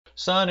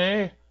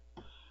Sunny,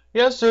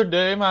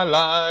 yesterday my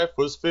life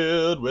was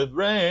filled with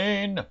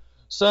rain.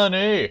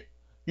 Sunny,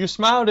 you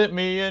smiled at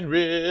me and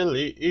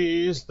really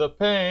eased the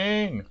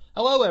pain.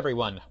 Hello,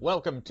 everyone.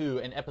 Welcome to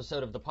an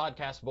episode of the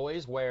Podcast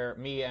Boys where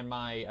me and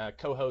my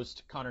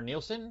co-host Connor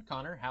Nielsen.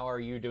 Connor, how are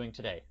you doing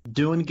today?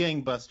 Doing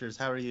gangbusters.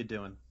 How are you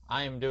doing?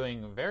 I am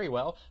doing very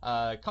well.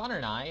 Connor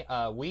and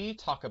I, we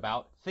talk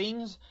about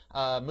things,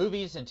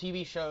 movies, and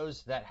TV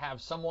shows that have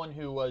someone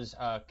who was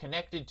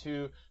connected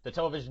to the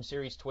television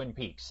series Twin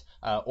Peaks,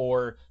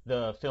 or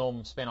the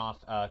film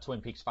spinoff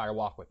Twin Peaks Fire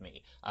Walk with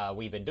Me.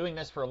 We've been doing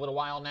this for a little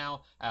while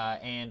now,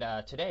 and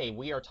today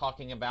we are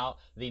talking about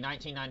the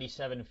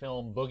 1997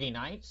 film Boogie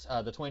Nights.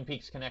 The Twin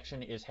Peaks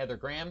connection is Heather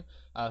Graham,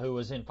 who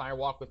was in Fire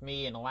Walk with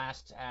Me in the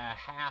last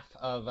half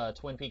of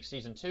Twin Peaks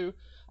Season 2.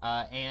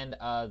 And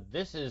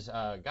this is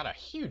got a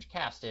huge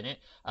cast in it.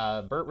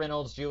 Burt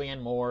Reynolds,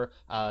 Julianne Moore,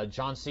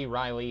 John C.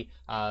 Reilly,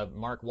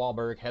 Mark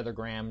Wahlberg, Heather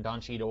Graham,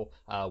 Don Cheadle,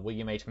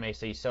 William H.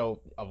 Macy.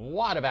 So a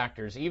lot of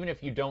actors. Even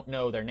if you don't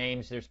know their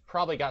names, there's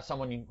probably got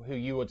someone who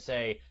you would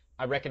say,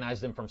 I recognize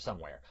them from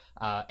somewhere.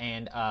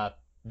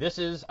 This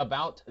is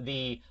about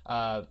the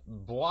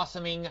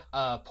blossoming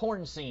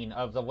porn scene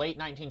of the late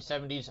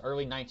 1970s,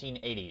 early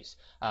 1980s.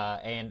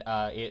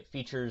 It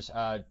features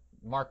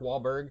Mark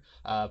Wahlberg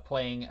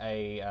playing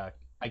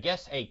I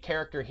guess a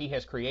character he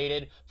has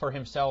created for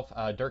himself,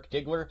 Dirk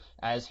Diggler,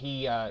 as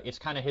it's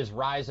kind of his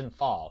rise and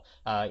fall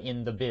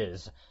in the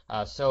biz.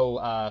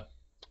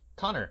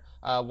 Connor,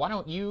 why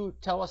don't you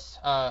tell us,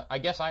 I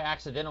guess I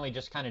accidentally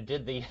just kind of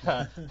did the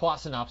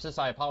plot synopsis.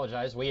 I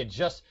apologize. We had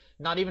just,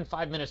 not even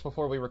 5 minutes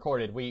before we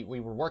recorded, we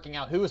were working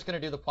out who was going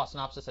to do the plot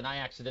synopsis, and I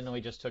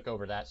accidentally just took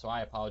over that, so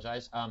I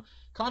apologize.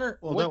 Connor?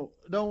 Well,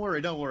 don't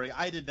worry.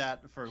 I did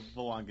that for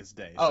the longest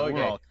day. So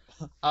okay.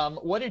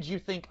 What did you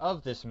think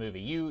of this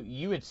movie?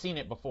 You had seen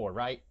it before,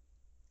 right?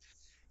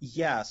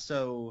 Yeah,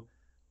 so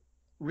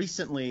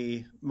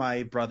recently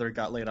my brother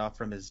got laid off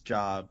from his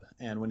job,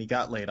 and when he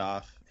got laid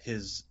off,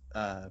 his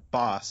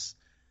boss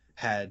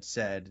had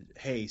said,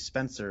 "Hey,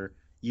 Spencer,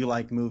 you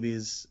like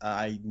movies.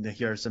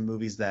 Here are some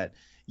movies that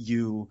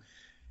you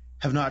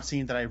have not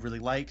seen that I really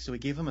like." So he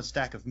gave him a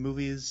stack of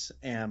movies,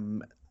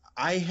 and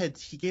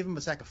he gave him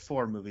a stack of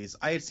 4 movies.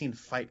 I had seen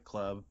Fight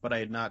Club, but I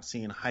had not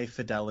seen High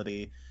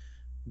Fidelity,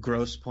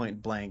 Gross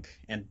Point Blank,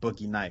 and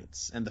Boogie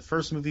Nights. And the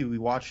first movie we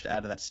watched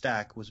out of that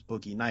stack was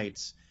Boogie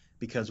Nights,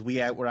 because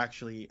we were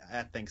actually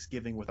at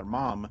Thanksgiving with our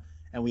mom,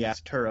 and we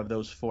asked her, of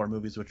those 4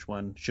 movies, which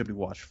one should we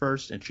watch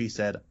first? And she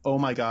said, "Oh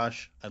my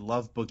gosh, I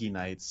love Boogie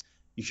Nights.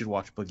 You should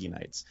watch Boogie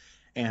Nights."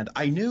 And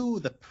I knew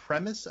the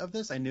premise of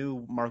this. I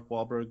knew Mark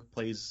Wahlberg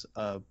plays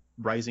a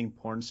rising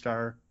porn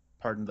star,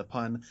 pardon the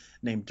pun,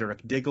 named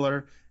Dirk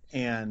Diggler.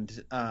 And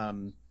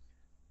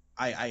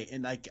I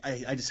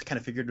just kind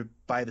of figured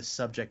by the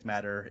subject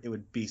matter, it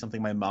would be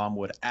something my mom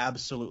would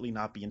absolutely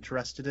not be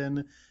interested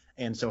in.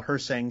 And so her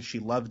saying she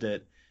loved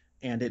it,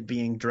 and it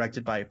being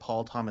directed by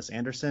Paul Thomas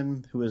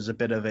Anderson, who is a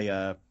bit of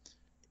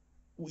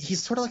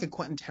he's sort of like a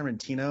Quentin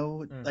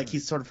Tarantino. Mm-hmm. Like,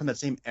 he's sort of from that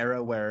same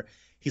era where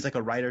he's like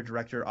a writer,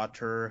 director,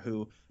 auteur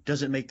who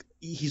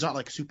he's not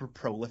like super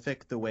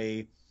prolific the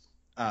way,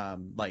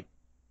 like,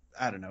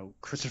 I don't know,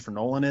 Christopher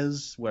Nolan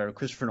is, where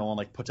Christopher Nolan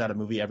like puts out a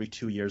movie every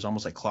 2 years,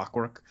 almost like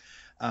clockwork.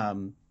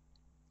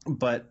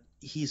 But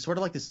he's sort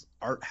of like this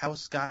art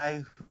house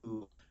guy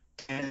who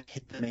can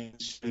hit the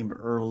mainstream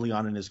early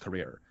on in his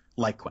career,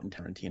 like Quentin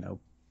Tarantino.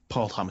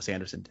 Paul Thomas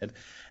Anderson did.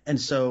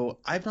 And so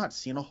I've not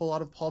seen a whole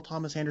lot of Paul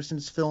Thomas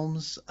Anderson's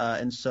films,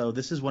 and so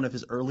this is one of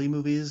his early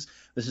movies.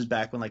 This is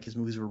back when like his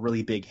movies were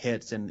really big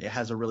hits, and it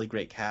has a really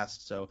great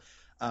cast. So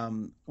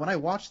when I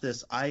watched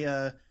this,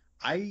 I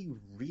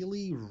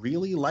really,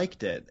 really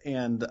liked it,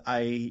 and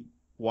I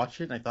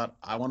watched it and I thought,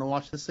 I want to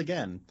watch this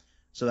again.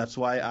 So that's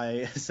why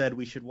I said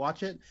we should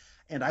watch it.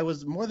 And I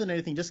was more than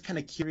anything just kind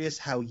of curious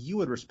how you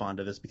would respond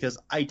to this, because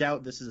I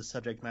doubt this is a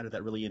subject matter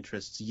that really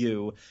interests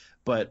you,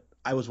 but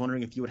I was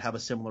wondering if you would have a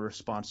similar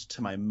response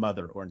to my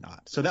mother or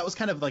not. So that was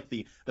kind of like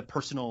the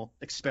personal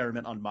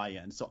experiment on my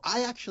end. So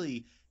I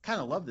actually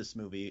kind of love this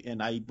movie,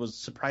 and I was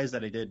surprised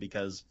that I did,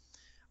 because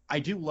I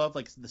do love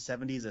like the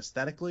 70s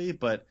aesthetically,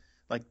 but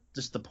like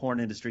just the porn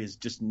industry is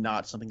just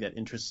not something that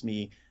interests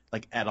me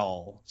like at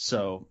all.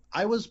 So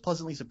I was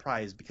pleasantly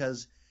surprised,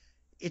 because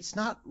it's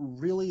not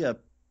really a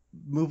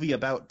movie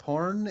about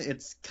porn.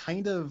 It's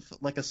kind of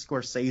like a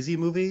Scorsese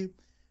movie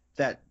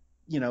that,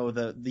 you know,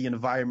 the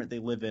environment they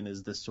live in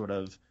is this sort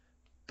of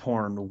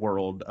porn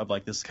world of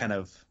like this kind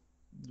of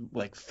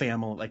like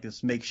family, like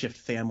this makeshift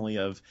family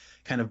of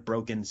kind of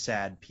broken,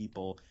 sad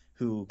people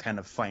who kind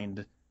of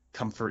find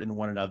comfort in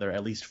one another,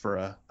 at least for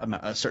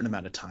a certain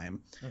amount of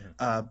time.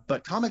 Mm-hmm.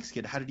 But Comics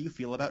Kid, how did you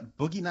feel about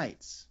Boogie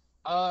Nights?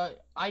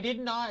 I did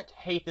not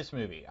hate this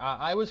movie.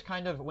 I was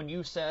kind of, when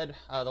you said,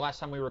 the last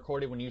time we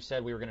recorded, when you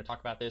said we were going to talk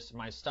about this,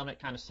 my stomach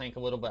kind of sank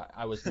a little bit.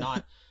 I was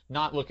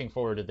not looking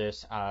forward to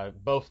this.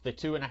 Both the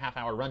 2.5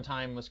 hour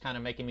runtime was kind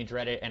of making me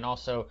dread it, and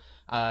also,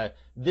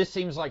 this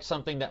seems like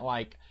something that,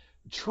 like,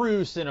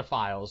 true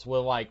cinephiles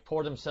will like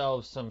pour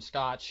themselves some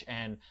scotch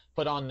and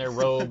put on their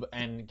robe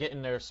and get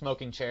in their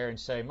smoking chair and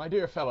say, "My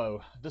dear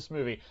fellow, this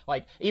movie,"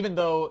 like even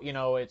though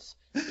it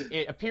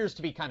appears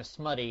to be kind of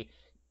smutty,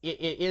 it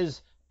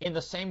is in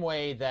the same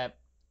way that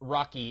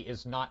Rocky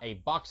is not a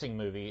boxing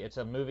movie. It's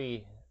a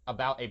movie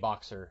about a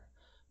boxer.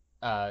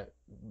 Uh,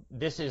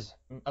 this is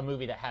a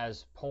movie that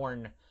has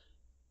porn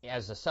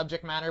as a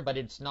subject matter, but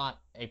it's not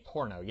a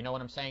porno. You know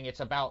what I'm saying? It's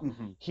about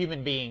Hmm.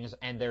 human beings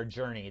and their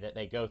journey that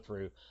they go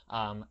through.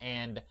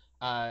 And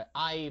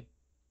I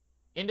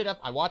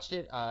I watched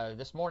it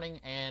this morning,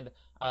 and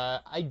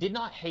I did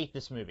not hate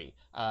this movie.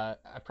 I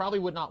probably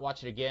would not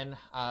watch it again.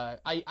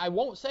 I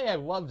won't say I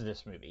loved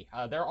this movie.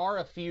 There are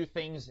a few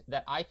things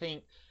that I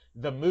think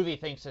the movie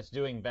thinks it's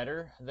doing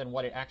better than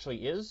what it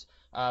actually is,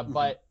 Hmm.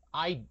 but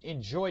I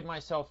enjoyed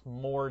myself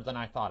more than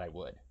I thought I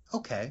would.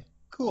 Okay,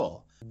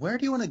 cool. Where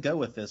do you want to go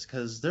with this?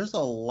 Because there's a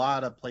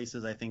lot of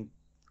places I think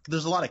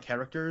there's a lot of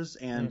characters,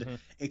 and Hmm.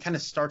 it kind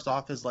of starts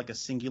off as like a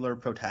singular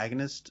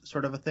protagonist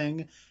sort of a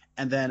thing,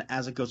 and then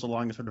as it goes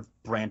along, it sort of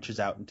branches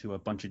out into a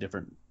bunch of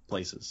different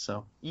places.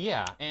 So,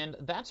 Yeah, and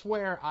that's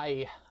where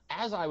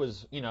as I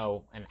was,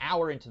 an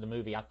hour into the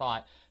movie, I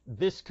thought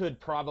this could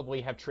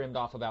probably have trimmed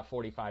off about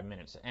 45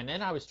 minutes. And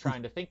then I was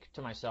trying to think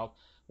to myself,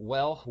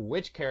 well,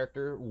 which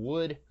character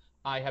would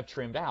I have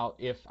trimmed out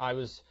if I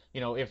was,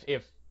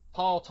 if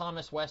Paul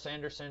Thomas Wes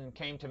Anderson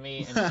came to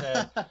me and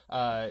said,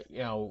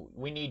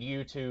 we need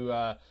you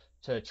to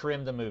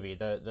trim the movie.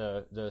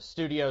 The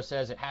studio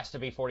says it has to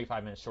be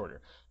 45 minutes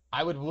shorter.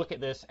 I would look at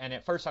this, and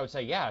at first I would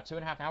say, yeah,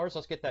 2.5 hours,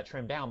 let's get that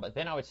trimmed down. But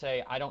then I would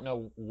say, I don't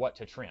know what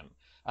to trim,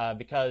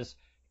 because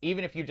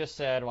even if you just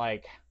said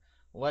like,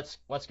 let's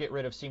get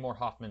rid of Seymour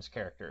Hoffman's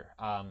character,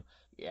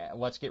 yeah,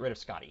 let's get rid of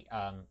Scotty.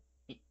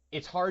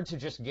 It's hard to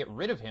just get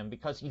rid of him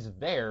because he's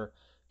there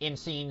in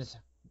scenes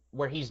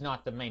where he's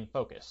not the main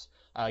focus.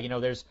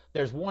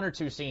 There's one or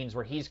two scenes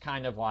where he's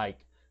kind of like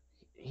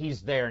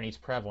he's there and he's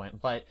prevalent,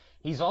 but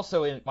he's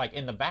also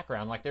in the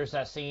background. Like there's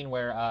that scene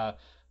where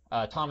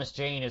Thomas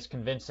Jane is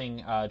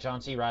convincing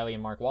John C. Reilly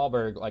and Mark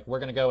Wahlberg, like, we're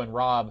going to go and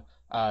rob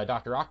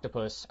Dr.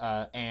 Octopus,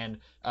 and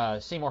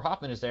Seymour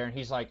Hoffman is there, and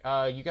he's like,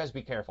 you guys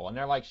be careful. And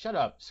they're like, shut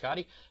up,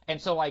 Scotty.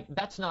 And so, like,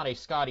 that's not a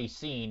Scotty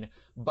scene,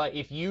 but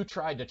if you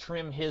tried to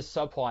trim his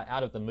subplot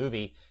out of the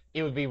movie,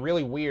 it would be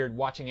really weird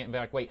watching it and be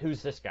like, wait,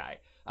 who's this guy?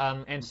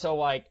 And so,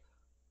 like,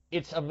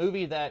 it's a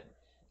movie that,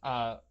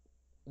 uh,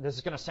 this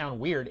is going to sound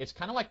weird, it's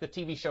kind of like the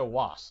TV show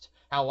Lost,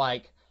 how,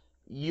 like,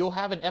 you'll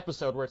have an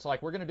episode where it's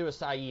like, we're going to do a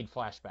Saeed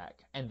flashback.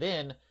 And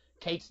then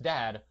Kate's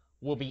dad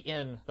will be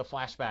in the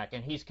flashback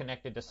and he's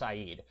connected to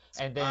Saeed.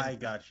 And then, I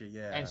got you. and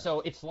Yeah. so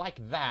it's like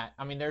that.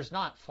 I mean, there's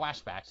not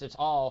flashbacks, it's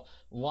all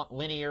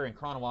linear and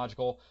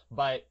chronological,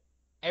 but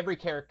every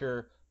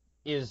character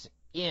is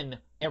in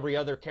every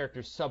other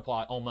character's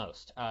subplot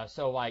almost.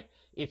 So, like,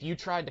 if you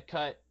tried to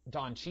cut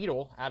Don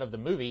Cheadle out of the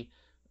movie,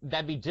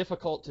 that'd be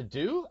difficult to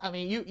do. I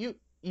mean,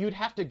 you'd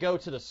have to go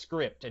to the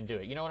script and do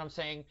it. You know what I'm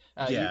saying?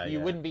 Yeah, You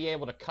yeah. wouldn't be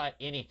able to cut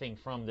anything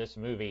from this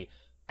movie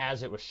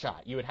as it was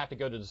shot. You would have to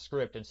go to the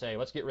script and say,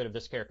 let's get rid of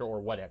this character or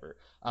whatever.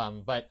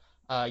 But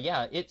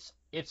yeah, it's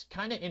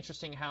kind of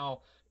interesting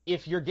how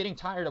if you're getting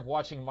tired of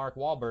watching Mark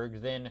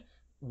Wahlberg, then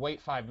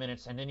wait 5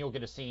 minutes and then you'll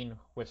get a scene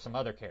with some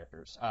other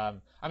characters.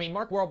 I mean,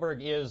 Mark Wahlberg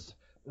is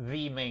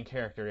the main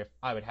character, if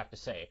I would have to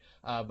say.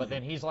 But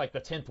then he's like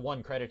the 10th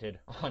one credited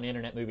on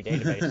Internet Movie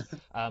Database.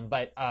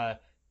 But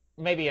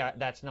maybe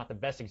that's not the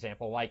best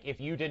example. Like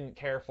if you didn't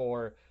care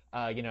for,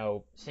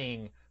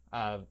 seeing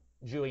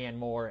Julianne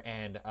Moore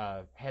and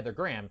Heather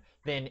Graham,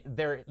 then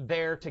they're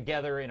there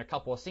together in a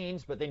couple of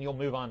scenes, but then you'll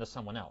move on to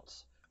someone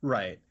else.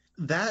 Right.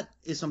 That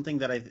is something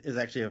that is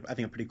actually, I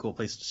think, a pretty cool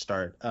place to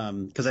start.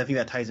 Because I think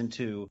that ties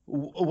into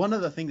one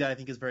of the things that I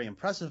think is very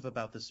impressive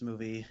about this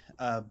movie,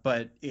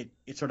 but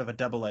it's sort of a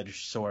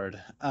double-edged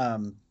sword.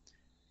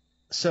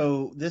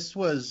 So this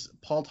was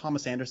Paul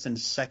Thomas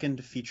Anderson's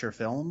second feature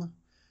film,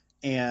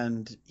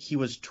 and he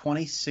was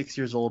 26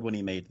 years old when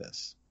he made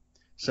this.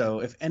 So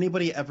if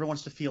anybody ever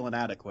wants to feel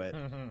inadequate,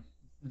 Hmm.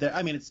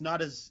 I mean, it's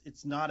not as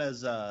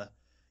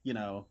you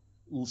know,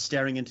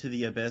 staring into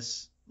the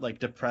abyss, like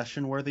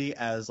depression worthy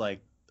as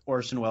like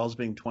Orson Welles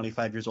being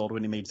 25 years old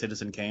when he made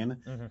Citizen Kane.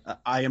 Hmm.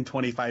 I am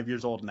 25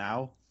 years old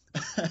now.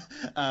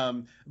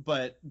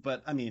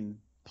 But I mean,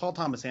 Paul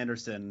Thomas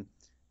Anderson,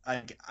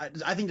 I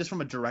think just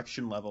from a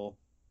direction level,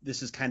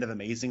 this is kind of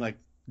amazing. Like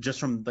just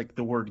from like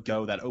the word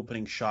go, that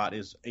opening shot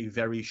is a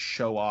very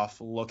show off,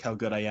 look how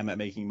good I am at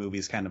making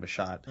movies kind of a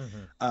shot.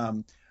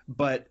 Hmm.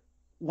 But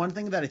one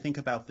thing that I think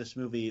about this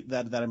movie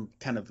that I'm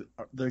kind of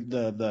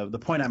the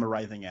point I'm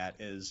arriving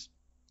at is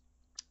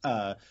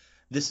uh,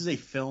 this is a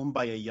film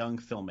by a young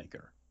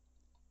filmmaker,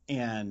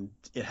 and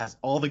it has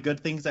all the good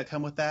things that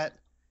come with that,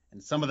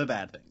 and some of the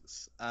bad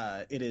things.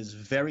 It is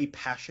very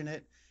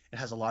passionate. It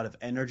has a lot of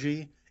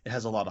energy. It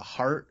has a lot of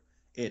heart.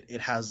 It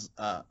has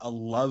a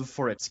love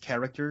for its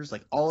characters.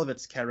 Like all of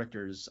its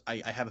characters, I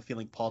have a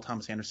feeling Paul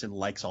Thomas Anderson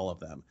likes all of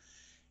them.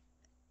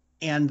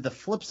 And the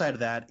flip side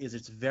of that is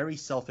it's very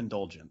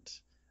self-indulgent.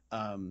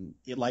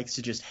 It likes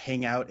to just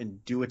hang out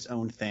and do its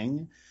own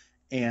thing.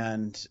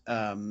 And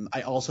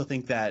I also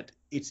think that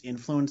its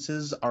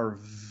influences are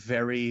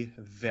very,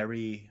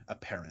 very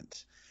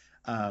apparent.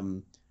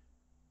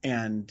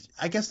 And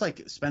I guess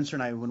like Spencer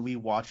and I, when we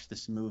watched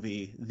this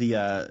movie,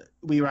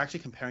 we were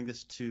actually comparing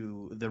this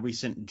to the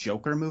recent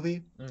Joker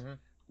movie,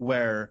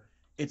 where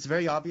it's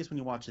very obvious when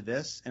you watch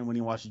this and when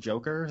you watch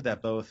Joker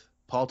that both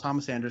Paul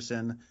Thomas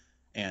Anderson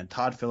and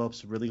Todd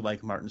Phillips really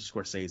like Martin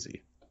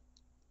Scorsese.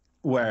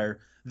 Where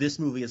this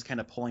movie is kind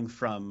of pulling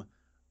from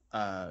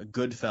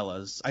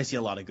Goodfellas. I see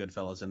a lot of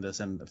Goodfellas in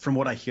this, and from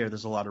what I hear,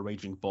 there's a lot of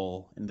Raging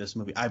Bull in this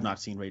movie. I've not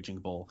seen Raging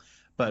Bull,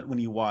 but when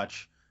you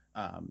watch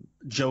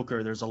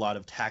Joker, there's a lot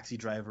of Taxi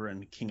Driver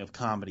and King of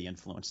Comedy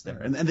influence there,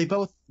 and they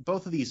both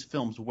of these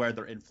films wear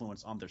their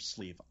influence on their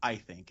sleeve. I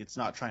think it's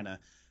not trying to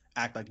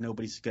act like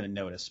nobody's going to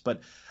notice,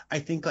 but I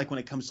think like when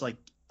it comes to like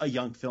a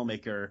young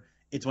filmmaker,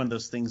 it's one of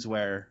those things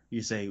where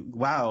you say,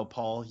 "Wow,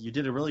 Paul, you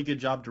did a really good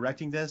job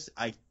directing this.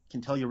 I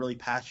can tell you're really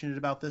passionate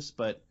about this,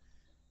 but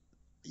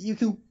you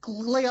can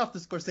lay off the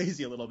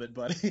Scorsese a little bit,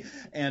 buddy."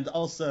 And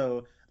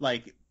also,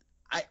 like,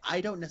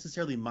 I don't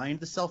necessarily mind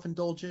the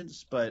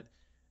self-indulgence, but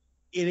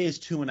it is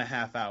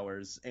 2.5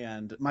 hours,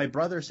 and my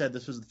brother said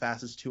this was the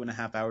fastest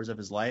 2.5 hours of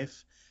his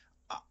life.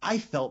 I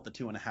felt the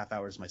 2.5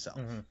 hours myself.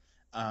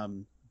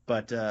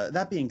 But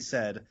that being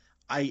said,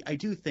 I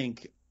do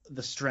think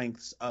the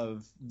strengths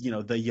of, you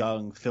know, the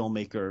young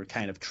filmmaker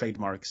kind of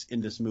trademarks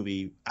in this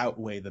movie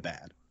outweigh the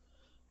bad.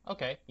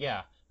 Okay,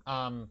 yeah.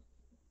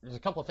 There's a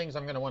couple of things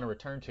I'm going to want to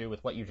return to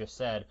with what you just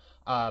said.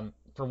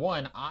 For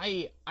one,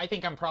 I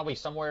think I'm probably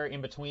somewhere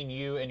in between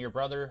you and your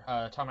brother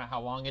talking about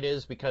how long it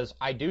is, because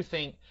I do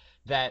think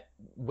that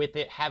with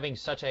it having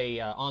such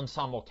a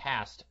ensemble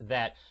cast,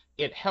 that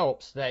it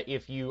helps that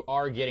if you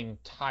are getting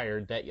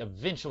tired, that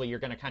eventually you're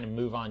going to kind of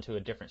move on to a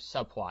different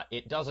subplot.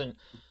 It doesn't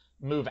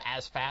move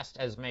as fast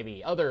as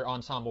maybe other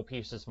ensemble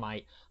pieces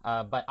might,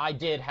 but I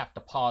did have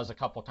to pause a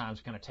couple times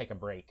to kind of take a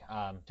break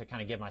to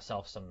kind of give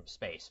myself some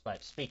space.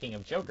 But speaking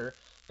of Joker,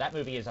 that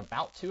movie is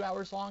about 2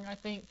 hours long, I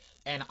think,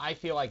 and I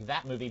feel like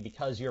that movie,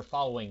 because you're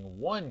following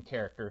one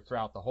character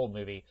throughout the whole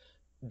movie,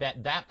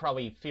 that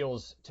probably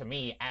feels to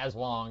me as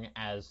long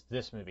as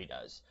this movie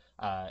does.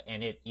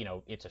 And it, you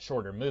know, it's a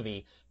shorter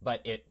movie,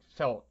 but it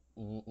felt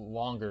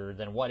longer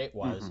than what it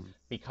was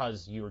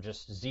because you were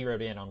just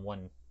zeroed in on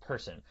one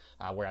person.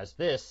 Whereas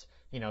this,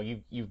 you know,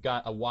 you've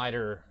got a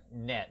wider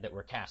net that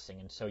we're casting,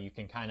 and so you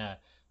can kind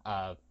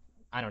of,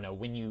 I don't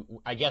know,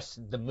 I guess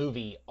the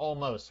movie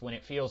almost, when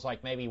it feels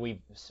like maybe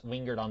we've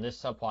lingered on this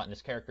subplot and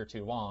this character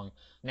too long,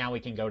 now we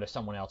can go to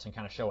someone else and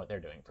kind of show what they're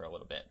doing for a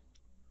little bit.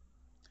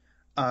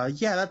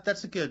 Yeah,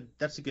 that's a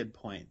good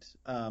point.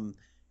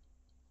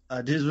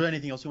 Is there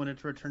anything else you wanted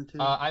to return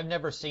to? I've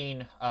never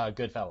seen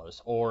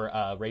Goodfellas or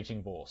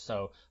Raging Bull,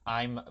 so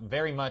I'm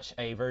very much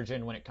a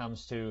virgin when it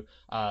comes to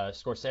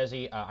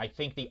Scorsese. I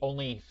think the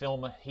only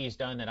film he's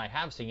done that I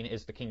have seen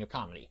is The King of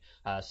Comedy.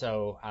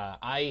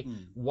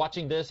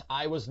 Watching this,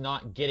 I was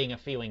not getting a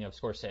feeling of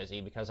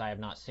Scorsese because I have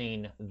not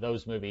seen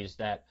those movies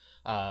that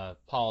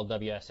Paul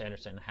W.S.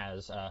 Anderson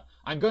has.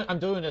 I'm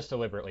doing this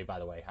deliberately, by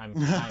the way.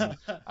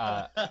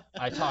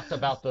 I talked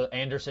about the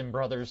Anderson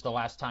brothers the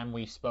last time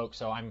we spoke,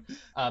 so I'm.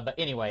 But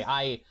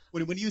anyway,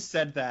 when you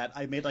said that,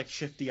 I made like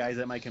shifty eyes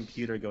at my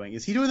computer, going,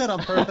 "Is he doing that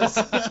on purpose?"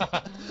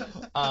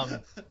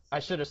 I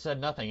should have said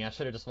nothing. I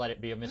should have just let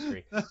it be a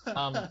mystery.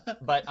 But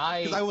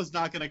because I was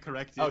not going to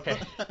correct you. Okay.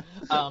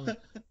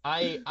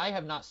 I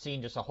have not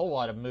seen just a whole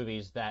lot of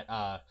movies that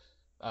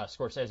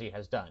Scorsese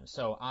has done,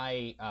 so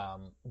I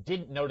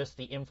didn't notice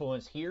the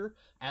influence here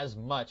as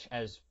much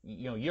as,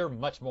 you know, you're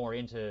much more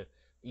into.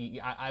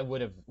 I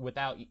would have,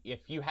 if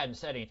you hadn't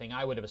said anything,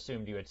 I would have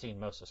assumed you had seen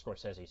most of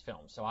Scorsese's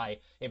films. So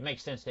it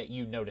makes sense that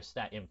you noticed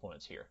that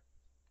influence here.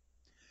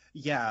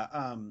 Yeah,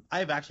 I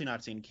have actually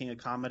not seen King of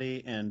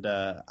Comedy, and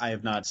I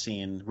have not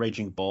seen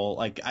Raging Bull.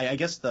 Like, I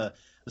guess the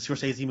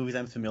Scorsese movies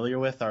I'm familiar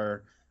with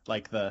are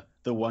like the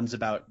ones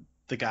about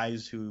the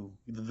guys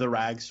the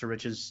rags to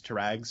riches to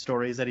rags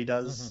stories that he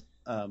does,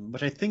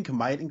 which I think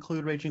might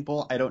include Raging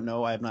Bull. I don't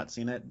know. I have not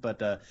seen it,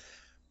 but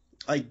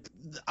like,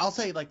 I'll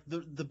say, like,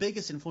 the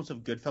biggest influence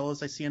of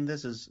Goodfellas I see in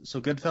this is,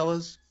 so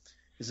Goodfellas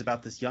is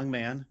about this young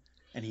man,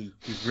 and he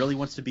really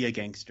wants to be a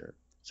gangster.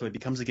 So he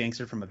becomes a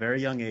gangster from a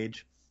very young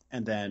age,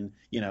 and then,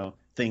 you know,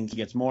 he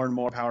gets more and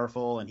more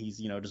powerful, and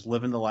he's, you know, just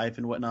living the life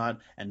and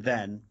whatnot. And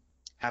then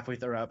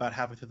about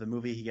halfway through the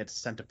movie, he gets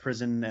sent to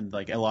prison, and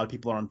like a lot of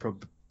people are on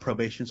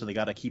probation, so they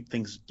got to keep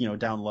things, you know,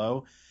 down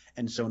low.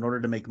 And so in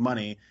order to make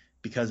money,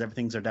 because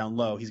everything's are down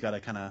low, he's got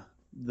to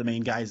the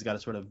main guy's got to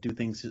sort of do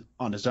things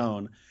on his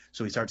own.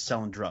 So he starts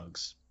selling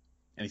drugs,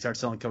 and he starts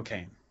selling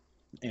cocaine,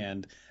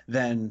 and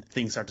then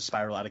things start to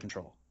spiral out of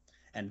control.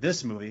 And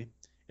this movie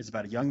is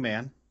about a young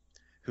man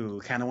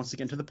who kind of wants to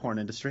get into the porn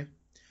industry,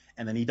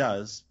 and then he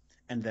does,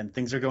 and then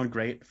things are going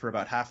great for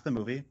about half the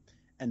movie,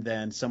 and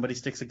then somebody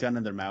sticks a gun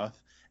in their mouth,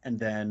 and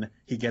then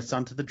he gets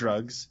onto the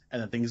drugs,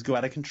 and then things go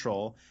out of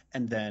control,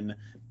 and then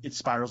it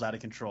spirals out of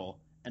control.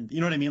 And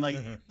you know what I mean?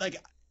 Like,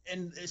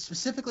 and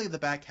specifically the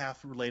back half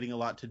relating a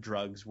lot to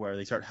drugs, where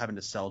they start having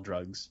to sell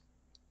drugs.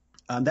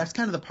 That's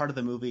kind of the part of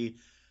the movie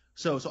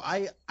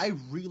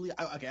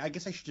Okay, I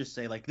guess I should just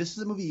say, like, this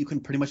is a movie you can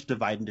pretty much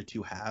divide into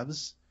two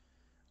halves.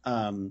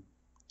 Um,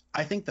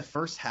 I think the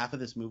first half of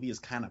this movie is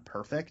kind of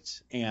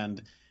perfect,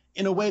 and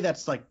in a way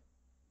that's like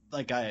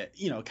I,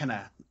 kind of,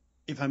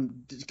 if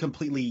I'm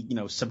completely,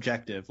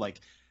 subjective, like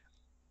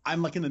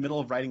I'm like in the middle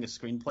of writing a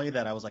screenplay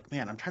that I was like,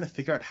 man, I'm trying to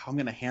figure out how I'm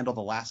going to handle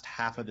the last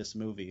half of this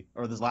movie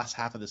or this last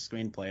half of this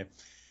screenplay.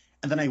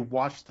 And then I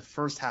watched the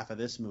first half of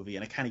this movie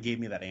and it kind of gave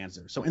me that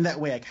answer. So in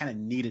that way, I kind of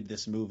needed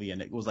this movie and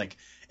it was like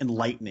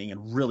enlightening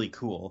and really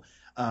cool.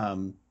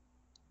 Because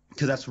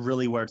that's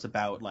really where it's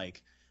about,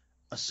 like,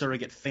 a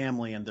surrogate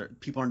family and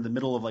people are in the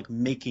middle of like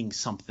making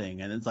something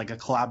and it's like a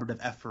collaborative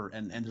effort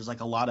and there's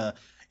like a lot of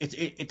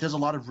it does a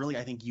lot of really,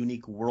 I think,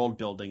 unique world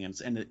building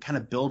and it kind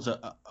of builds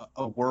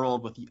a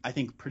world with, I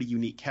think, pretty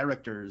unique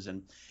characters,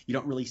 and you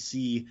don't really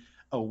see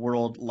a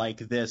world like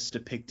this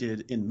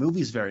depicted in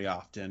movies very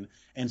often.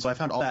 And so I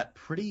found all that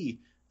pretty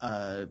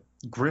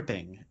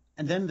gripping.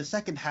 And then the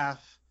second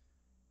half,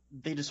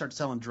 they just start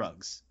selling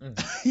drugs.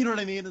 You know what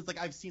I mean? It's like,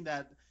 I've seen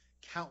that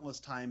countless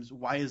times.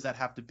 Why does that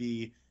have to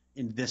be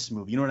in this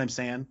movie? You know what I'm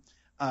saying?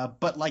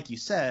 But like you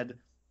said,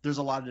 there's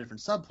a lot of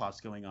different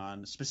subplots going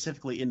on,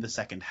 specifically in the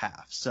second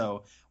half.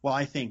 So while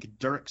I think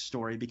Dirk's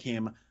story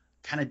became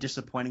kind of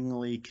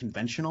disappointingly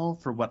conventional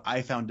for what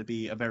I found to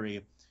be a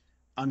very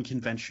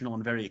unconventional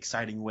and very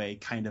exciting way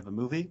kind of a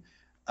movie,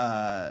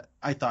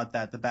 I thought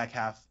that the back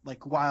half,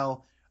 like,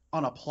 while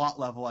on a plot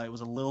level I was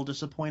a little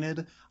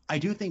disappointed, I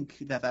do think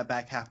that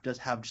back half does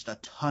have just a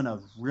ton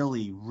of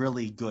really,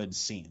 really good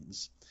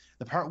scenes.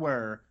 The part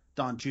where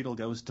Don Cheadle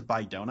goes to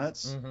buy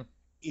donuts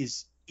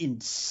is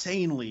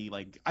insanely,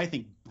 like, I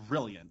think,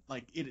 brilliant.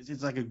 Like,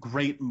 it's like a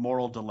great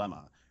moral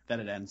dilemma that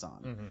it ends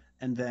on.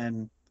 And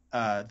then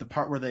the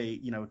part where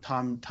they,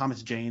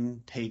 Thomas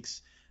Jane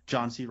takes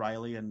John C.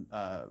 Reilly and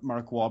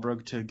Mark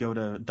Wahlberg to go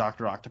to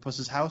Dr.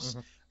 Octopus's house,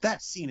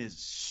 that scene is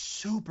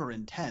super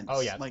intense.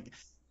 Oh yeah, like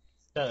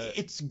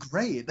it's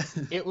great.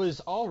 It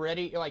was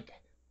already like,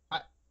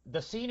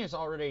 the scene is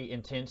already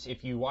intense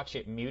if you watch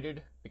it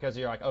muted, because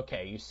you're like,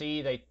 okay, you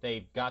see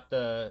they got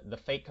the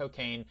fake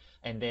cocaine,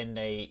 and then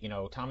they,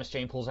 Thomas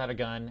Jane pulls out a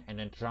gun, and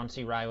then John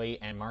C. Reilly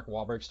and Mark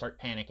Wahlberg start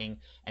panicking,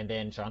 and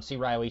then John C.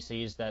 Reilly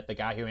sees that the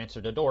guy who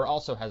answered the door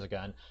also has a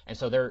gun, and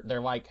so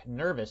they're like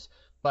nervous.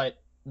 But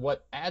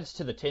what adds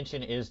to the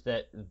tension is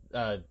that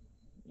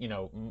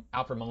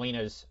Alfred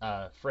Molina's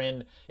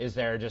friend is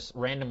there just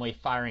randomly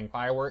firing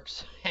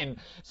fireworks, and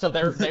so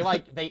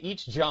they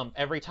each jump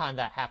every time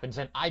that happens,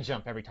 and I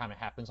jump every time it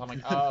happens. I'm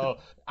like, oh,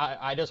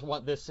 I just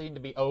want this scene to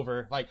be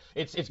over. Like,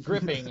 it's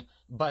gripping,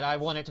 but I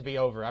want it to be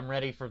over. I'm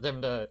ready for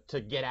them to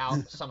get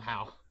out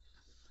somehow.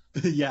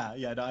 Yeah,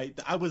 no,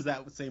 I was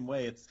that same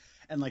way.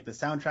 And like the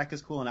soundtrack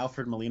is cool, and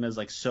Alfred Molina is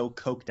like so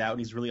coked out, and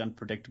he's really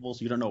unpredictable,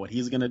 so you don't know what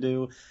he's gonna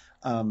do.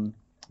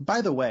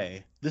 By the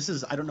way,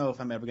 I don't know if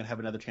I'm ever going to have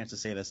another chance to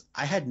say this.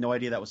 I had no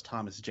idea that was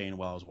Thomas Jane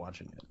while I was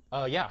watching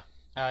it. Yeah.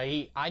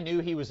 I knew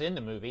he was in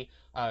the movie,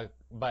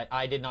 but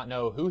I did not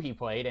know who he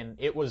played, and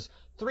it was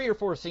 3 or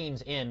 4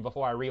 scenes in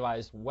before I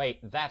realized, wait,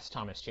 that's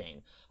Thomas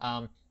Jane.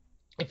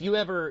 If you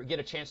ever get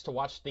a chance to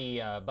watch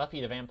the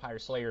Buffy the Vampire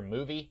Slayer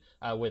movie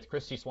with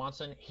Christy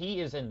Swanson, he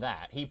is in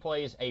that. He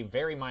plays a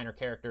very minor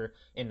character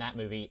in that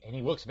movie, and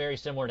he looks very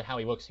similar to how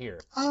he looks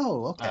here.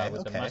 Oh, okay.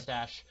 With the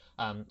mustache.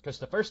 Because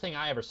the first thing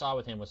I ever saw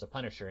with him was The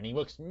Punisher, and he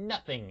looks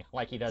nothing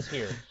like he does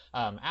here.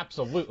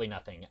 Absolutely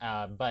nothing.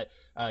 But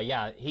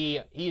yeah,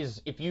 he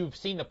is. If you've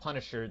seen The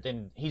Punisher,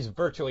 then he's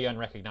virtually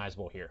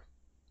unrecognizable here.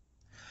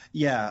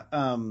 Yeah.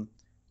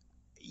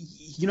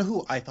 You know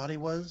who I thought he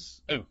was?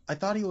 Ooh. I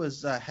thought he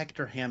was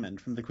Hector Hammond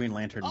from the Green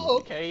Lantern movie. Oh,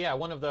 okay, yeah,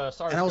 one of the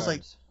Skarsgårds. And I was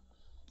like,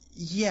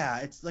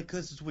 yeah, it's like,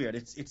 cause it's weird.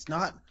 It's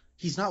not.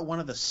 He's not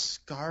one of the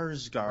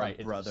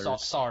Skarsgård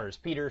brothers.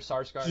 Peter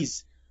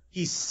Sarsgaard.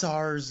 He's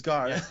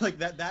Sarsgaard. Yeah. Like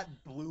that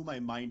blew my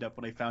mind up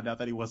when I found out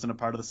that he wasn't a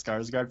part of the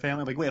Skarsgård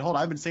family. I'm like, wait, hold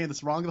on, I've been saying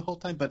this wrong the whole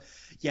time. But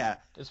yeah,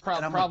 it's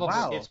probably like,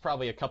 wow. It's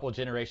probably a couple of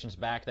generations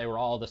back. They were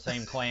all the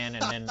same clan,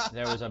 and then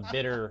there was a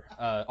bitter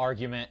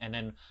argument, and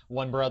then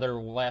one brother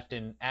left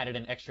and added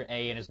an extra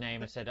A in his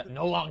name and said,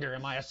 "No longer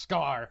am I a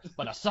Scar,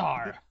 but a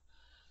Sar."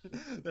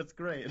 That's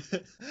great.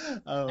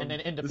 And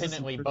then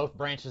independently, both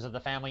branches of the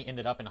family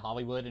ended up in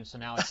Hollywood, and so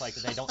now it's like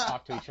they don't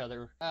talk to each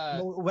other.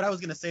 What I was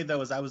gonna say though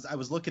is I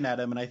was looking at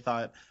him and I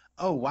thought,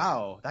 oh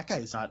wow, that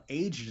guy's not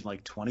aged in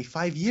like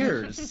 25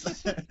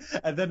 years.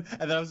 and then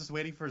I was just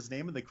waiting for his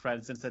name in the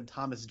credits and said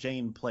Thomas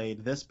Jane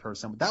played this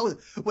person. That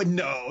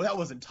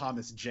wasn't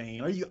Thomas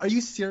Jane. Are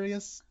you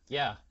serious?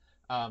 Yeah.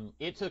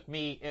 It took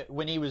me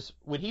when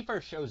he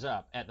first shows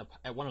up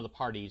at one of the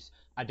parties,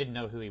 I didn't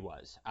know who he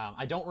was.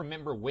 I don't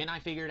remember when I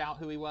figured out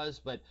who he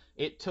was, but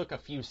it took a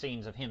few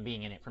scenes of him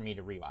being in it for me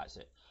to realize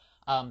it.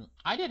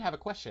 I did have a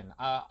question.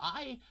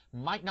 I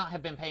might not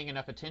have been paying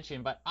enough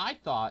attention, but I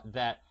thought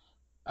that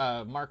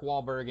Mark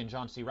Wahlberg and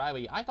John C.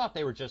 Reilly, I thought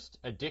they were just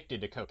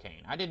addicted to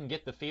cocaine. I didn't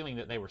get the feeling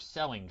that they were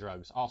selling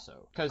drugs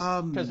also,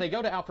 because they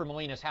go to Alfred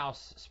Molina's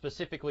house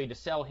specifically to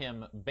sell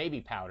him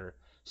baby powder,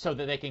 so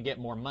that they can get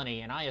more money,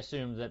 and I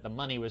assumed that the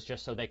money was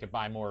just so they could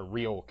buy more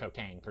real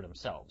cocaine for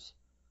themselves.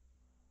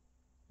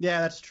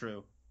 Yeah, that's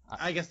true.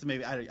 I guess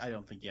maybe I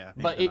don't think maybe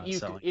But they're not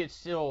selling. it's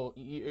still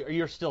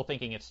you're still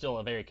thinking it's still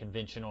a very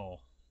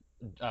conventional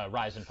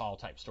rise and fall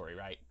type story,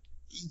 right?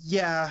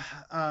 Yeah.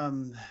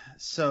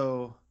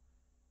 So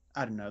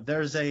I don't know.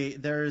 There's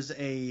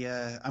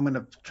a I'm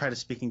gonna try to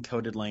speak in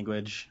coded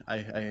language.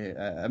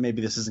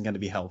 Maybe this isn't gonna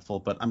be helpful,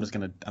 but I'm just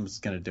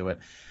gonna do it.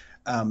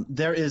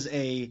 There is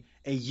a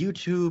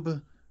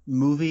YouTube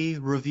movie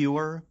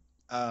reviewer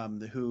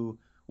who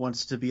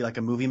wants to be like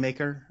a movie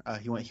maker.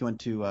 He went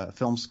to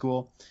film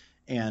school,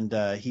 and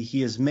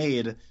he has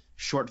made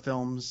short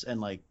films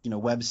and like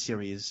web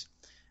series.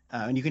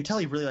 And you can tell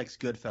he really likes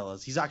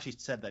Goodfellas. He's actually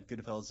said that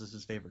Goodfellas is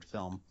his favorite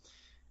film,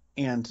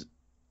 and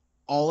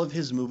all of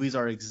his movies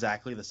are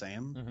exactly the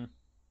same. Mm-hmm.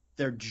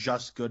 They're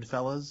just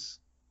Goodfellas,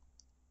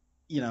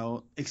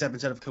 except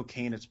instead of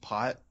cocaine, it's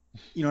pot.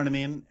 You know what I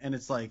mean? And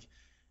it's like,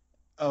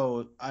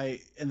 and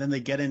then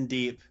they get in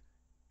deep,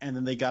 and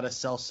then they gotta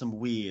sell some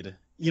weed.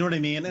 You know what I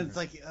mean? And it's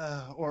like,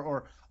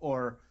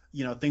 or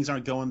things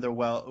aren't going their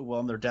well,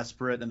 and they're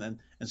desperate, and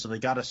so they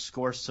gotta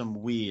score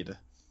some weed,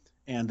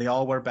 and they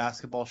all wear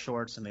basketball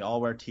shorts and they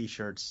all wear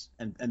t-shirts,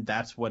 and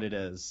that's what it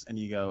is. And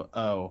you go,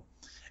 oh,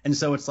 and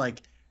so it's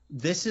like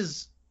this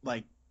is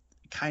like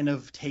kind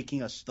of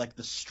taking us like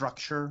the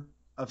structure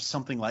of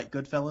something like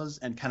Goodfellas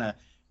and kind of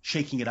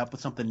shaking it up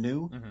with something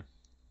new. Mm-hmm.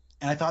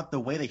 And I thought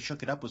the way they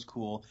shook it up was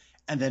cool.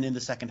 And then in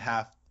the second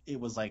half, it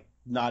was like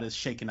not as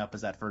shaken up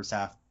as that first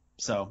half.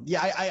 So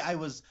yeah, I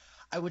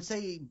would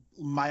say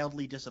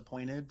mildly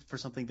disappointed for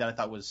something that I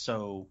thought was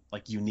so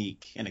like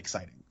unique and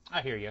exciting.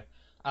 I hear you.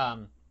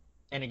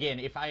 And again,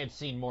 if I had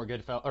seen more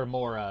Goodfellas or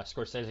more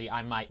Scorsese,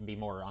 I might be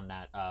more on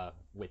that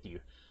with you.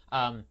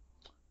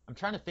 I'm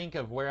trying to think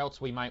of where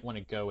else we might want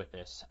to go with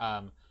this.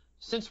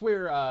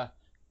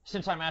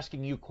 Since I'm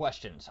asking you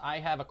questions, I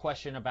have a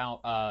question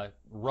about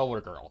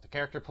Roller Girl, the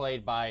character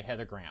played by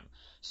Heather Graham.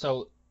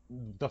 So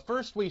the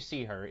first we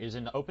see her is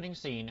in the opening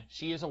scene.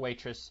 She is a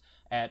waitress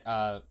at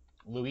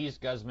Louise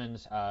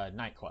Guzman's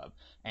nightclub,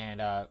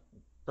 and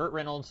Burt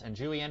Reynolds and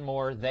Julianne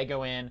Moore, they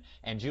go in,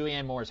 and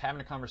Julianne Moore is having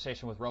a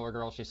conversation with Roller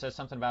Girl. She says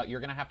something about, you're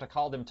going to have to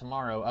call them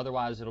tomorrow,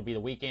 otherwise it'll be the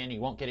weekend, you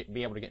won't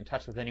be able to get in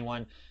touch with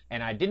anyone.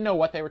 And I didn't know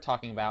what they were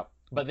talking about.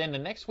 But then the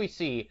next we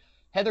see,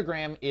 Heather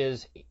Graham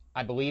is,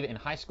 I believe, in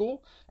high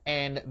school,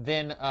 and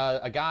then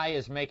a guy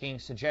is making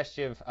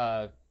suggestive,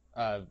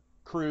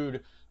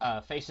 crude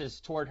faces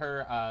toward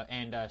her,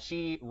 and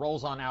she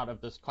rolls on out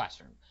of this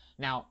classroom.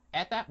 Now,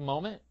 at that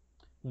moment,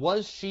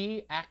 was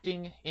she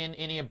acting in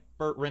any of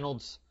Burt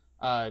Reynolds'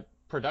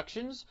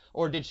 productions,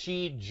 or did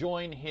she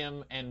join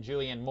him and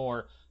Julianne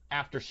Moore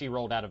after she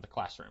rolled out of the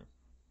classroom?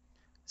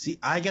 See,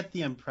 I get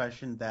the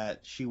impression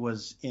that she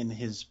was in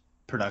his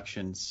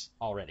productions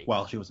already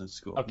while she was in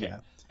school. Okay. Yeah.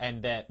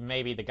 And that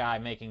maybe the guy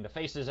making the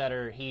faces at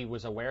her, he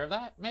was aware of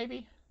that,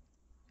 maybe?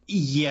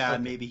 Yeah,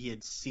 Okay. maybe he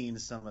had seen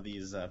some of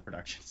these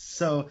productions.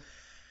 So,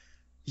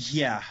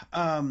 yeah,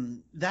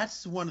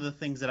 that's one of the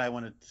things that I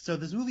wanted. So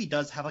this movie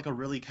does have like a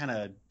really kind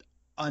of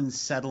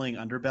unsettling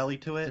underbelly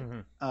to it.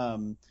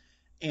 Mm-hmm.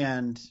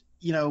 And,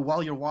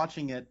 while you're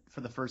watching it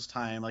for the first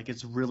time, like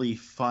it's really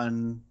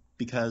fun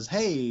because,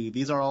 hey,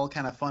 these are all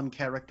kind of fun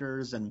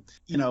characters. And,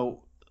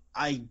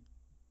 I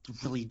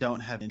really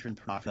don't have interest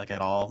in pornography like at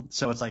all.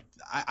 So it's like,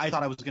 I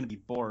thought I was going to be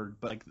bored,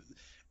 but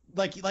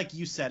like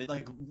you said,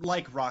 like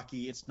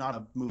Rocky, it's not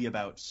a movie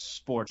about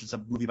sports. It's a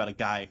movie about a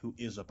guy who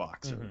is a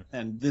boxer. Mm-hmm.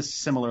 And this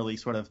similarly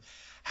sort of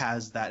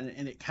has that.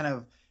 And it kind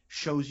of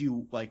shows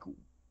you like,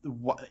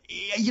 what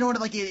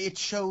it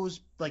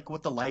shows like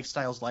what the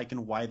lifestyle's like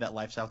and why that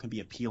lifestyle can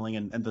be appealing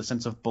and the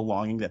sense of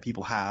belonging that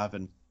people have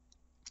and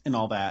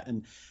all that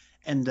and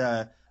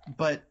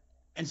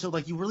so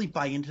like you really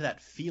buy into that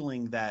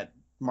feeling that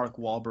Mark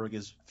Wahlberg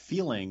is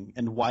feeling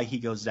and why he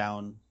goes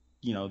down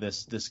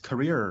this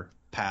career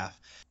path.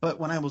 But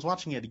when I was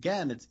watching it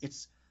again,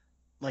 it's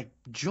like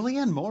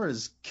Julianne Moore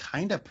is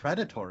kind of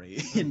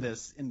predatory in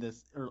this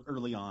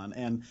early on,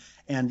 and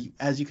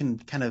as you can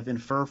kind of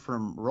infer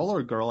from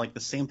Roller Girl, like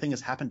the same thing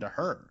has happened to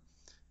her,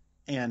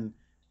 and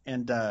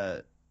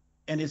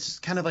it's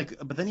kind of like,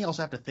 but then you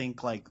also have to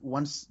think like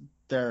once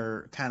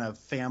their kind of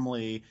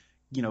family,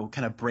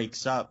 kind of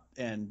breaks up,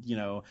 and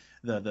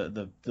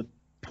the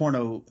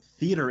porno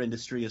theater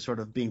industry is sort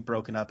of being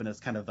broken up, and it's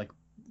kind of like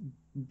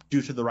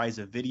due to the rise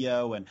of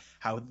video and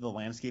how the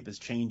landscape is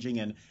changing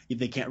and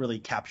they can't really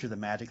capture the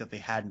magic that they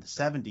had in the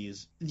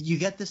 70s, you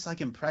get this like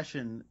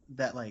impression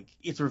that like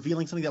it's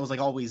revealing something that was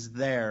like always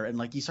there, and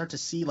like you start to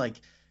see like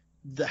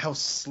how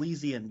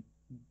sleazy and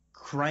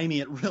crimey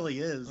it really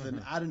is. Mm-hmm.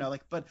 And I don't know,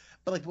 like but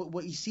like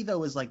what you see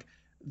though is like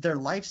their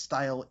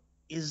lifestyle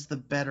is the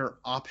better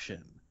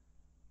option,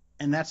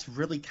 and that's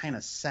really kind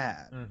of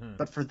sad. Mm-hmm.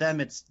 But for them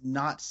it's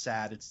not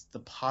sad, it's the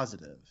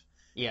positive.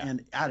 Yeah.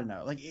 And I don't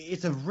know, like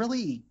it's a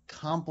really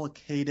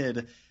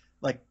complicated,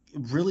 like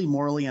really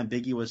morally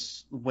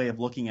ambiguous way of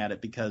looking at it,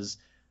 because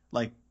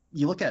like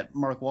you look at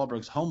Mark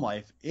Wahlberg's home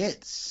life,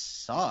 it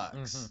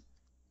sucks. Mm-hmm.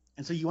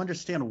 And so you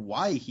understand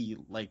why he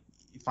like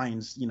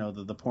finds,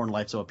 the porn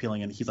life so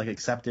appealing, and he's like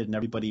accepted and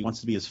everybody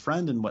wants to be his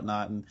friend and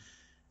whatnot.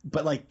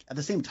 but like at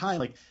the same time,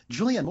 like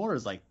Julianne Moore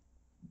is like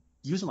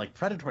using like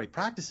predatory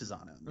practices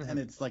on him, Mm-hmm. and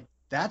it's like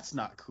that's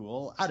not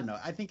cool. I don't know.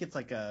 I think it's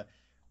like a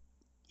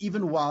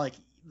even while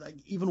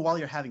even while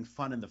you're having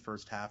fun in the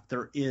first half,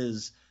 there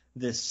is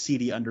this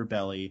seedy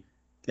underbelly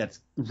that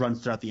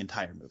runs throughout the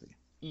entire movie.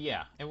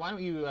 Yeah, and why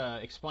don't you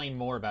explain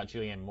more about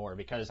Julianne Moore?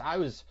 Because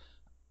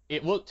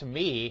it looked to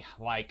me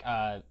like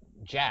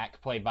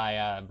Jack, played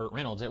by Burt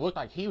Reynolds, it looked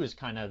like he was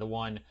kind of the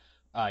one,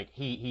 like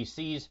he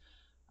sees,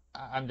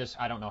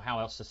 I don't know how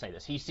else to say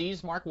this. He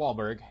sees Mark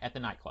Wahlberg at the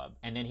nightclub,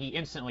 and then he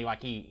instantly,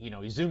 like he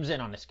zooms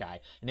in on this guy,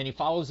 and then he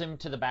follows him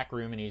to the back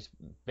room, and he's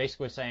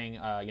basically saying,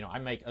 I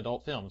make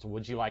adult films.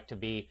 Would you like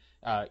to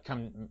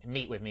come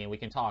meet with me and we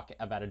can talk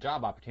about a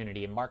job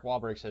opportunity? And Mark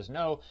Wahlberg says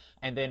no,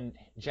 and then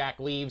Jack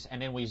leaves,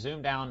 and then we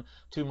zoom down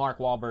to Mark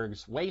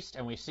Wahlberg's waist,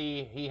 and we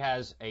see he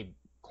has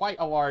quite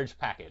a large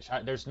package.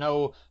 There's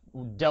no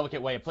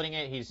delicate way of putting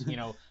it.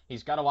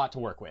 He's got a lot to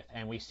work with,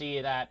 and we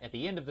see that at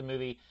the end of the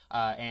movie.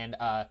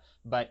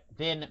 But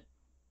then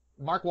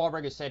Mark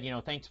Wahlberg has said,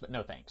 thanks but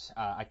no thanks.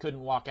 I couldn't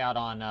walk out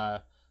on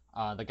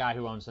the guy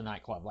who owns the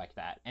nightclub like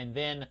that. And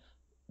then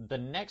the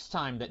next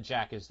time that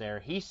Jack is there,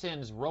 he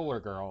sends Roller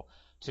Girl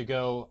to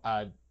go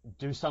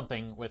do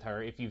something with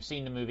her. If you've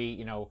seen the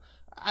movie,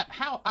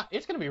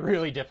 it's going to be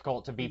really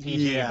difficult to be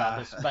PG about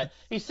this, but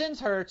he sends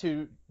her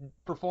to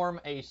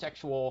perform a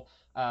sexual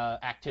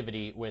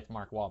activity with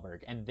Mark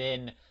Wahlberg, and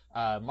then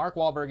Mark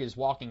Wahlberg is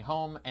walking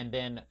home, and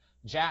then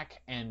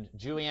Jack and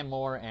Julianne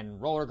Moore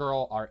and Roller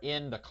Girl are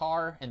in the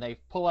car, and they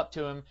pull up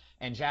to him,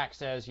 and Jack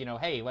says,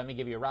 hey, let me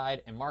give you a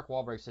ride, and Mark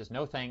Wahlberg says,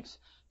 no thanks,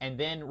 and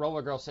then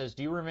Roller Girl says,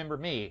 do you remember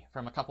me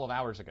from a couple of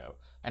hours ago?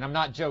 And I'm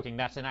not joking,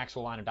 that's an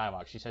actual line of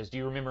dialogue. She says, do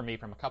you remember me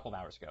from a couple of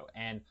hours ago?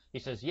 And he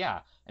says, yeah,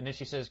 and then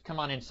she says, come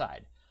on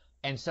inside.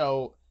 And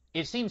so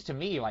it seems to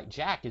me like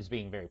Jack is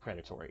being very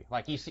predatory.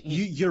 Like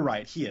you're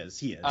right, he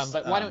is.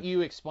 But why don't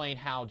you explain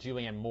how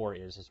Julianne Moore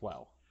is as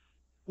well?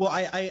 Well,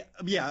 I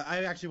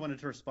actually wanted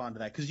to respond to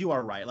that because you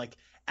are right. Like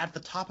at the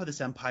top of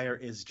this empire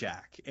is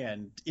Jack,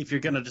 and if you're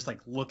gonna just like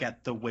look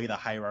at the way the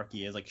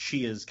hierarchy is, like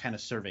she is kind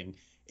of serving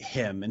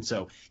him, and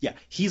so yeah,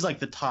 he's like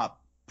the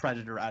top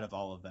predator out of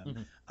all of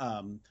them.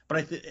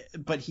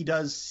 Mm-hmm. But he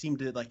does seem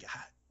to like.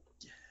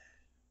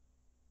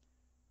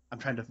 I'm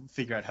trying to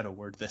figure out how to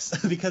word this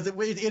because it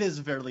is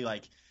very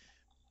like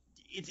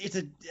it's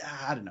a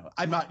I don't know.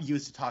 I'm not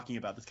used to talking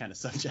about this kind of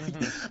subject.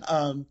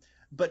 Mm-hmm.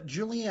 But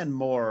Julianne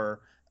Moore.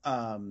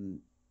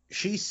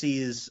 She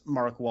sees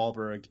Mark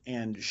Wahlberg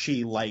and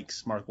she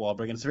likes Mark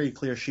Wahlberg, and it's very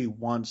clear she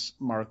wants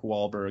Mark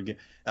Wahlberg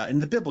in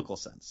the biblical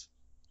sense.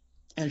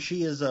 And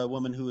she is a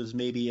woman who is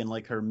maybe in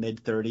like her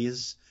mid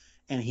 30s,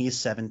 and he's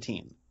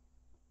 17.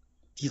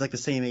 He's like the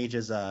same age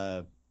as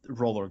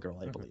Roller Girl,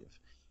 I believe.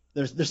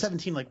 They're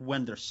 17 like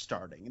when they're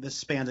starting. This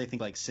spans I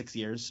think like 6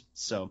 years.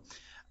 So,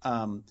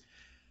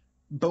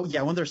 but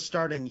yeah, when they're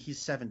starting, he's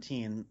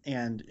 17,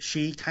 and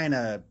she kind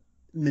of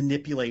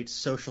manipulates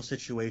social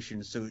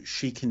situations so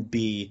she can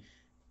be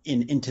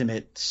in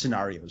intimate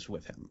scenarios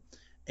with him.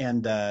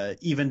 And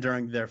even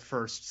during their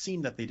first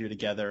scene that they do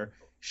together,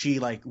 she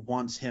like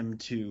wants him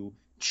to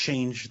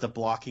change the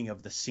blocking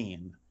of the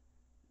scene.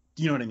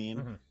 You know what I mean?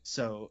 Mm-hmm.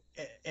 So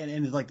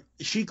and like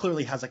she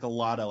clearly has like a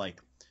lot of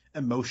like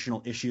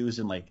emotional issues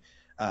and like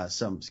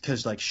some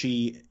because like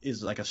she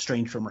is like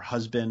estranged from her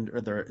husband,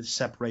 or they're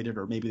separated,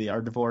 or maybe they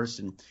are divorced,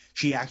 and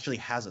she actually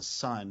has a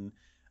son.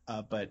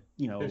 But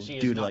who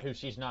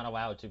she's not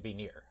allowed to be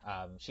near.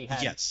 She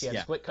had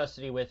split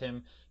custody with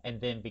him,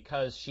 and then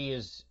because she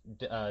is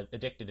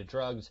addicted to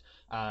drugs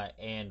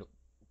and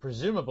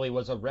presumably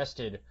was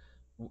arrested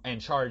and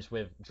charged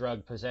with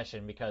drug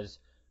possession, because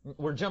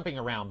we're jumping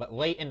around, but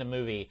late in the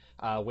movie,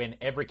 when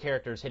every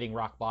character is hitting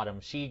rock bottom,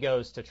 she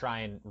goes to try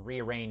and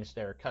rearrange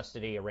their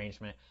custody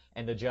arrangement,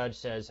 and the judge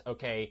says,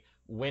 okay,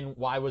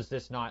 why was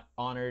this not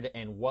honored,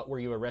 and what were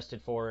you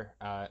arrested for,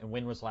 and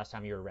when was the last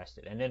time you were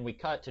arrested? And then we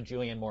cut to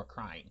Julianne Moore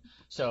crying.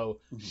 So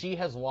she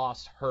has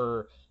lost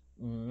her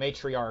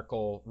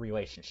matriarchal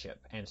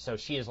relationship, and so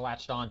she has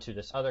latched on to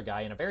this other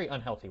guy in a very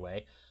unhealthy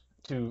way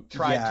to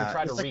try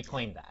to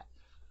reclaim that.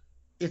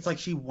 It's like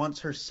she wants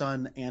her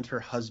son and her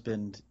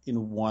husband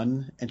in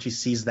one, and she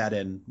sees that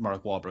in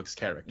Mark Wahlberg's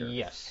character.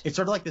 Yes. It's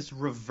sort of like this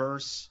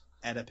reverse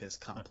Oedipus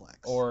complex.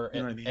 Or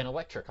an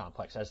Electra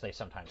complex, as they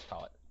sometimes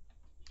call it.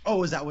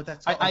 Oh, is that what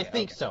that's called? I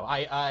think so.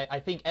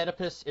 I think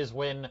Oedipus is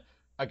when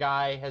a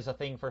guy has a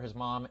thing for his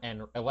mom,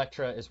 and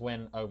Electra is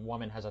when a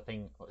woman has a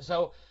thing.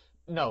 So,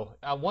 no,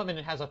 a woman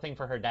has a thing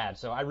for her dad,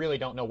 so I really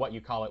don't know what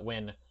you call it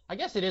when... I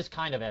guess it is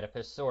kind of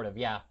Oedipus, sort of,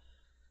 yeah.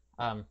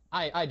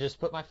 I just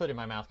put my foot in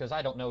my mouth because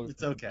I don't know.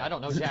 It's okay. I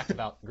don't know jack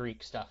about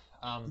Greek stuff.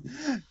 No,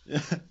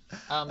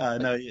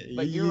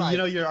 but you're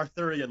right. You're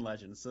Arthurian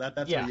legends, so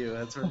that's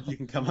where you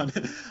can come on.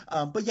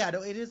 But yeah,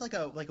 no, it is like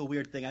a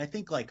weird thing. I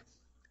think like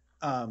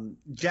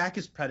Jack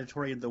is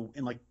predatory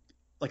in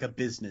like a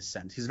business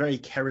sense. He's very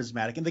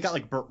charismatic, and they got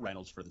like Burt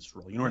Reynolds for this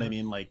role. You know what I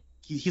mean? Like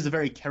he's a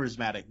very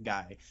charismatic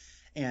guy,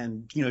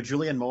 And, you know,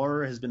 Julianne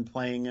Moore has been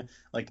playing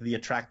like the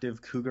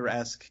attractive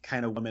cougar-esque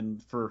kind of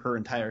woman for her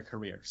entire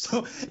career.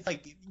 So,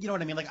 like, you know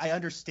what I mean? Like, I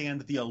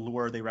understand the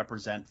allure they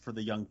represent for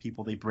the young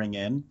people they bring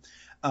in.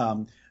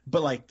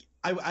 But like,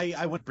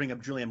 I would bring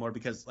up Julianne Moore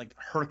because like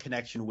her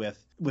connection with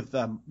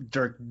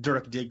Dirk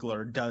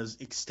Diggler does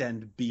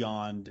extend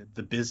beyond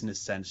the business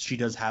sense. She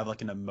does have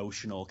like an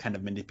emotional kind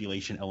of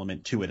manipulation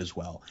element to it as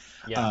well.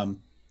 Yeah.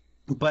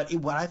 But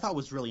what I thought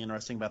was really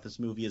interesting about this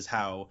movie is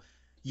how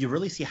you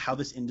really see how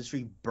this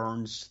industry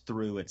burns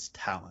through its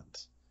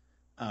talent,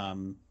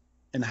 and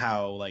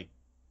how like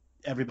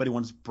everybody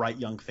wants bright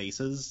young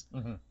faces,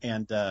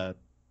 Mm-hmm.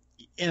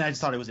 And I just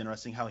thought it was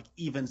interesting how like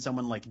even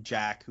someone like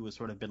Jack, who has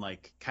sort of been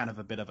like kind of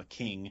a bit of a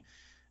king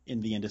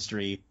in the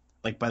industry,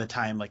 like by the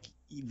time like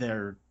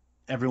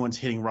everyone's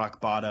hitting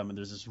rock bottom and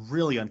there's this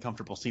really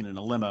uncomfortable scene in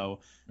a limo,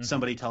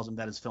 somebody tells him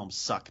that his films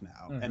suck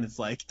now, and it's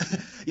like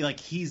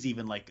like he's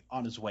even like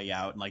on his way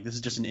out, and like this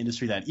is just an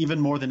industry that even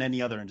more than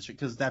any other industry,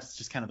 because that's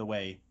just kind of the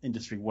way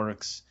industry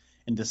works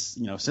in this,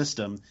 you know,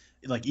 system,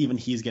 like even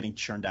he's getting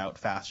churned out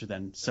faster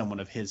than someone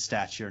of his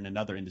stature in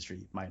another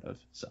industry might have.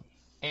 So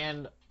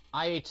And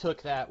I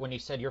took that when he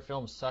said your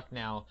films suck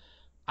now,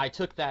 I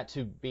took that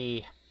to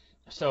be,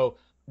 so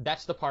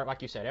that's the part,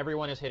 like you said,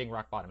 everyone is hitting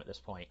rock bottom at this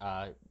point.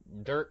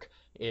 Dirk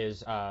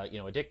is,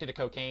 addicted to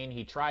cocaine.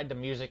 He tried the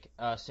music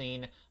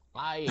scene.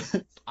 I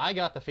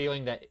got the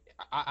feeling that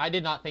I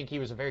did not think he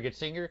was a very good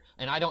singer,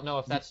 and I don't know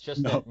if that's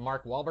just that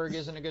Mark Wahlberg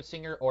isn't a good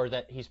singer or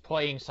that he's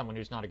playing someone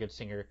who's not a good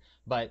singer.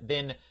 But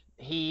then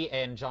he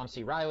and John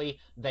C. Reilly,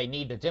 they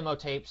need the demo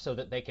tapes so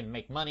that they can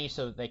make money,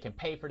 so that they can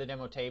pay for the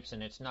demo tapes,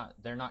 and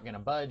they're not going to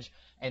budge.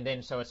 And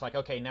then so it's like,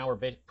 okay, now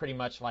we're pretty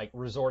much like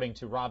resorting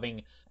to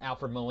robbing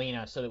Alfred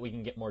Molina so that we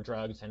can get more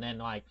drugs. And then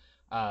like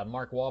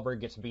Mark Wahlberg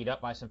gets beat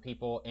up by some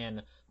people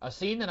in a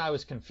scene that I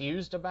was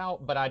confused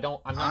about, but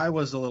I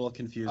was a little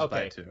confused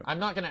by it too. I'm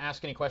not going to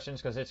ask any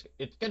questions because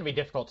it's going to be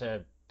difficult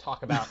to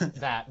talk about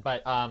that.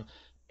 But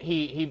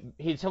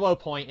his low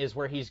point is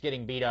where he's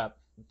getting beat up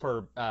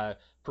for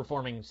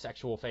performing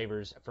sexual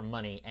favors for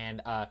money,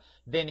 and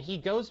then he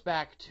goes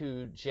back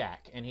to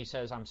Jack and he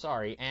says, "I'm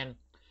sorry." And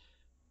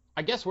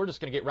I guess we're just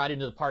going to get right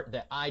into the part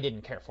that I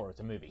didn't care for with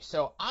the movie.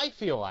 So I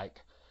feel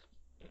like,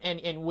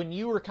 and when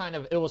you were kind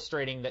of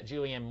illustrating that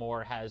Julianne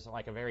Moore has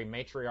like a very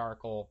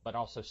matriarchal but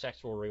also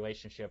sexual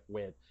relationship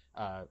with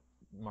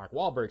Mark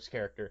Wahlberg's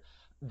character,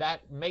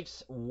 that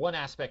makes one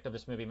aspect of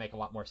this movie make a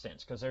lot more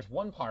sense, because there's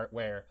one part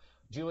where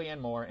Julianne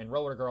Moore and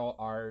Roller Girl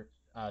are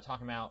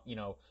talking about,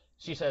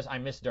 she says, "I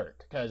miss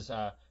Dirk," because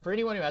for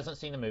anyone who hasn't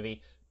seen the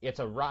movie, it's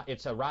a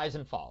rise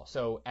and fall.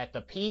 So at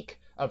the peak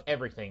of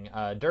everything,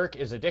 Dirk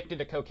is addicted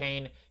to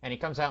cocaine, and he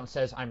comes out and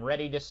says, "I'm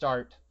ready to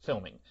start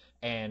filming."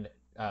 And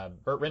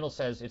Burt Reynolds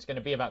says it's going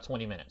to be about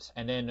 20 minutes.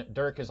 And then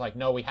Dirk is like,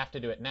 "No, we have to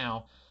do it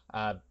now."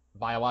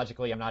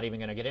 Biologically, I'm not even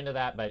going to get into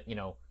that, but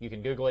you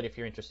can Google it if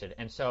you're interested.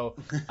 And so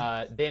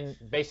then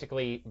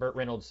basically Burt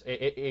Reynolds,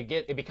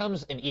 it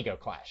becomes an ego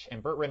clash,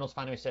 and Burt Reynolds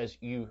finally says,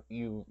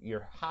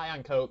 you're high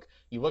on coke,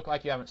 you look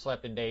like you haven't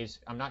slept in days,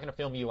 I'm not going to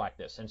film you like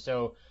this. And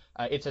so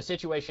it's a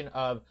situation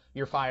of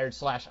you're fired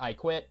 / I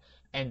quit.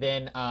 And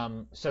then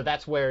so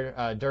that's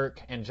where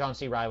Dirk and John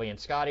C. Reilly and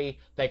Scotty,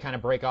 they kind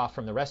of break off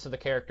from the rest of the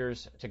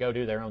characters to go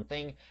do their own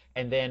thing.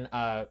 And then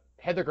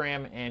Heather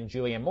Graham and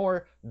Julianne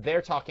Moore,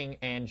 they're talking,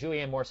 and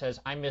Julianne Moore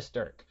says, "I miss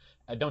Dirk.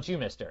 Don't you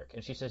miss Dirk?"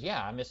 And she says,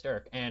 "Yeah, I miss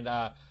Dirk." And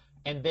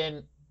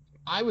then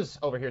I was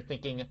over here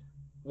thinking,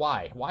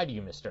 why? Why do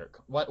you miss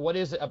Dirk? What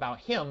is it about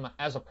him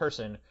as a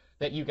person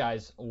that you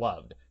guys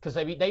loved? Because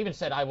they even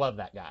said, "I love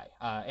that guy."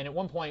 And at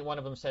one point, one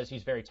of them says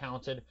he's very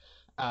talented.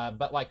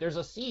 But like, there's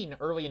a scene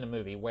early in the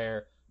movie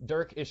where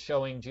Dirk is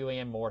showing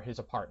Julianne Moore his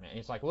apartment. And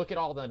he's like, "Look at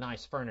all the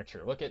nice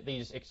furniture. Look at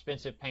these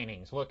expensive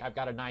paintings. Look, I've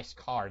got a nice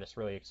car that's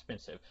really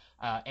expensive."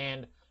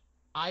 And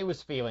I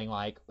was feeling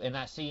like in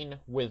that scene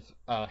with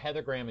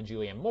Heather Graham and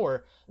Julianne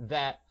Moore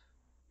that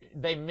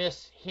they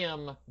miss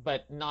him,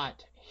 but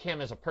not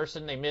him as a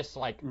person. They miss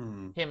like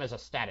him as a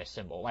status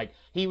symbol. Like,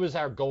 he was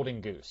our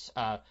golden goose.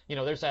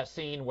 There's that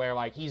scene where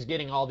like he's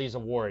getting all these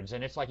awards,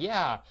 and it's like,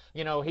 yeah,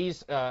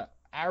 he's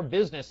our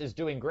business is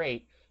doing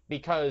great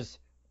because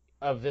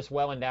of this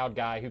well-endowed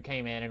guy who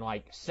came in and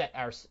like set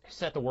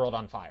the world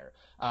on fire.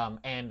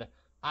 And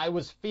I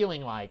was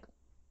feeling like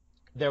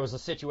there was a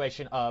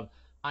situation of,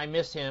 I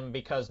miss him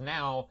because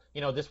now,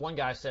 this one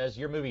guy says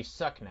your movies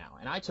suck now.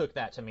 And I took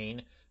that to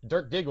mean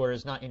Dirk Diggler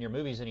is not in your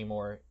movies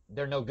anymore.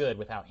 They're no good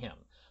without him.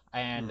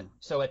 And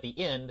so at the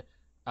end,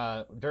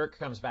 Dirk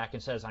comes back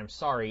and says, "I'm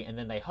sorry." And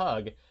then they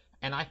hug.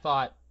 And I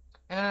thought,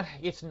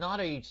 it's not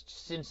a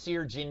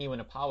sincere, genuine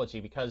apology,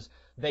 because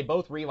they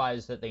both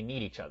realize that they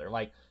need each other.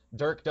 Like,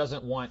 Dirk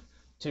doesn't want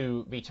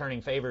to be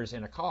turning favors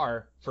in a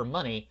car for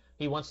money.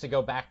 He wants to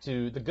go back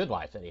to the good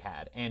life that he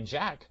had. And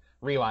Jack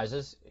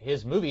realizes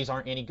his movies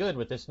aren't any good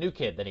with this new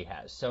kid that he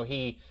has. So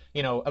he,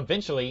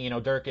 eventually,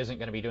 Dirk isn't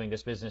going to be doing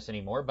this business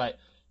anymore. But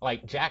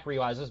like, Jack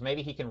realizes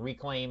maybe he can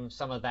reclaim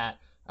some of that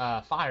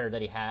fire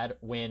that he had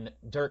when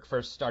Dirk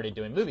first started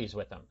doing movies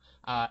with him.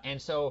 And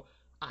so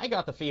I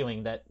got the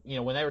feeling that,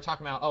 when they were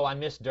talking about, "Oh, I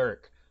miss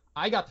Dirk,"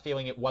 I got the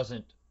feeling it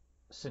wasn't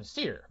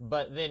sincere.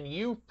 But then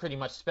you pretty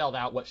much spelled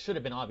out what should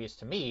have been obvious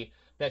to me,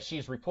 that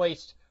she's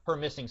replaced her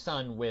missing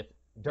son with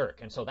Dirk,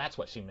 and so that's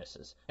what she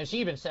misses. And she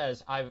even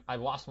says, I've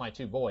lost my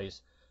two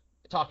boys,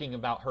 talking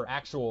about her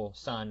actual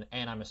son,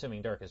 and I'm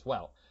assuming Dirk as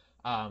well.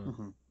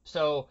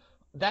 So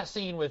that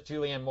scene with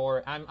Julianne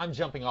Moore, I'm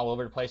jumping all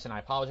over the place, and I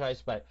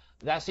apologize, but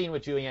that scene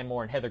with Julianne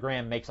Moore and Heather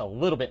Graham makes a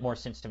little bit more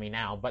sense to me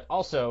now. But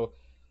also,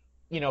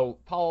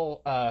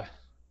 Paul,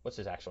 what's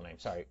his actual name?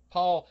 Sorry,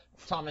 Paul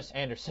Thomas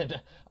Anderson.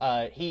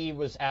 He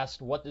was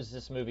asked, "What is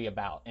this movie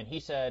about?" And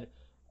he said,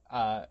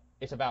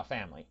 "It's about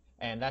family."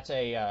 And that's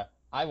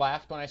I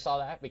laughed when I saw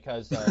that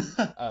because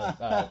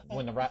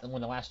when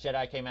the Last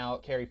Jedi came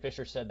out, Carrie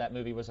Fisher said that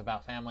movie was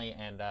about family,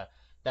 and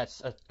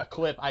that's a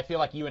clip I feel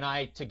like you and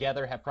I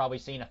together have probably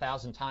seen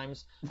 1,000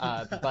 times.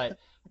 But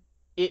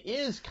it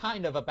is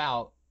kind of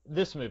about,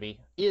 this movie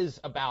is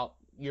about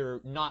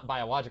your not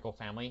biological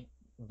family,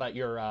 but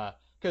your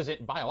because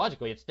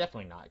biologically it's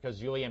definitely not, because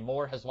Julianne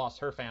Moore has lost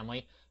her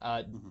family.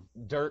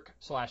 Dirk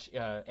slash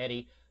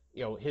Eddie,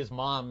 his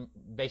mom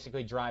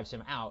basically drives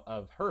him out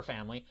of her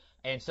family,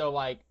 and so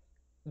like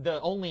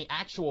the only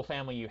actual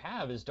family you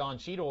have is Don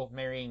Cheadle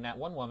marrying that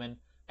one woman,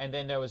 and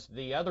then there was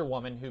the other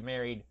woman who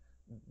married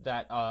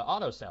that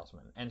auto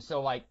salesman, and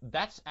so like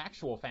that's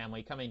actual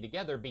family coming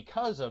together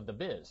because of the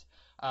biz.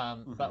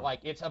 But like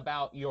it's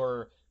about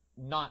your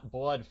not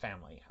blood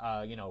family.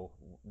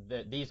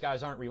 These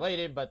guys aren't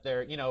related, but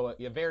they're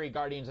a very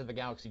Guardians of the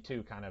Galaxy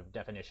 2 kind of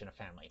definition of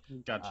family.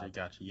 Gotcha,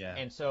 yeah.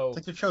 And so it's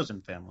like the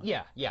chosen family.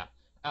 Yeah.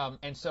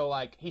 And so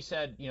like he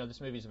said,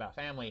 this movie's about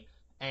family,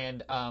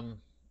 and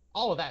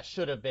all of that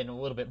should have been a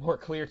little bit more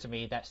clear to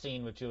me. That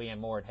scene with Julianne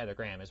Moore and Heather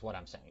Graham is what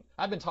I'm saying.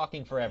 I've been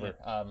talking forever.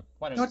 Yeah.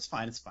 No, it's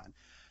fine.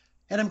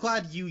 And I'm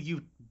glad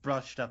you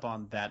brushed up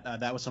on that.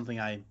 That was something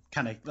I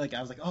kind of like.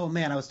 I was like, oh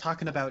man, I was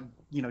talking about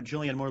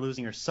Julianne Moore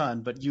losing her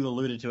son, but you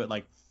alluded to it.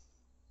 Like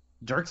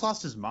Dirk's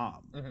lost his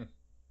mom,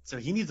 so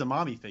he needs a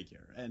mommy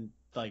figure, and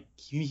like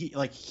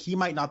he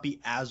might not be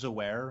as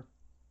aware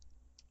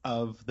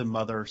of the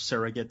mother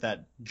surrogate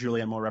that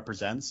Julianne Moore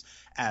represents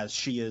as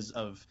she is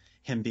of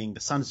him being the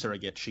son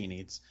surrogate she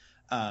needs.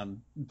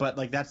 But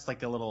like that's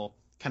like a little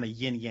kind of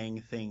yin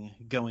yang thing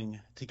going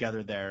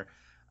together there.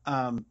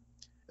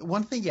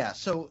 One thing, yeah.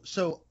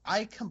 So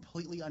I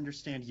completely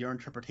understand your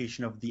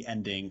interpretation of the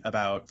ending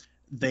about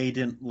they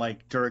didn't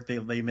like Dirk.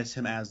 They miss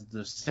him as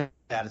the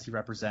status he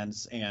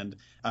represents, and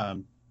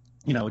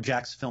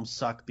Jack's films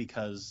suck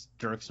because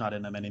Dirk's not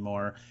in them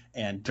anymore,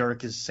 and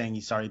Dirk is saying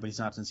he's sorry, but he's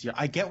not sincere.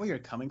 I get where you're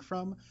coming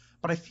from,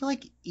 but I feel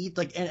like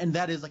and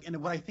that is like,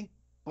 and what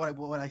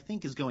I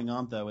think is going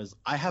on though is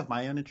I have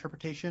my own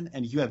interpretation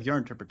and you have your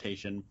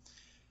interpretation,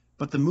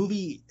 but the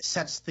movie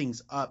sets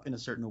things up in a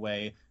certain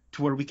way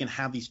to where we can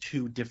have these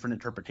two different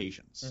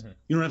interpretations.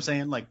 You know what I'm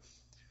saying? Like,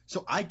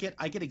 so I get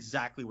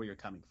exactly where you're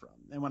coming from.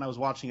 And when I was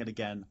watching it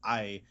again,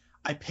 I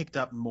picked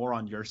up more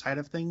on your side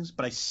of things,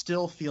 but I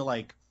still feel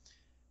like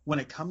when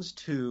it comes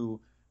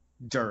to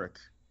Dirk,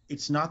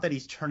 it's not that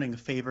he's turning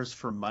favors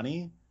for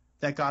money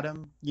that got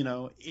him.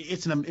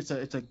 It's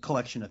a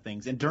collection of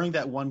things. And during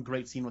that one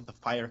great scene with the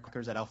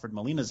firecrackers at Alfred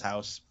Molina's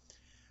house,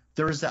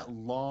 there is that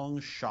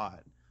long shot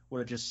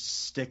where it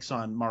just sticks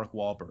on Mark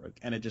Wahlberg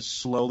and it just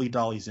slowly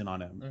dollies in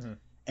on him,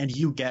 and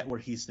you get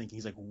where he's thinking.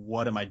 He's like,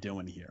 "What am I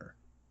doing here?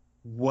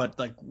 What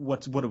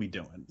are we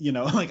doing?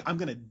 Like I'm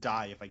gonna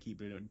die if I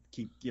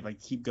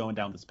keep going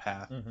down this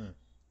path."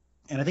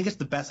 And I think it's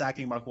the best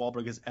acting Mark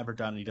Wahlberg has ever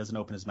done, and he doesn't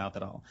open his mouth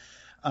at all.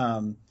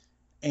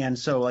 And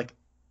so like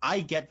I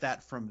get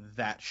that from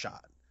that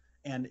shot,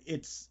 and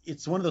it's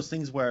one of those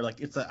things where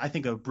like I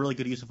think a really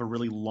good use of a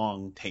really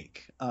long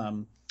take.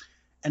 And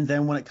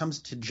then when it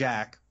comes to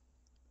Jack,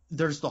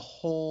 there's the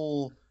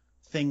whole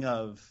thing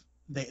of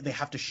they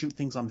have to shoot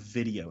things on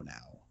video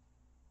now,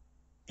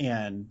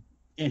 and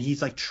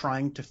he's like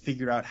trying to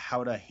figure out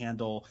how to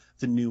handle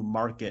the new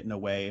market in a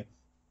way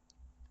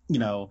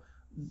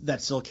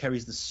that still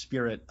carries the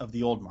spirit of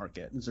the old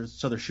market. And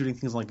so they're shooting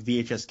things like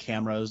VHS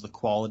cameras, the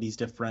quality's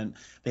different,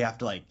 they have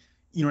to like,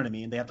 you know what I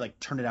mean, they have to like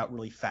turn it out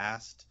really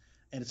fast,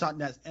 and it's not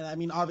and I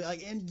mean obviously,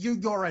 like, and you're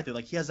right there,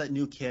 like he has that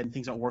new kid and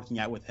things aren't working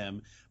out with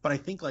him, but I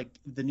think like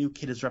the new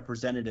kid is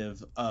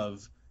representative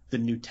of the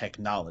new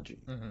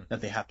technology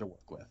that they have to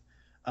work with.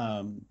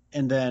 And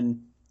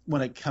then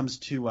when it comes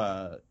to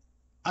I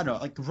don't know,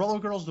 like Roller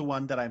Girl's the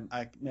one that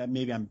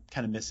maybe I'm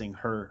kind of missing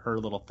her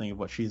little thing of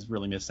what she's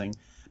really missing.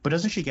 But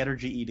doesn't she get her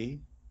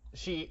GED?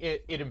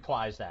 It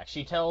implies that.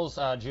 She tells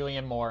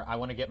Julianne Moore, "I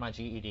want to get my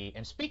GED."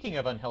 And speaking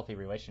of unhealthy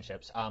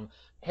relationships,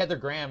 Heather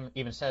Graham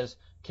even says,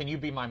 "Can you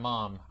be my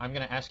mom? I'm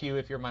going to ask you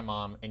if you're my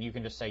mom, and you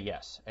can just say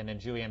yes." And then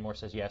Julianne Moore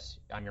says, "Yes,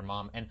 I'm your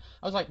mom." And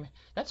I was like,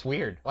 that's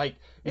weird. Like,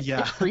 it's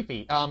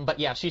creepy. But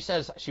yeah, she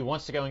says she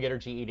wants to go and get her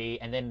GED.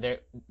 And then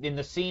in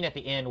the scene at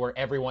the end where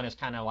everyone is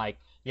kind of like,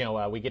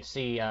 we get to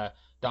see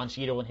Don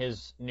Cheadle and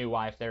his new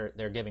wife.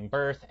 They're giving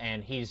birth,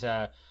 and he's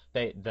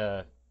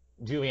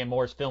Julianne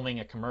Moore's filming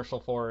a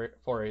commercial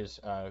for his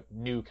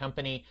new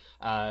company,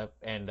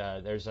 and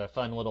there's a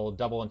fun little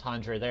double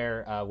entendre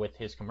there with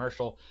his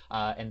commercial,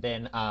 and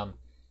then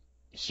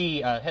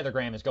Heather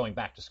Graham is going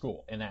back to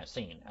school in that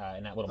scene,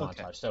 in that little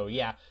Okay. montage. So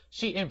yeah,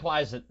 she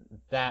implies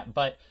that,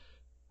 but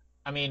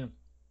I mean,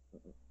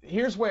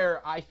 here's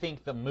where I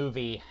think the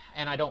movie,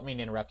 and I don't mean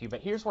to interrupt you,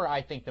 but here's where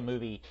I think the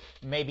movie,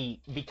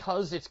 maybe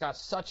because it's got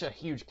such a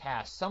huge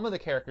cast, some of the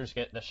characters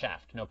get the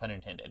shaft, no pun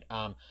intended.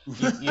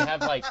 You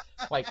have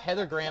like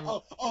Heather Graham.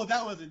 Oh,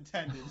 that was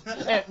intended.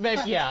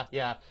 Maybe, yeah,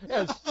 it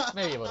was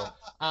maybe a little.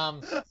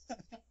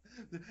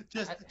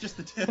 Just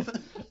the tip.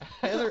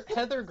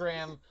 Heather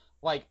Graham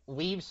like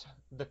leaves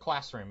the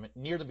classroom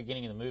near the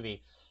beginning of the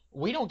movie.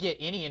 We don't get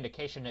any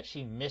indication that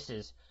she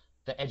misses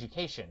the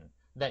education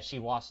that she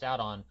lost out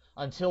on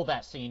until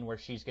that scene where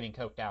she's getting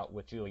coked out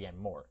with Julianne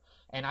Moore.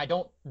 And I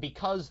don't,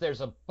 because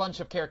there's a bunch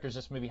of characters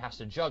this movie has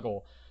to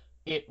juggle,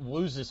 it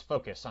loses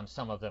focus on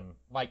some of them.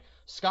 Like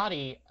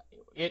Scotty,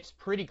 it's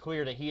pretty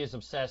clear that he is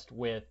obsessed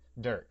with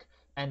Dirk.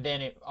 And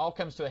then it all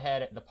comes to a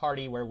head at the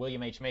party where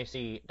William H.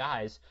 Macy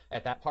dies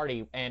at that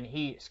party, and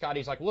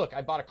Scotty's like, look,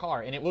 I bought a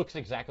car, and it looks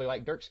exactly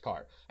like Dirk's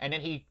car. And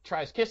then he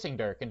tries kissing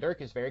Dirk, and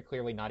Dirk is very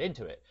clearly not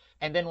into it.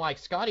 And then like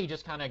Scotty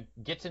just kind of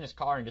gets in his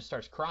car and just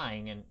starts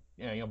crying and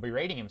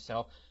berating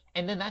himself.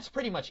 And then that's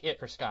pretty much it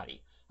for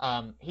Scotty.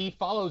 He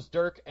follows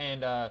Dirk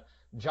and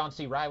John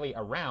C. Reilly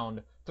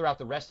around throughout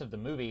the rest of the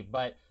movie,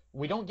 but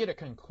we don't get a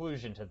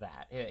conclusion to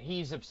that.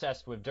 He's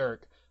obsessed with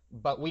Dirk,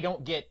 but we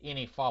don't get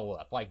any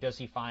follow-up. Like, does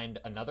he find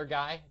another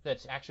guy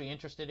that's actually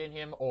interested in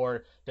him,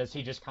 or does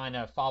he just kind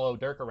of follow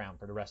Dirk around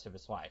for the rest of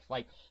his life?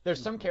 Like, there's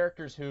some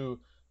characters who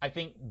I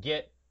think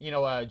get,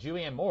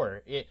 Julianne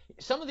Moore.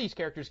 Some of these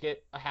characters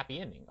get a happy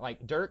ending.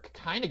 Like, Dirk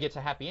kind of gets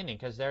a happy ending,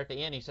 because there at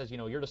the end he says,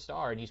 you're the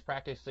star, and he's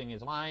practicing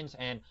his lines,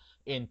 and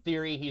in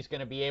theory he's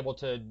going to be able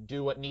to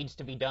do what needs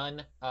to be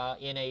done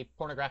in a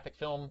pornographic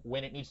film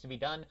when it needs to be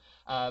done.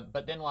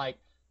 But then,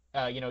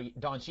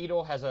 Don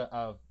Cheadle has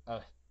a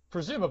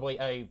presumably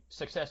a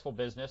successful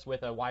business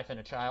with a wife and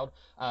a child.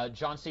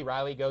 John C.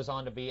 Reilly goes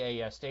on to be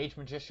a stage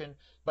magician,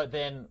 but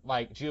then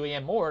like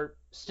Julianne Moore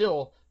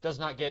still does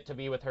not get to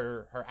be with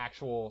her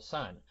actual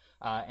son.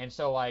 And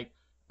so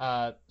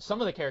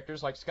some of the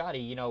characters like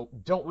Scotty,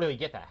 don't really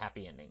get that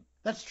happy ending.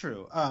 That's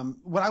true.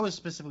 What I was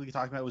specifically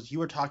talking about was you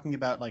were talking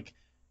about like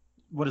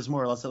what is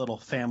more or less a little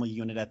family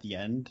unit at the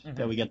end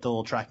that we get the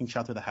little tracking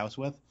shot through the house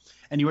with,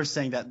 and you were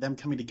saying that them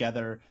coming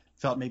together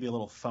felt maybe a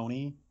little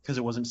phony because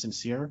it wasn't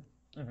sincere.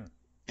 Mm-hmm.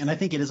 And I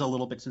think it is a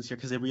little bit sincere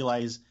because they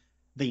realize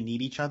they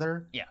need each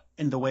other. Yeah.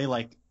 In the way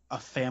like a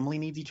family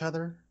needs each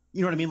other. You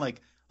know what I mean? Like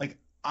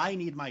I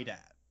need my dad.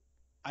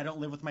 I don't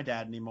live with my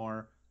dad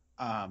anymore.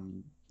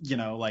 I'm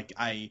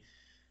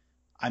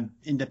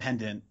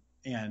independent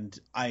and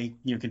I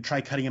can try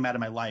cutting him out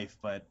of my life,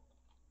 but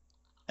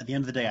at the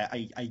end of the day,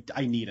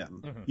 I need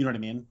him. Mm-hmm. You know what I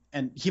mean?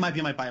 And he might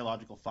be my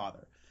biological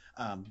father.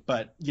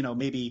 But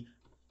maybe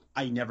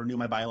I never knew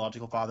my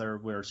biological father.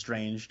 We're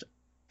estranged.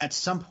 At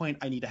some point,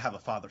 I need to have a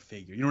father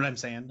figure. You know what I'm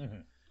saying?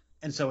 Mm-hmm.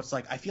 And so it's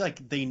like I feel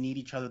like they need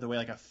each other the way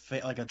like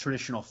a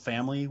traditional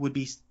family would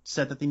be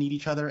said that they need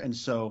each other. And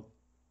so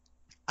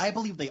I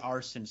believe they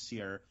are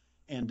sincere,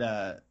 and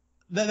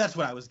that's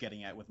what I was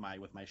getting at with my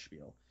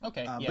spiel.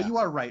 Okay. Yeah. But you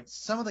are right.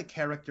 Some of the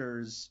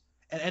characters,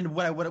 and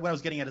what I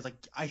was getting at is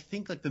like I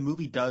think like the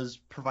movie does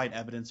provide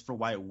evidence for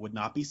why it would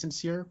not be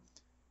sincere.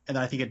 And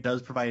I think it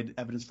does provide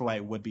evidence for why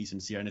it would be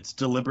sincere, and it's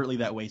deliberately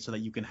that way so that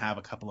you can have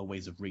a couple of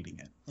ways of reading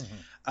it.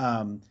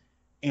 Mm-hmm.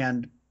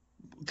 And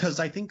because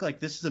I think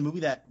like this is a movie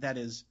that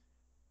is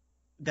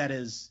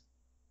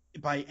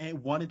by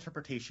one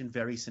interpretation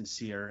very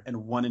sincere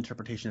and one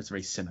interpretation is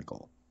very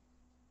cynical,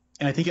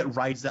 and I think it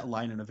rides that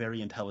line in a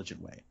very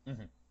intelligent way.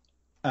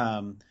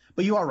 Mm-hmm.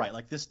 But you are right.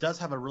 Like this does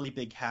have a really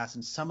big cast,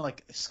 and some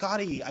like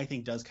Scotty I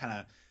think does kind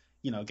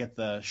of get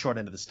the short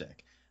end of the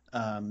stick.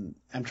 I'm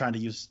trying to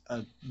use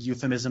a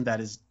euphemism that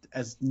is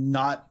as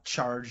not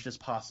charged as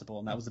possible,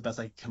 and that was the best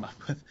I could come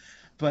up with.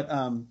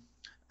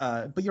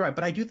 But you're right.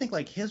 But I do think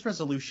like his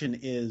resolution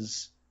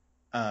is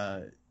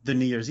the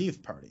New Year's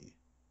Eve party,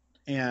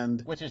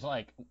 and which is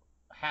like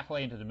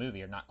halfway into the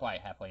movie, or not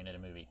quite halfway into the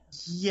movie.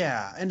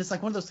 Yeah, and it's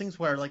like one of those things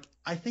where like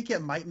I think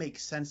it might make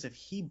sense if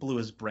he blew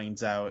his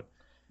brains out.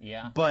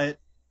 Yeah. But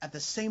at the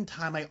same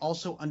time, I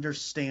also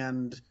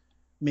understand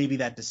maybe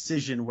that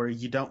decision where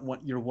you don't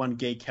want your one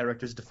gay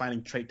character's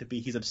defining trait to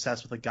be he's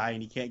obsessed with a guy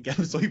and he can't get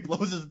him, so he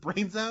blows his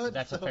brains out.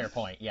 That's a fair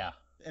point, yeah.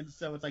 And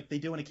so it's like they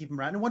do want to keep him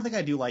around. And one thing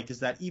I do like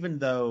is that even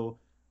though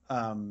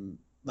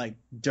like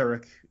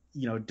Dirk,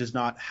 does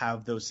not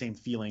have those same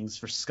feelings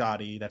for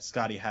Scotty that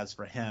Scotty has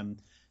for him,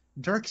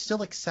 Dirk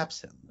still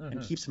accepts him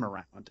and keeps him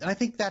around. And I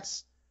think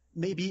that's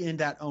maybe in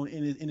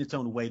its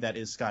own way that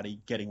is Scotty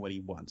getting what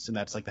he wants, and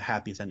that's like the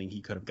happiest ending he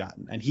could have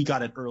gotten, and he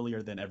got it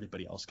earlier than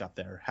everybody else got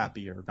their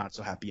happy or not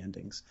so happy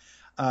endings.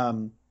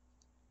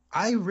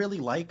 I really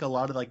like a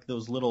lot of like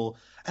those little,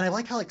 and I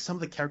like how like some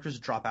of the characters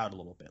drop out a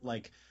little bit.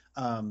 Like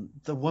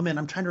the woman,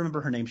 I'm trying to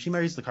remember her name. She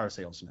marries the car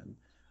salesman.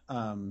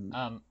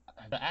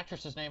 The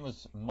actress's name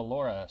was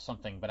Melora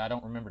something, but I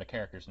don't remember the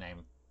character's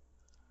name.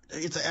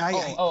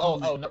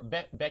 No,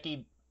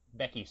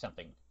 Becky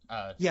something.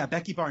 Yeah,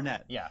 Becky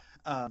Barnett. Yeah.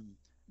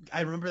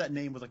 I remember that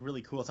name was like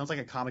really cool. It sounds like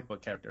a comic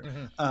book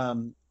character.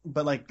 Hmm.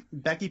 But like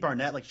Becky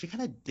Barnett, like she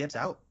kind of dips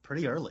out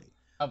pretty early.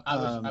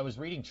 I was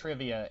reading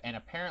trivia, and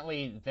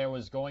apparently there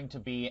was going to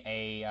be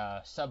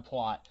a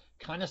subplot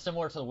kind of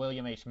similar to the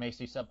William H.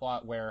 Macy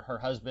subplot, where her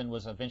husband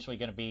was eventually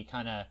going to be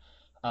kind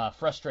of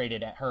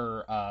frustrated at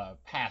her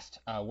past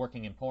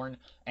working in porn,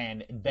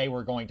 and they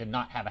were going to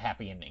not have a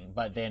happy ending.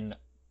 But then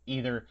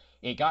either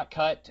it got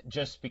cut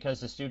just because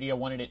the studio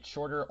wanted it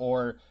shorter,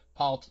 or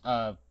Paul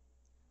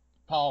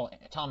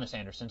Thomas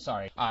Anderson,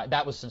 sorry,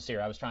 that was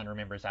sincere. I was trying to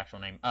remember his actual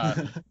name.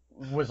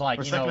 Was like,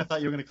 For a second, I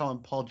thought you were going to call him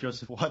Paul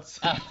Joseph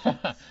Watson.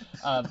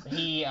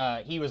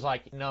 He was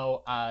like,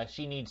 no,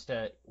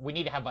 we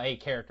need to have a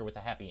character with a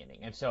happy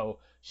ending, and so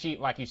she,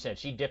 like you said,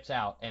 she dips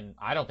out, and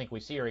I don't think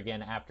we see her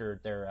again after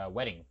their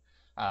wedding.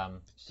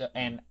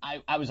 And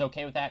I was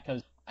okay with that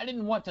because I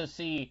didn't want to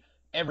see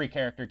every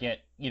character get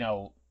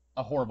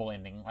a horrible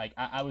ending. Like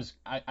I was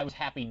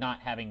happy not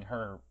having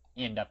her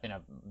end up in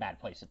a bad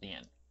place at the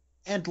end.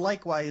 And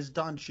likewise,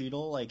 Don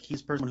Cheadle, like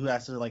he's a person who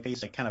has to like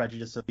face like kind of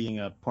prejudice of being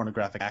a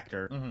pornographic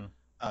actor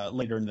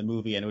later in the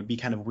movie, and it would be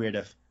kind of weird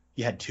if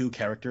you had two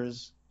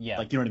characters. Yeah.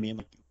 Like you know what I mean?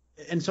 Like,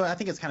 and so I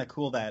think it's kind of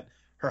cool that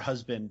her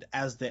husband,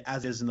 as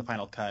is in the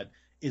final cut,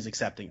 is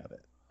accepting of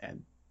it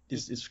and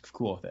is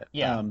cool with it.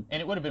 Yeah. And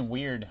it would have been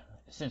weird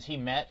since he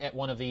met at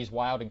one of these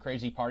wild and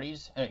crazy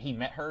parties. He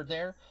met her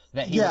there.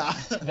 That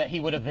he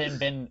would have then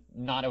been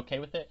not okay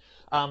with it.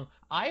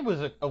 I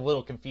was a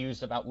little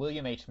confused about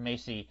William H.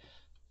 Macy.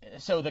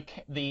 So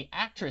the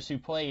actress who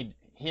played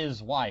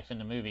his wife in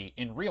the movie,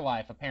 in real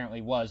life,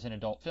 apparently was an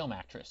adult film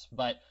actress.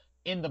 But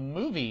in the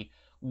movie,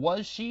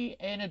 was she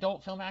an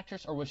adult film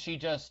actress, or was she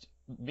just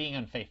being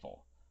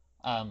unfaithful?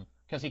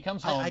 Because he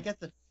comes home. I get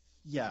the.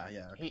 Yeah.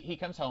 He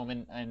comes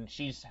home and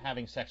she's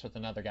having sex with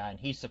another guy, and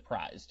he's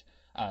surprised.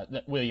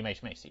 That William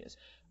H. Macy is.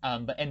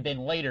 And then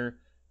later,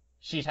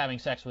 she's having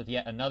sex with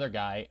yet another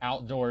guy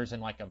outdoors,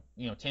 and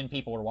 10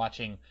 people are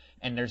watching,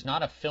 and there's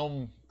not a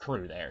film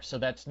crew there, so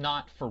that's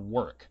not for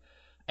work.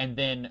 And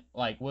then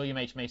like William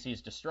H. Macy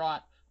is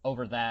distraught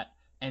over that,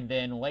 and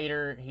then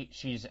later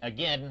she's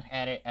again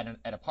at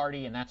a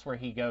party, and that's where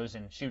he goes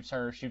and shoots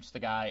her, shoots the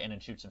guy, and then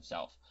shoots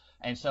himself.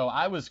 And so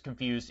I was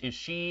confused: is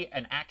she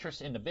an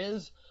actress in the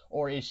biz,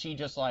 or is she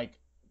just like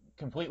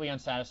completely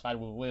unsatisfied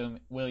with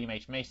William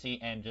H. Macy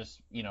and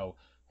just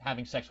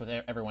having sex with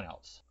everyone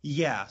else?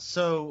 Yeah,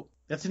 so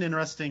that's an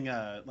interesting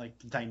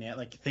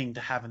dynamic thing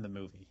to have in the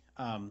movie.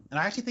 And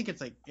I actually think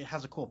it's like it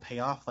has a cool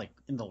payoff like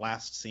in the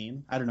last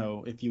scene. I don't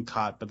know if you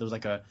caught, but there's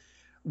the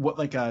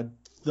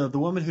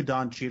woman who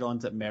Don Cheadle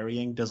ends up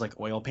marrying does like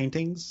oil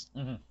paintings.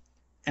 Mm-hmm.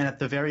 And at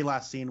the very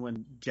last scene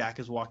when Jack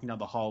is walking down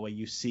the hallway,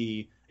 you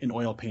see an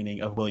oil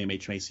painting of William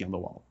H. Macy on the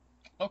wall.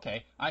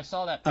 Okay, I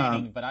saw that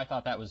painting, but I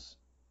thought that was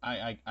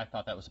I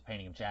thought that was a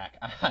painting of Jack.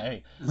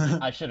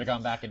 I should have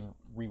gone back and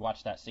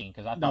rewatched that scene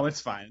because I thought. No,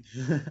 it's fine.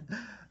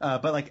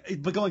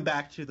 But going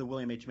back to the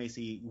William H.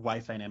 Macy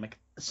wife dynamic,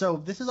 so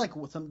this is like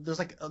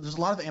there's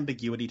a lot of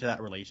ambiguity to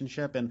that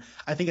relationship, and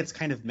I think it's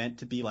kind of meant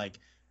to be like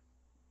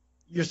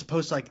you're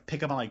supposed to like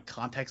pick up on like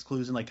context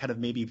clues and like kind of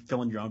maybe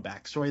fill in your own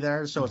backstory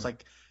there. So it's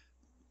like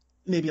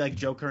maybe like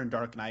Joker and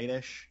Dark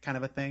Knight-ish kind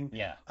of a thing.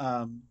 Yeah.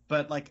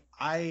 But like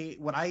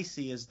what I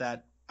see is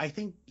that I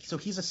think so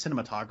he's a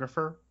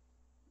cinematographer.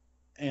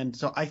 And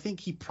so I think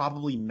he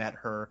probably met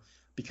her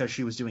because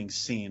she was doing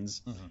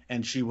scenes,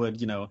 and she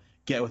would,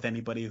 get with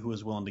anybody who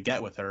was willing to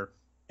get with her,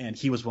 and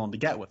he was willing to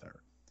get with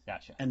her.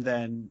 Gotcha.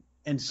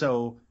 And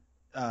so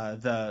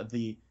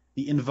the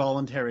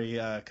involuntary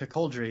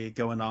cuckoldry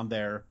going on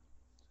there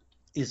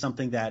is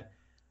something that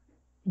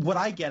what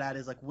I get at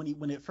is like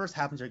when it first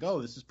happens, you're like,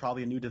 oh, this is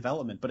probably a new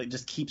development, but it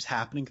just keeps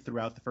happening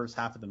throughout the first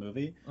half of the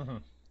movie. Mm-hmm.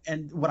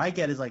 And what I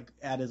get is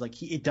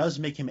it does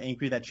make him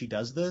angry that she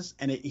does this,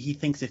 and he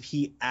thinks if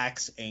he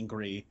acts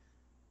angry,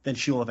 then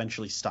she will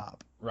eventually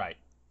stop. Right.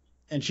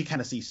 And she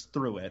kind of sees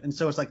through it, and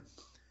so it's like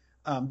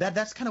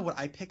that's kind of what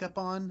I pick up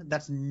on.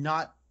 That's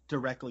not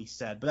directly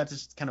said, but that's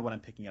just kind of what I'm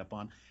picking up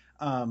on.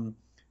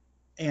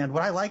 And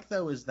what I like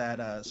though is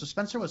that so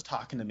Spencer was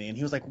talking to me, and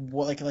he was like,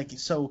 well,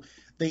 so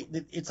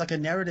it's like a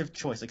narrative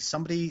choice. Like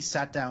somebody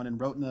sat down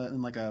and wrote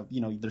in like a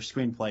their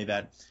screenplay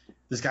that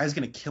this guy's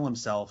gonna kill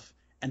himself.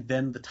 And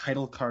then the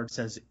title card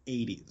says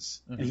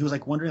 80s. Mm-hmm. And he was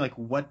like wondering like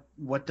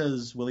what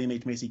does William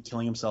H. Macy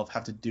killing himself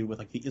have to do with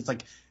like it's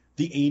like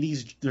the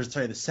 80s the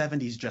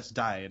 70s just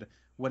died.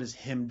 What does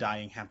him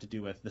dying have to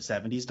do with the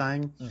 70s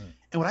dying? Mm-hmm.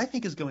 And what I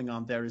think is going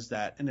on there is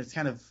that, and it's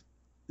kind of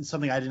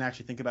something I didn't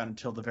actually think about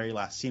until the very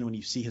last scene when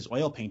you see his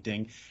oil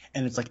painting,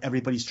 and it's like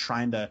everybody's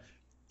trying to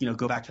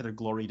go back to their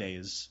glory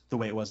days the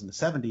way it was in the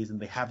 70s, and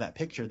they have that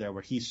picture there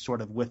where he's sort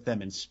of with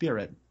them in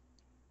spirit.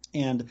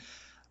 And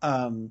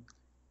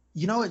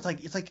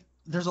it's like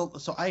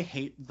so I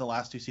hate the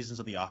last two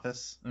seasons of The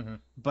Office,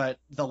 but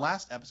the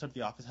last episode of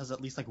The Office has at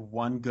least like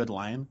one good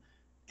line.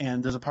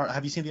 And there's a part.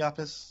 Have you seen The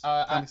Office?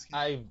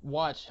 I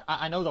watched.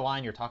 I know the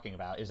line you're talking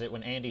about. Is it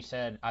when Andy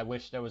said, "I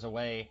wish there was a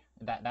way"?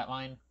 That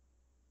line.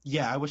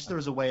 Yeah, I wish there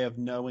was a way of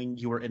knowing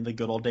you were in the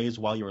good old days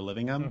while you were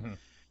living them.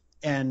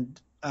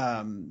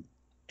 Mm-hmm.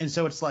 And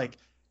so it's like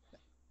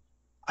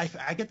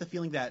I get the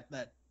feeling that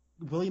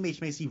William H.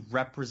 Macy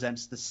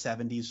represents the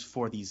 70s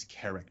for these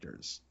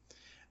characters.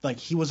 Like,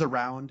 he was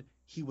around,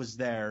 he was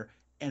there,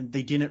 and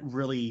they didn't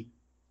really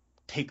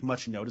take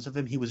much notice of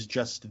him. He was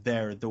just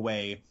there the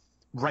way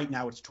right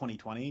now it's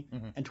 2020,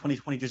 and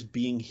 2020 just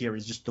being here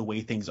is just the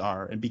way things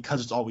are. And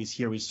because it's always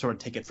here, we sort of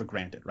take it for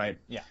granted, right?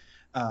 Yeah.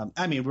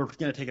 I mean, we're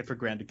going to take it for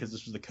granted because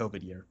this was the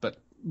COVID year, but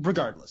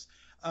regardless.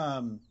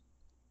 And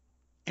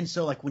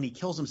so, like, when he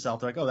kills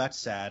himself, they're like, oh, that's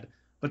sad.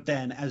 But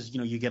then as,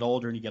 you get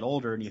older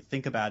and you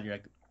think about it, you're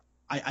like,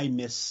 I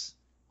miss,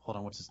 hold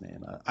on, what's his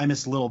name? I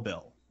miss Little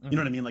Bill. You know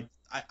what I mean? Like,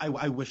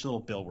 I wish Little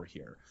Bill were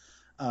here.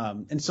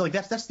 And so, like,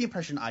 that's the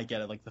impression I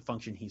get of, like, the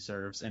function he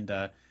serves.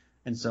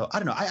 And so, I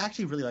don't know. I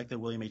actually really like the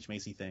William H.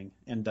 Macy thing.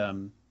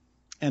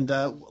 And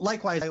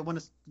likewise, I want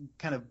to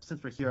kind of,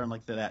 since we're here on,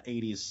 like, that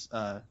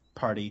 80s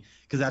party,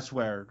 because that's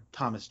where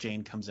Thomas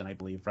Jane comes in, I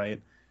believe,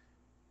 right?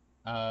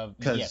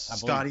 Because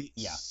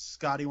yes,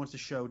 Scotty wants to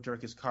show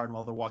Dirk his card, and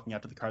while they're walking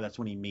out to the car, that's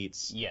when he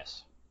meets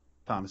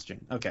Thomas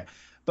Jane. Okay.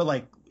 But,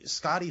 like,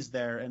 Scotty's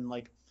there, and,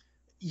 like,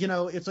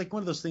 it's like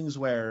one of those things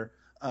where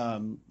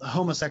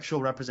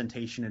homosexual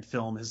representation in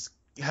film has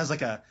like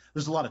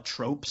there's a lot of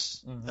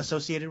tropes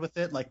associated with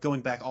it, like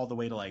going back all the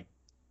way to, like,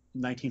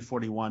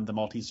 1941, The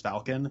Maltese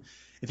Falcon.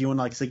 If you want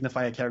to, like,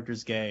 signify a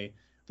character's gay,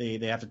 they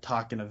have to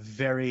talk in a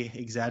very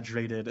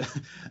exaggerated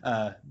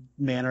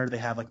manner. They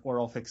have, like,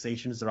 oral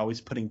fixations. They're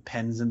always putting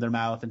pens in their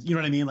mouth, and you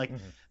know what I mean? Like,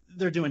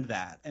 they're doing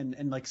that,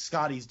 and like,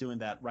 Scotty's doing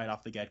that right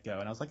off the get-go,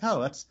 and I was like,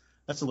 oh,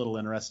 that's a little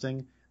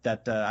interesting.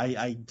 That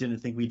I didn't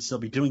think we'd still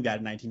be doing that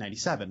in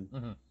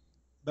 1997,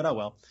 but oh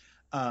well.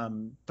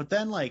 But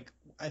then, like,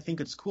 I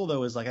think it's cool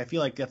though is, like, I feel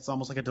like that's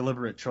almost like a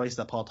deliberate choice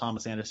that Paul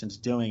Thomas Anderson's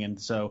doing, and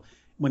so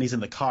when he's in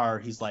the car,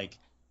 he's, like,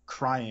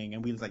 crying,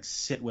 and we, like,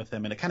 sit with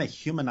him, and it kind of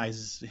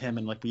humanizes him,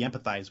 and, like, we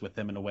empathize with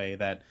him in a way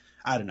that,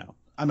 I don't know,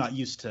 I'm not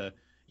used to.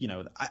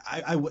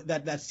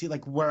 That's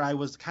like where I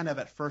was kind of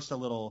at first a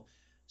little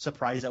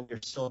surprised that we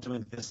were still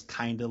doing this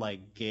kind of,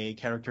 like, gay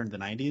character in the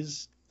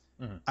 90s.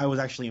 I was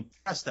actually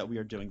impressed that we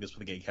were doing this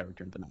with a gay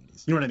character in the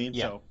 90s. You know what I mean?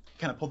 Yeah. So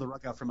kind of pulled the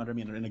rug out from under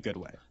me in a good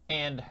way.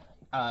 And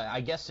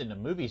I guess in the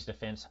movie's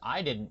defense,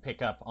 I didn't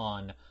pick up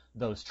on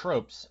those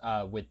tropes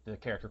with the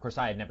character. Of course,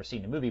 I had never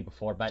seen the movie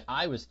before, but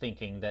I was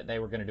thinking that they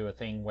were going to do a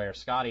thing where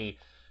Scotty's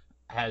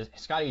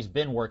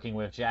been working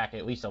with Jack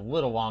at least a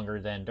little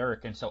longer than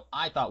Dirk, and so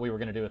I thought we were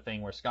going to do a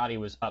thing where Scotty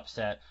was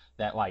upset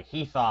that, like,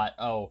 he thought,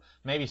 oh,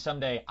 maybe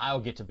someday I'll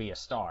get to be a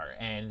star,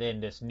 and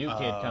then this new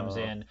kid comes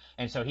in,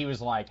 and so he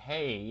was like,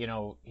 hey,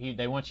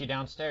 they want you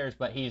downstairs,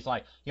 but he's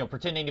like,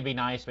 pretending to be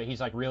nice, but he's,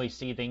 like, really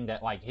seething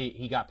that, like,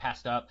 he got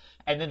passed up,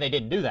 and then they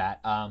didn't do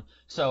that.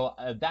 So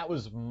that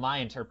was my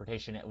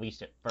interpretation, at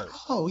least at first.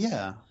 Oh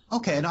yeah,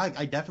 okay, and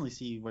I definitely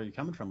see where you're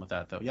coming from with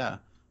that, though. Yeah,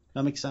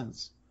 that makes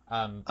sense.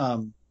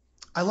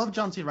 I love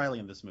John C. Reilly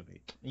in this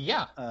movie.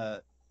 Yeah.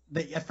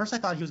 At first I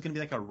thought he was going to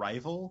be, like, a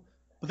rival,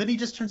 but then he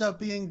just turns out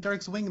being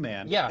Dirk's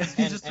wingman. Yeah.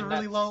 He's just a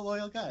really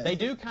loyal guy. They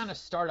do kind of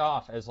start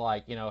off as,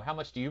 like, how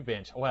much do you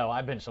bench? Well,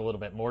 I bench a little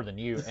bit more than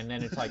you. And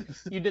then it's like,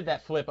 you did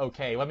that flip,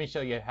 okay, let me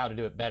show you how to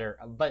do it better.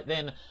 But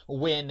then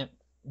when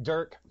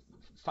Dirk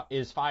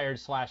is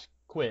fired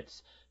 /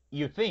 quits,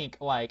 you think,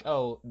 like,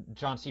 oh,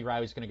 John C.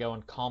 Reilly's going to go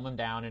and calm him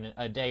down in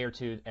a day or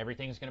two.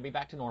 Everything's going to be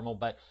back to normal.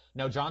 But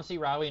no, John C.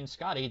 Reilly and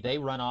Scotty, they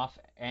run off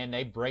and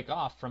they break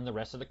off from the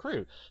rest of the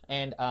crew.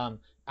 And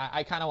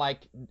I kind of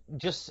like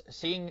just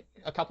seeing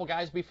a couple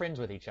guys be friends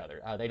with each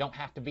other. They don't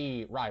have to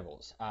be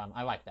rivals.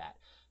 I like that.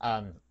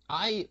 Go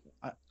ahead.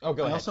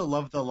 I also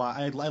love the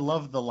line. I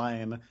love the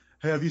line.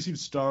 Hey, have you seen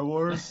Star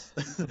Wars?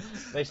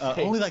 They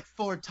say, only like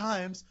 4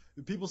 times.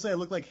 People say I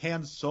look like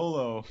Han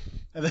Solo.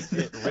 And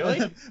then, really?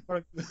 And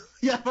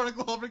then Mark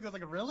Wahlberg was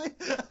like, really?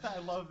 I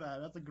love that.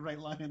 That's a great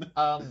line.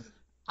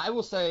 I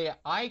will say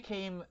I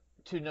came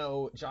to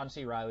know John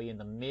C. Reilly in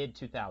the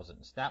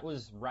mid-2000s. That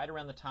was right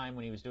around the time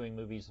when he was doing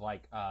movies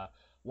like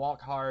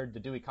Walk Hard, The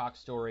Dewey Cox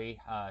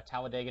Story,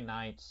 Talladega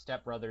Nights,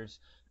 Step Brothers,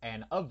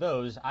 and of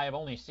those, I have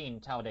only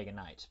seen Talladega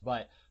Nights,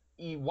 but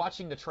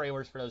watching the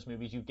trailers for those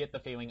movies, you get the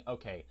feeling,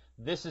 okay,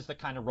 this is the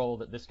kind of role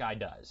that this guy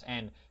does.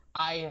 And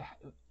I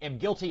am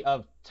guilty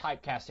of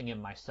typecasting him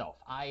myself.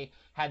 I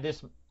had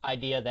this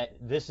idea that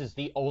this is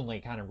the only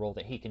kind of role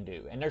that he can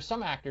do. And there's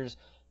some actors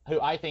who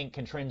I think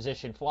can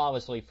transition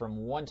flawlessly from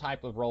one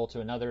type of role to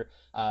another.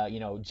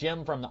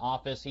 Jim from The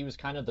Office, he was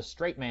kind of the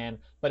straight man,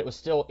 but it was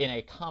still in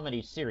a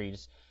comedy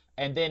series.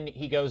 And then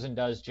he goes and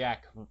does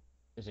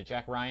is it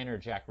Jack Ryan or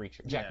Jack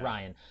Reacher? Jack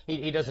Ryan.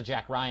 He does a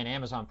Jack Ryan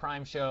Amazon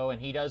Prime show,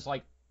 and he does,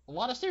 like, a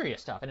lot of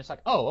serious stuff. And it's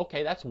like, oh,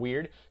 okay, that's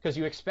weird, because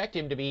you expect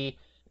him to be,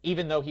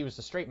 even though he was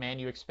the straight man,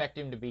 you expect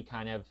him to be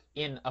kind of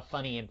in a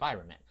funny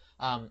environment.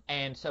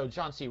 And so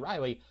John C.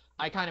 Reilly,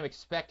 I kind of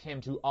expect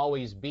him to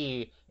always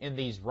be in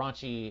these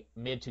raunchy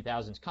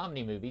mid-2000s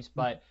comedy movies,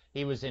 but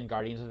he was in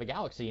Guardians of the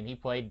Galaxy, and he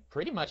played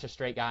pretty much a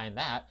straight guy in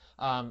that.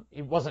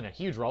 It wasn't a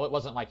huge role. It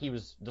wasn't like he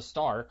was the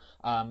star.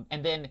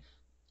 And then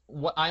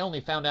I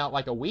only found out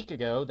like a week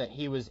ago that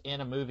he was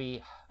in a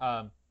movie.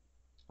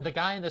 The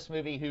guy in this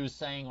movie who's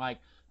saying, like,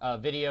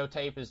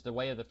 videotape is the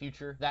way of the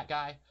future, that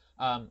guy.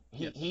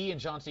 Yes. He and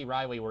John C.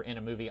 Riley were in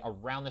a movie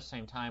around the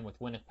same time with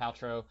Gwyneth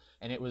Paltrow,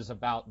 and it was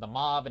about the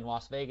mob in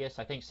Las Vegas.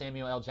 I think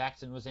Samuel L.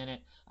 Jackson was in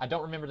it. I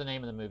don't remember the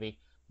name of the movie,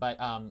 but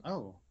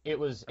Oh, it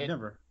was I've it.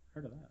 never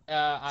heard of that.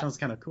 Uh, Sounds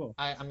kind of cool.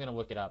 I'm gonna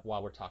look it up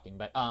while we're talking,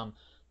 but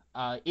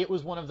it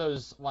was one of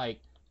those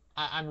like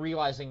I'm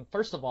realizing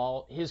first of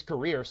all his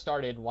career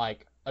started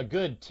like a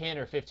good 10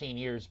 or 15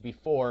 years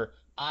before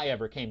I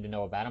ever came to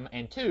know about him,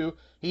 and two,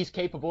 he's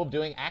capable of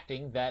doing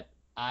acting that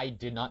I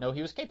did not know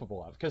he was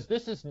capable of. Because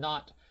this is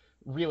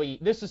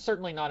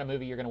certainly not a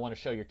movie you're going to want to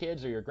show your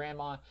kids or your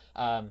grandma.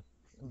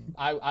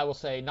 I will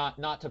say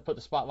not to put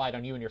the spotlight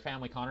on you and your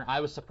family, Connor. I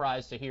was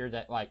surprised to hear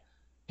that like,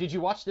 did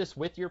you watch this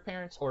with your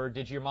parents or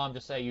did your mom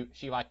just say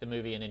she liked the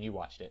movie and then you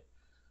watched it?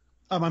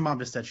 My mom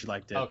just said she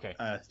liked it. Okay.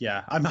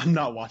 Yeah, I'm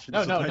not watching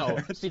this. No.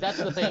 See, that's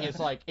the thing. It's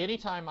like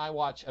anytime I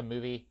watch a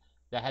movie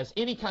that has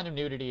any kind of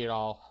nudity at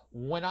all,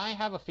 when I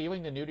have a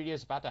feeling the nudity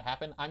is about to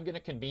happen, I'm going to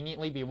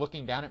conveniently be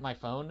looking down at my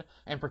phone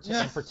and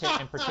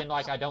pretend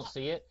like I don't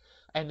see it.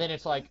 And then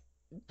it's like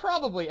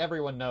probably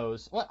everyone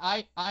knows. Well,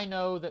 I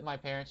know that my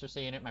parents are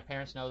seeing it. My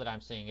parents know that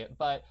I'm seeing it,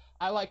 but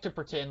I like to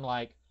pretend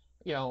like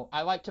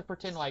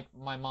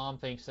my mom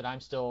thinks that I'm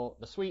still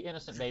the sweet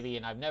innocent baby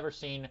and I've never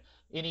seen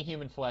any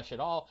human flesh at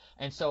all.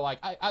 And so like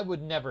I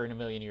would never in a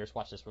million years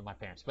watch this with my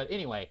parents. But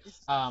anyway, it's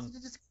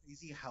just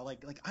crazy how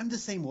like I'm the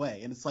same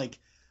way, and it's like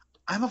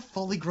I'm a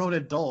fully grown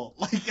adult.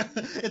 Like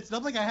it's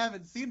nothing I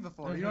haven't seen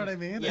before. You know what I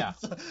mean? Yeah.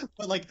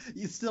 But like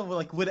you still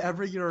like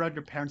whenever you're around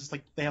your parents, it's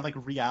like they have like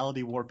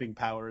reality warping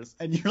powers,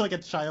 and you're like a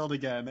child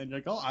again, and you're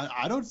like, oh,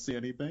 I don't see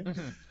anything.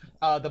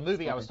 The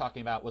movie I was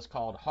talking about was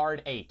called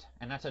Hard Eight,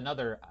 and that's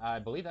another. I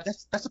believe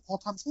that's a Paul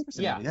Thomas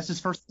Anderson movie. That's his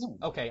first film.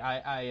 Okay,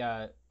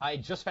 I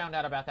just found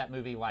out about that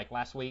movie like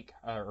last week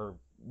or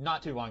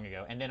not too long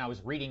ago, and then I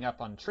was reading up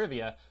on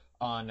trivia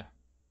on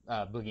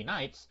Boogie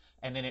Nights,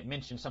 and then it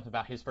mentioned something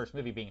about his first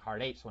movie being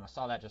Hard Eight. So when I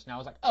saw that just now, I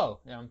was like, oh,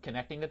 I'm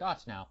connecting the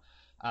dots now.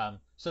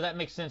 So that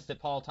makes sense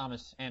that Paul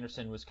Thomas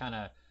Anderson was kind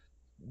of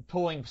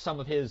pulling some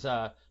of his,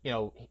 I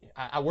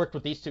worked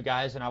with these two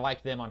guys and I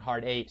liked them on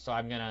Hard Eight, so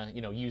I'm gonna,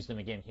 use them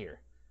again here.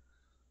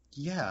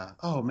 Yeah.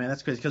 Oh man,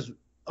 that's crazy. Because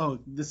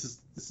this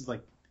is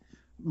like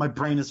my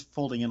brain is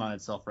folding in on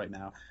itself right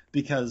now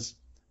because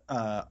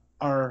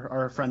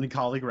our friend and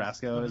colleague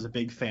Rasco is a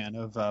big fan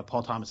of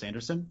Paul Thomas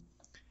Anderson.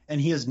 And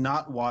he has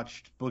not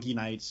watched Boogie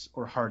Nights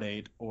or Hard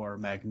Eight or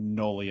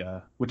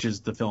Magnolia, which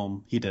is the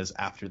film he does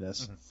after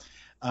this.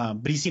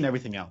 But he's seen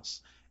everything else.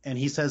 And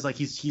he says like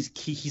he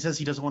says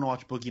he doesn't want to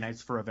watch Boogie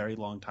Nights for a very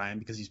long time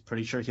because he's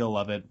pretty sure he'll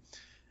love it.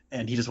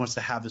 And he just wants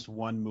to have this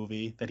one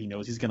movie that he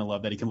knows he's going to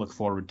love that he can look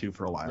forward to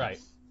for a while. Right.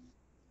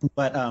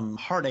 But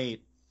Hard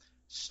Eight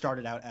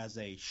started out as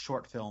a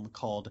short film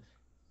called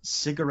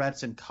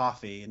Cigarettes and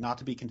Coffee, not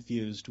to be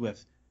confused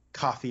with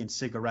Coffee and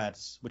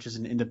Cigarettes, which is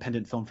an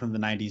independent film from the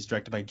 90s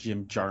directed by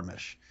Jim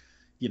Jarmusch.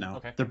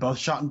 Okay. They're both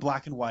shot in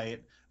black and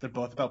white. They're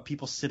both about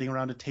people sitting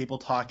around a table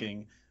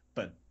talking,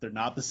 but they're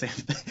not the same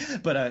thing.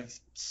 But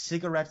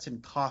Cigarettes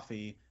and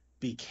Coffee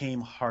became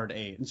Hard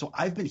Eight. And so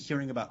I've been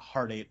hearing about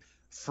Hard Eight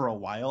for a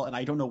while, and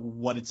I don't know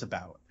what it's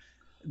about.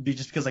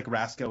 Just because like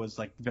Rasco was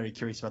like very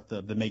curious about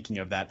the making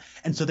of that.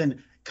 And so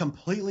then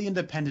completely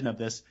independent of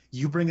this,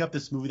 you bring up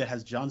this movie that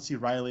has John C.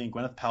 Reilly and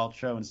Gwyneth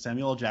Paltrow and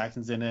Samuel L.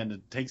 Jackson's in it, and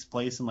it takes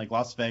place in like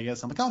Las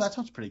Vegas. I'm like, oh, that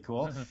sounds pretty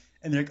cool.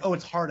 And they're like, oh,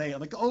 it's Hard Eight. I'm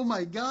like, oh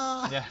my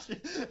god. Yeah.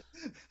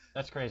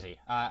 That's crazy.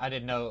 I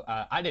didn't know.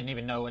 I didn't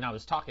even know when I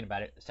was talking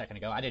about it a second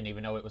ago. I didn't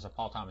even know it was a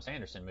Paul Thomas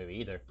Anderson movie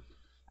either.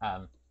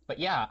 But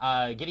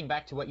yeah, getting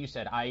back to what you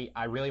said,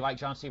 I really like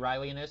John C.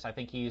 Reilly in this. I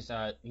think he's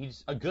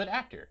a good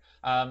actor.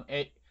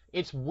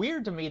 It's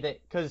weird to me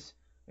that because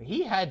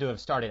he had to have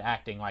started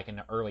acting like in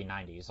the early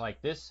 90s. Like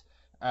this,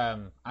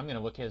 I'm going to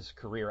look his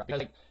career up. Because,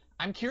 like,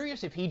 I'm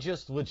curious if he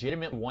just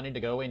legitimately wanted to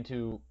go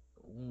into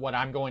what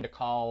I'm going to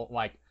call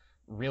like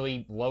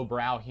really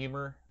lowbrow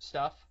humor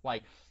stuff.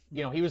 Like,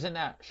 he was in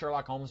that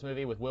Sherlock Holmes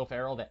movie with Will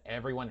Ferrell that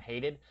everyone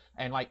hated.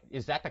 And like,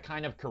 is that the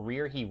kind of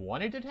career he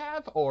wanted to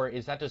have? Or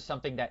is that just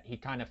something that he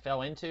kind of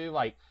fell into?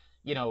 Like,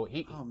 he...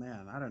 Oh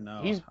man, I don't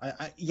know.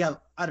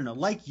 I don't know.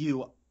 Like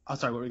you... Oh,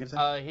 sorry, what were you going to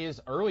say?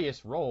 His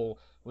earliest role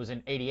was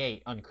in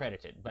 '88,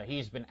 uncredited, but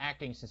he's been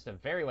acting since the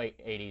very late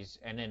 '80s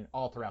and then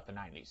all throughout the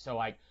 '90s.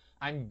 So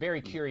I'm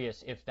very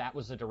curious if that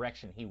was the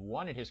direction he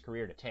wanted his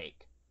career to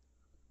take.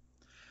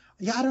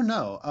 Yeah, I don't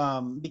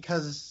know,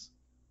 because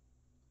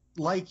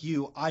like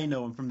you, I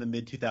know him from the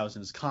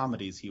mid-2000s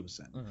comedies he was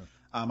in.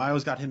 I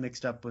always got him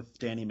mixed up with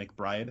Danny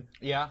McBride.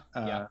 Yeah.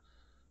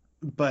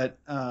 But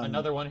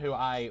another one who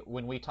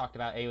when we talked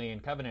about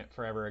Alien Covenant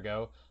forever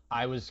ago,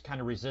 I was kind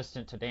of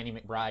resistant to Danny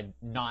McBride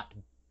not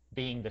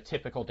being the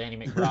typical Danny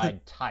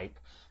McBride type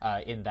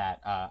in that.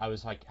 I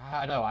was like,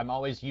 I don't know, I'm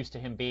always used to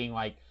him being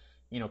like,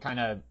 kind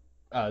of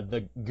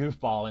the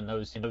goofball in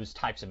those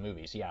types of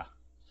movies. Yeah.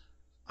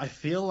 I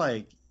feel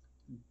like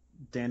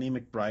Danny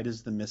McBride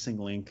is the missing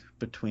link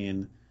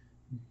between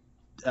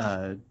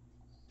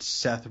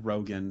Seth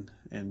Rogen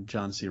and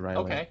John C.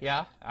 Reilly. Okay,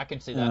 yeah, I can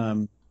see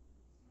that.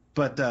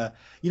 But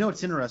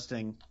it's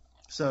interesting.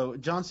 So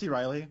John C.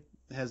 Reilly,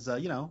 has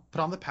put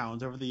on the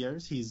pounds over the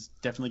years. He's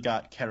definitely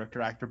got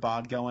character actor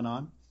bod going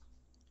on,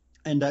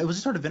 and it was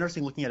just sort of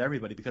interesting looking at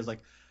everybody because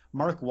like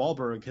Mark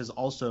Wahlberg has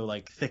also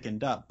like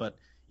thickened up, but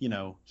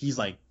he's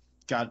like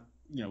got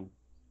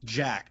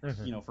jacked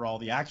for all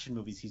the action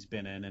movies he's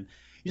been in, and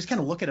you just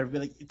kind of look at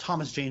everybody. Like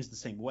Thomas Jane's the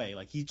same way.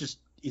 Like he just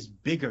is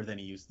bigger than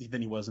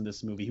he was in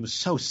this movie. He was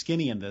so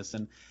skinny in this,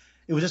 and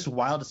it was just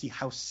wild to see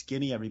how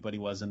skinny everybody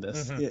was in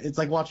this. It's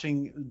like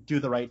watching Do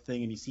the Right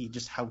Thing, and you see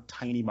just how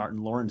tiny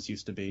Martin Lawrence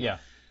used to be. Yeah.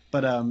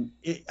 But I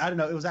don't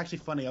know. It was actually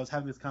funny. I was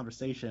having this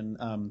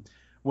conversation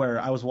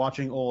where I was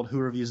watching old Who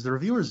Reviews the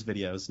Reviewers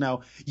videos.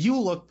 Now, you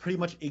look pretty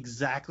much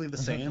exactly the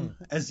same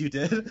as you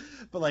did,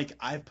 but like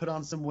I've put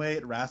on some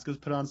weight, Rasko's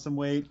put on some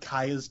weight,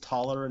 Kai is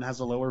taller and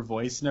has a lower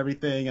voice and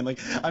everything, and like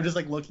I'm just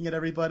like looking at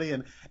everybody,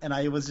 and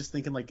I was just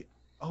thinking like,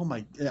 oh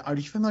my, are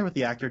you familiar with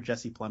the actor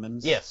Jesse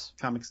Plemons? Yes.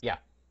 Comics. Yeah.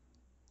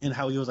 And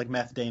how he was like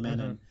Meth Damon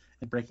and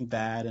Breaking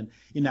Bad, and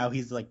now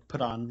he's like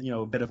put on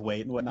a bit of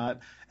weight and whatnot.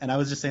 And I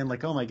was just saying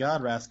like, oh my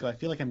God, Rasko, I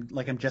feel like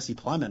I'm Jesse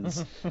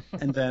Plemons.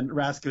 And then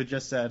Rasko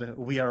just said,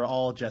 we are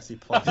all Jesse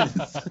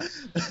Plemons.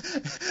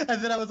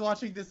 And then I was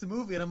watching this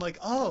movie and I'm like,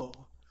 oh,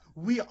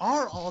 we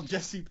are all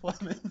Jesse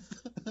Plemons.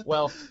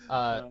 Well,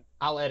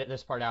 I'll edit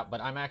this part out,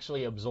 but I'm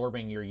actually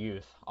absorbing your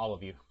youth, all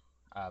of you.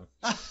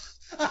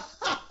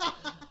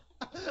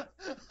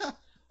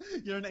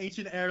 You're an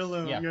ancient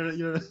heirloom. Yeah.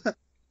 You're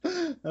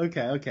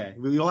Okay.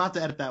 We'll have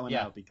to edit that one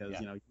out because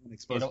you want to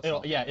expose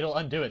it'll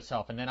undo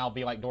itself, and then I'll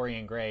be like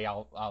Dorian Gray.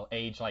 I'll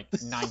age like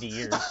 90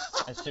 years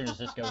as soon as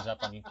this goes up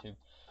on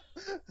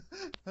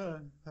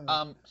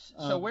YouTube.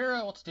 So where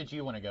else did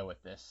you want to go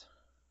with this?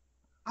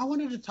 I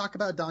wanted to talk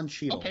about Don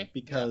Cheadle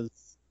because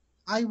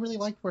I really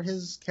liked where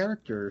his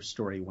character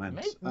story went.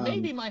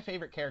 Maybe my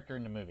favorite character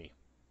in the movie.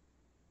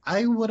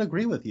 I would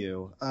agree with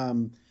you.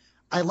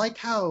 I like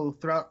how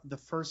throughout the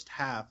first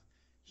half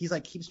he's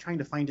like keeps trying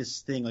to find his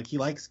thing. Like he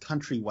likes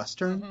country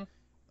western,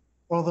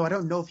 although I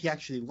don't know if he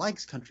actually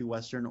likes country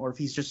western or if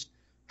he's just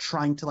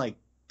trying to like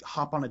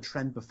hop on a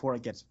trend before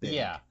it gets big.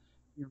 Yeah.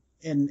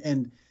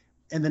 And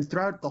then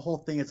throughout the whole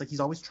thing, it's like he's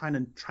always trying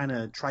to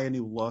try a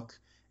new look,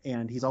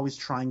 and he's always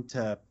trying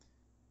to,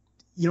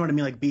 you know what I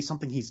mean, like be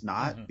something he's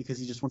not because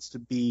he just wants to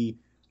be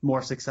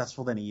more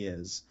successful than he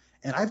is.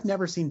 And I've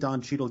never seen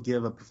Don Cheadle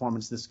give a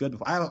performance this good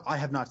before. I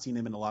have not seen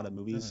him in a lot of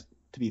movies.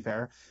 To be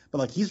fair, but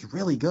like he's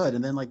really good.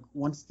 And then like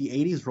once the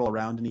 80s roll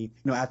around and he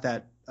at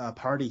that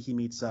party he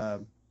meets I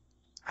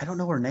don't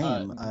know her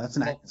name. That's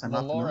an actress I'm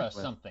not familiar with.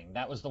 Something.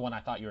 That was the one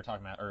I thought you were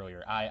talking about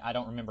earlier. I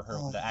don't remember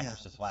the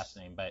actress's last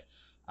name, but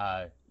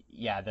they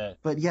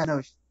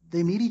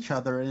meet each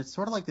other and it's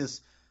sort of like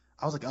this.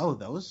 I was like, oh,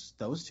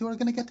 those two are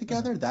gonna get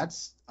together.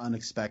 That's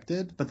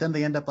unexpected. But then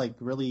they end up like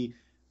really,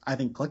 I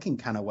think, clicking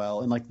kind of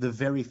well. And like the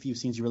very few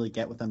scenes you really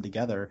get with them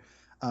together.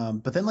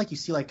 But then like you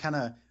see like kind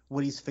of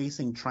what he's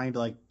facing trying to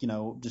like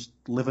just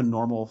live a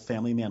normal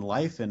family man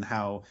life, and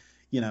how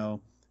he's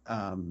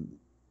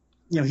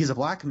a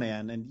black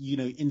man, and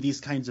in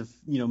these kinds of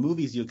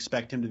movies you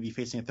expect him to be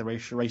facing like the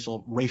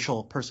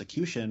racial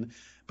persecution,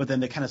 but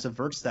then it kind of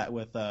subverts that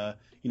with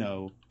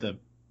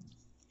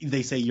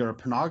they say you're a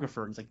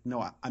pornographer, and it's like,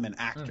 no, I'm an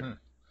actor.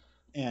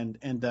 And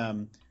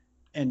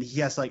he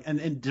has like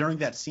and during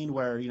that scene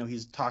where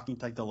he's talking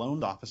to like the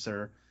loan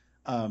officer,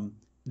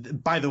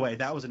 by the way,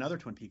 that was another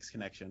Twin Peaks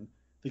connection.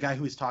 The guy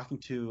who he's talking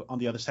to on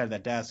the other side of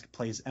that desk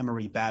plays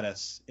Emery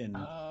Battis in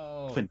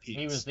Twin Peaks.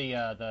 He was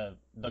the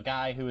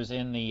guy who was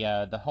in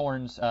the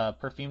Horns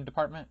perfume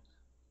department.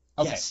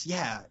 Okay. Yes,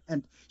 yeah,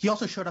 and he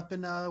also showed up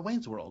in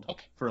Wayne's World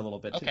for a little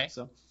bit too.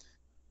 So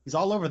he's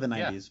all over the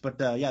 90s. But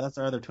that's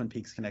our other Twin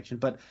Peaks connection.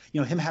 But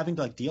him having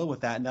to like deal with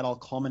that, and that all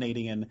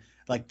culminating in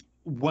like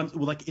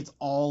it's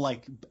all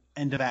like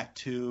end of Act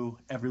 2,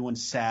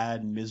 everyone's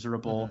sad and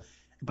miserable.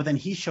 But then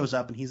he shows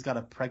up and he's got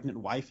a pregnant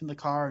wife in the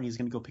car and he's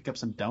going to go pick up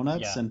some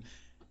donuts. And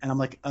I'm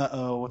like,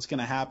 uh-oh, what's going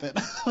to happen?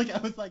 Like I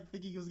was like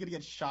thinking he was going to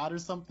get shot or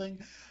something.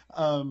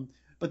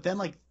 But then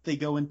like they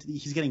go into,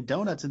 he's getting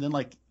donuts, and then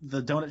like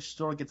the donut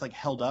store gets like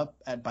held up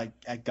at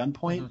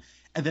gunpoint.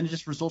 And then it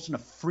just results in a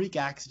freak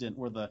accident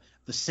where the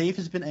safe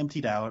has been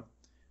emptied out.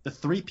 The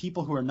 3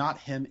 people who are not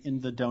him in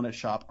the donut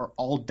shop are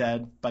all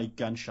dead by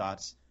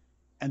gunshots.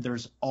 And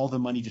there's all the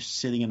money just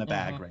sitting in a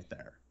bag right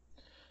there.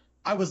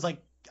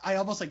 I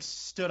almost like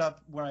stood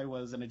up where I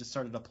was and I just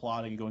started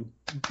applauding and going,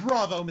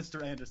 bravo,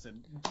 Mr.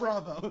 Anderson,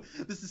 bravo,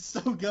 this is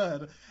so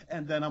good.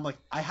 And then I'm like,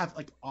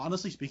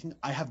 honestly speaking,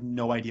 I have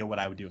no idea what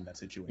I would do in that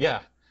situation. Yeah.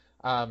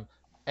 And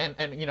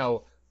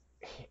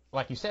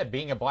like you said,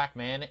 being a black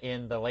man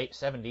in the late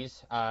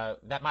 70s,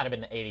 that might have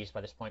been the 80s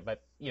by this point,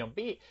 but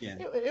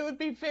it would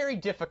be very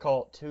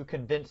difficult to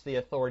convince the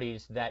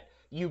authorities that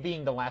you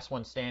being the last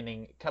one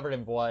standing, covered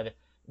in blood,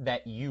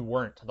 that you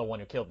weren't the one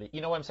who killed it. You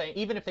know what I'm saying?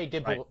 Even if they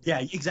did. Right. Yeah,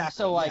 exactly.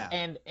 So like,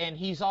 and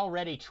he's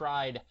already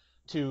tried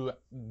to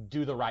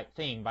do the right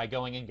thing by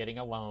going and getting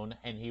a loan,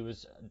 and he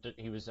was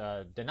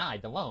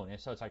denied the loan. And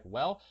so it's like,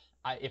 well,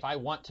 if I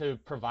want to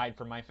provide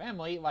for my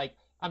family, like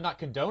I'm not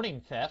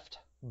condoning theft,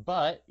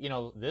 but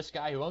this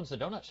guy who owns the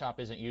donut shop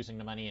isn't using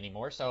the money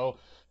anymore. So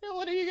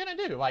what are you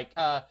gonna do? Like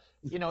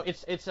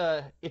it's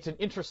an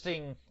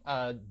interesting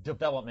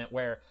development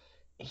where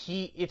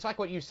it's like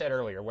what you said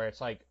earlier, where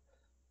it's like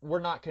we're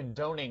not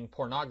condoning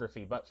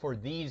pornography, but for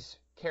these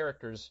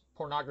characters,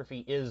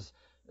 pornography is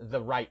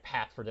the right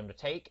path for them to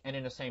take. And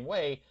in the same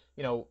way,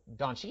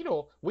 Don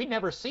Cheadle, we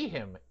never see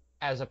him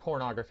as a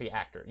pornography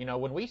actor.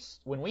 When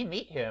we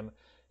meet him,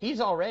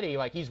 he's already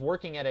like he's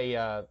working at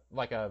a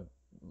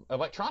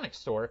electronics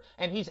store,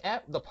 and he's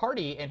at the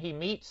party and he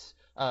meets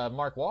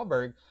Mark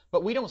Wahlberg,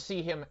 but we don't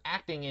see him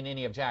acting in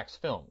any of Jack's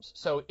films.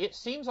 So it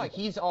seems like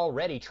he's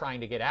already trying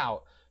to get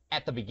out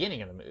at the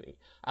beginning of the movie.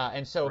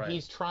 And so Right.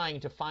 he's trying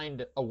to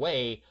find a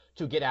way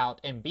to get out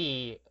and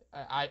be,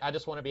 I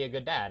just want to be a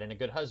good dad and a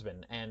good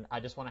husband, and I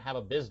just want to have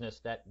a business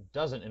that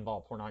doesn't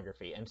involve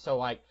pornography. And so,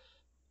 like,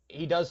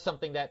 he does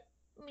something that,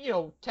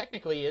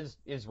 technically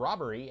is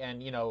robbery,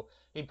 and,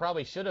 he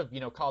probably should have,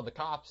 called the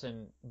cops,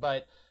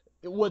 but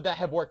would that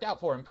have worked out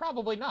for him?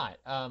 Probably not.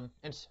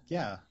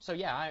 Yeah. So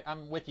yeah,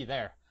 I'm with you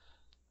there.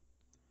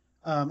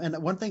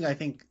 And one thing I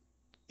think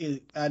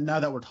is, now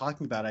that we're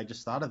talking about it, I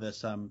just thought of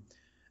this.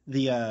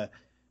 The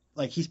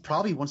like he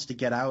probably wants to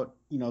get out,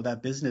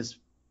 that business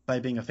by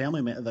being a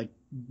family man. Like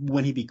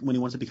when he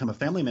wants to become a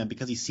family man,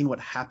 because he's seen what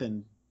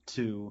happened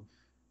to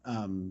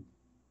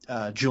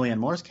Julianne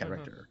Moore's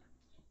character.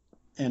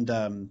 And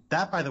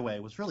that, by the way,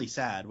 was really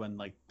sad when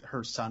like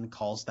her son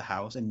calls the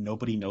house and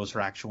nobody knows her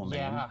actual name.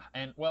 Yeah,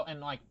 and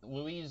like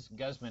Louise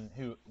Guzman,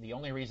 who the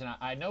only reason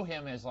I know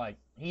him is like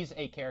he's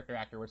a character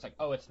actor where it's like,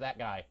 oh, it's that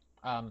guy.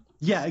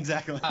 Yeah,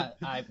 exactly.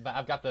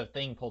 I've got the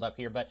thing pulled up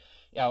here, but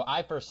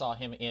I first saw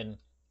him in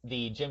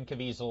the Jim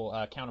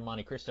Caviezel Count of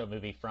Monte Cristo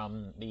movie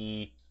from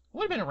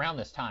would have been around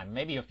this time,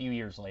 maybe a few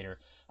years later.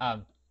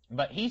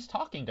 But he's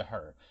talking to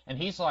her, and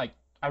he's like,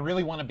 I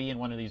really want to be in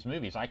one of these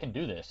movies. I can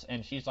do this.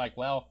 And she's like,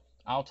 well,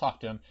 I'll talk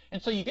to him.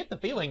 And so you get the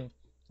feeling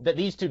that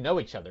these two know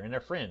each other and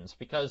they're friends,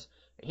 because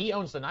he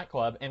owns the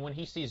nightclub, and when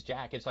he sees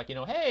Jack, it's like,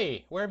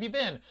 hey, where have you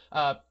been?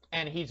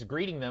 And he's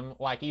greeting them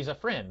like he's a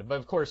friend. But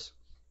of course,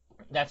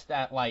 that's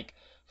that like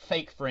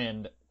fake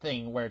friend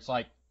thing where it's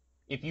like,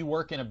 if you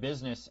work in a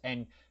business,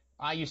 and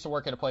I used to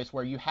work at a place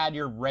where you had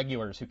your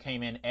regulars who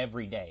came in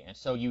every day, and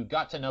so you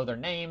got to know their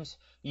names.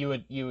 You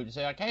would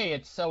say like, hey,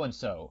 it's so and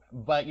so,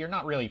 but you're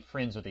not really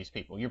friends with these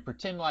people. You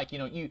pretend like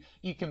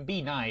you can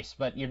be nice,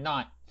 but you're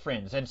not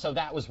friends. And so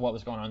that was what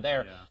was going on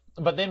there.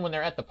 Yeah. But then when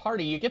they're at the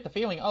party, you get the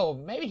feeling, oh,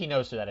 maybe he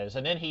knows who that is.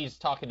 And then he's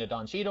talking to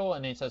Don Cheadle,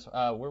 and he says,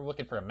 we're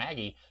looking for a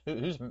Maggie.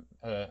 Who,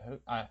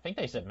 I think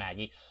they said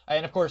Maggie.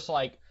 And of course,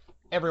 like,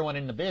 everyone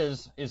in the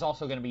biz is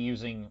also going to be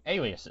using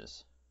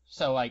aliases.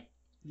 So like,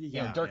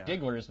 Dirk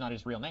Diggler is not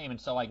his real name, and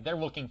so like they're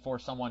looking for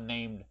someone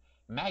named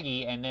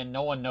Maggie, and then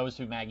no one knows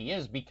who Maggie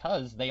is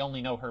because they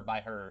only know her by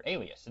her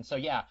alias. And so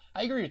yeah,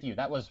 I agree with you.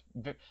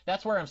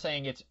 That's where I'm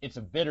saying it's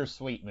a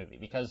bittersweet movie,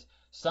 because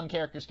some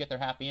characters get their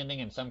happy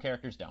ending and some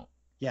characters don't.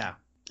 Yeah,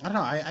 I don't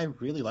know. I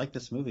really like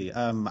this movie.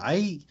 I'm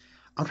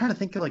trying to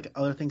think of like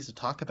other things to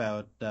talk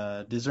about.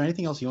 Is there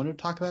anything else you wanted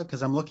to talk about?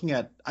 Because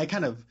I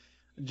kind of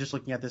just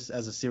looking at this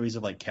as a series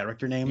of like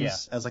character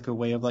names as like a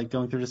way of like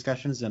going through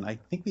discussions, and I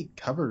think we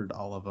covered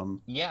all of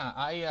them. Yeah,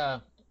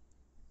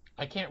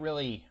 I can't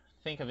really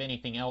think of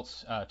anything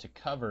else to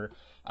cover,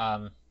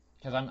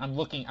 because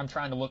I'm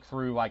trying to look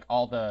through like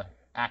all the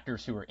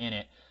actors who are in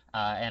it,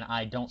 and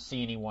I don't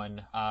see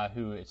anyone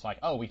who it's like,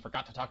 oh, we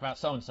forgot to talk about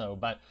so and so.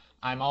 But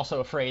I'm also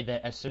afraid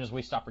that as soon as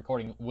we stop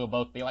recording, we'll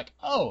both be like,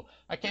 oh,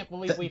 I can't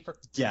believe we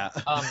forgot. Yeah,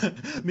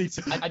 me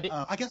too.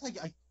 I guess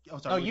oh,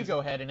 sorry. Oh, you go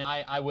ahead, and then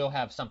I will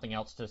have something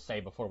else to say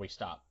before we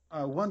stop.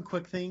 One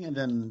quick thing, and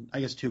then I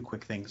guess two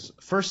quick things.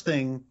 First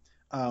thing,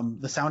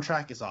 the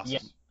soundtrack is awesome.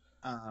 Yes.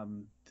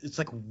 It's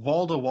like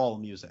wall-to-wall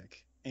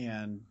music,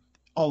 and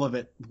all of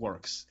it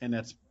works, and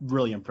that's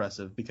really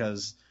impressive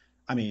because,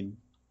 I mean,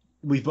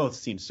 we've both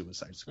seen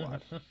Suicide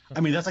Squad.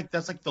 I mean, that's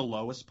like the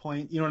lowest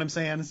point. You know what I'm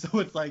saying? So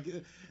it's like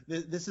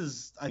this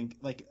is, I think,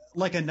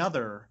 like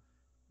another,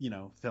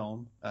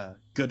 film,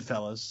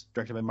 Goodfellas,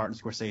 directed by Martin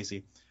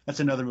Scorsese. That's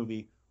another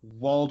movie,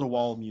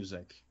 wall-to-wall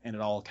music, and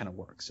it all kind of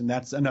works. And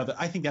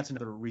I think that's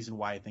another reason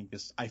why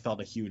I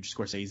felt a huge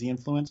Scorsese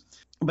influence.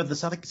 But the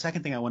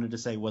second thing I wanted to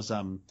say was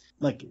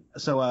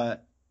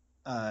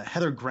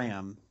Heather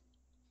Graham.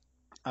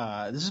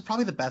 This is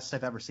probably the best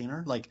I've ever seen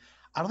her. Like,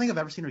 I don't think I've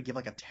ever seen her give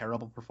like a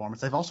terrible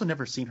performance. I've also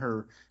never seen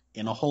her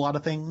in a whole lot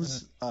of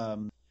things.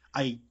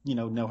 I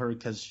know her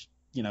because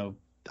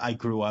I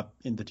grew up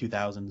in the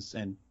 2000s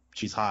and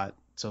she's hot,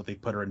 so they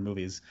put her in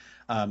movies.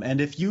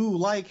 And if you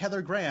like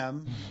Heather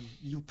Graham,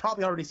 you've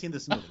probably already seen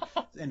this movie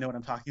and know what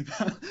I'm talking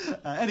about.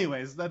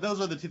 Anyways,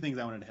 those are the two things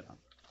I wanted to hit on.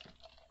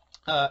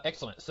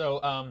 Excellent.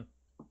 So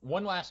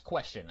one last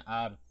question.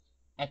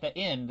 At the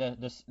end,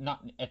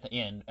 not at the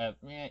end,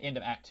 end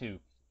of Act 2,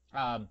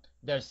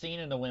 there's a scene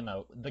in the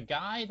limo. The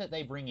guy that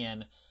they bring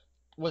in,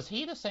 was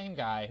he the same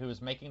guy who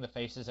was making the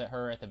faces at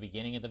her at the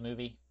beginning of the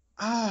movie?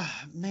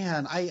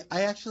 Man, I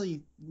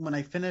actually, when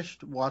I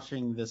finished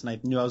watching this and I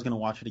knew I was going to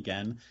watch it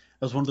again,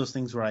 it was one of those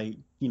things where I,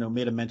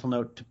 made a mental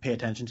note to pay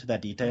attention to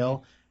that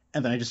detail.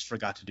 and then I just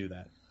forgot to do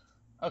that.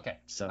 Okay. I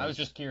So was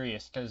just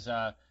curious because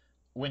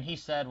when he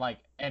said like,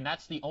 and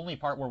that's the only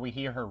part where we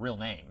hear her real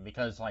name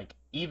because like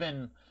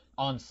even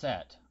on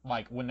set,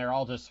 like when they're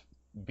all just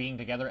being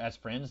together as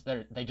friends,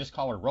 they just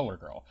call her Roller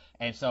Girl.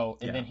 And so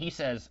and yeah, then he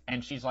says,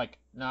 and she's like,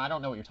 no, I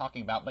don't know what you're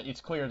talking about, but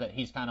it's clear that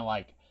he's kind of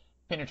like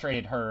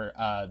penetrated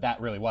her.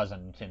 That really was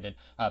unintended.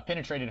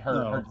 Penetrated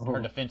her no,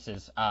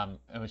 defenses. And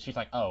she's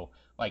like, oh,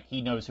 like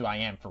he knows who I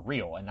am for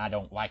real, and I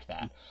don't like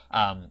that.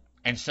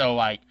 And so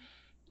like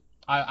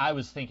I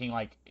was thinking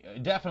like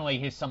definitely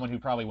he's someone who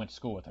probably went to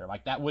school with her.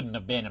 Like that wouldn't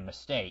have been a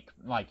mistake.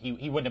 Like he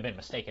wouldn't have been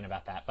mistaken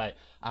about that. But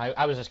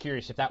I was just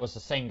curious if that was the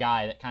same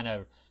guy that kind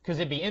of because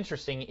it'd be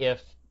interesting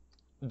if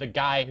the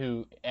guy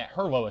who at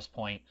her lowest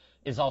point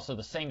is also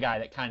the same guy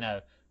that kind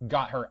of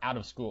got her out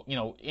of school. You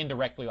know,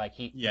 indirectly like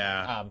he.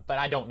 yeah. But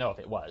I don't know if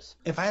it was.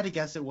 If I had to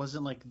guess, it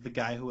wasn't like the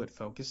guy who it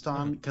focused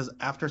on, Mhm. because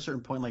after a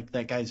certain point, like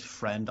that guy's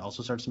friend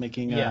also starts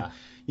making, Yeah.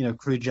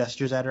 crude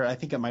gestures at her. I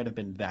think it might have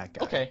been that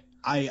guy. Okay.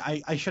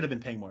 I should have been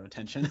paying more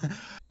attention.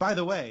 By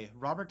the way,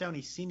 Robert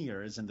Downey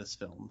Sr. is in this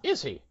film.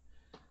 Is he?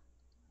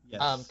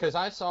 Yes. Because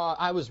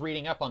I was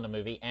reading up on the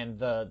movie, and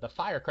the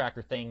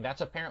firecracker thing, that's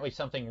apparently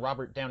something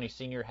Robert Downey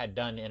Sr. had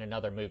done in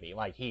another movie.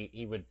 Like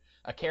he would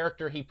a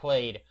character he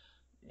played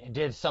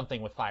did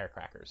something with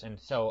firecrackers, and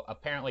so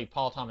apparently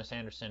Paul Thomas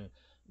Anderson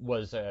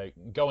was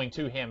going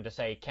to him to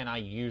say, "Can I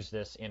use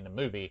this in the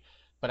movie?"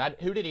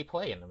 But who did he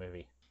play in the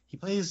movie? He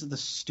plays the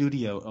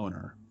studio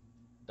owner.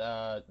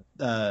 Uh,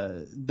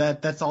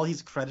 That's all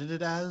he's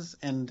credited as,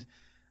 and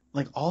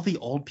like all the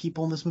old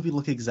people in this movie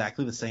look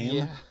exactly the same.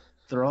 yeah.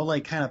 They're all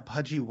like kind of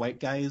pudgy white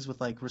guys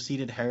with like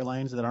receded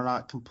hairlines that are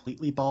not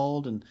completely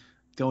bald and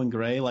going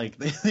gray. Like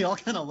they all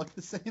kind of look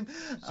the same.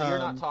 So you're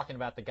not talking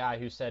about the guy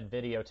who said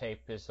videotape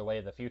is the way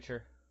of the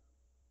future?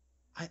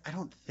 I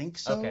don't think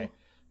Okay. so.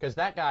 Because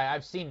that guy,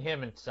 I've seen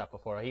him and stuff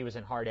before. He was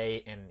in Hard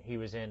Eight and he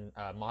was in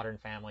Modern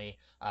Family.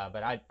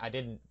 But I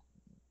didn't.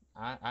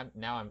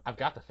 I've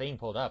got the theme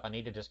pulled up. I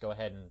need to just go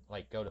ahead and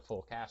like go to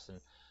full cast and.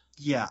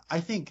 Yeah,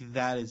 I think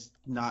that is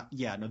not.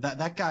 Yeah, no,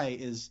 that guy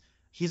is.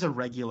 He's a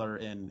regular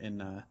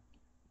in.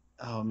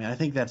 Oh man, I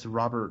think that's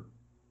Robert.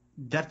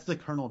 That's the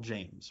Colonel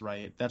James,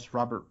 right? That's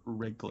Robert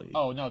Wrigley.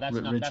 Oh no, that's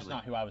Ridgely.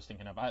 not who I was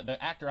thinking of. The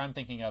actor I'm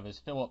thinking of is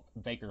Philip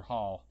Baker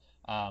Hall.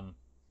 Um,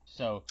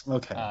 so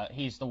Okay.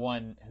 he's the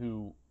one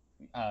who.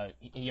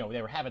 They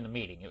were having the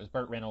meeting. It was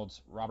Burt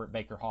Reynolds, Robert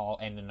Baker Hall,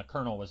 and then the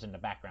Colonel was in the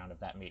background of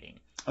that meeting.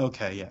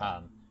 Okay.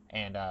 Yeah.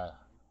 And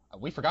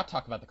we forgot to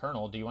talk about the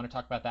Colonel. Do you want to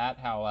talk about that?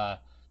 How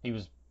he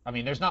was? I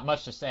mean, there's not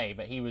much to say,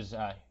 but he was.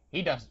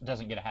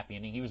 Doesn't get a happy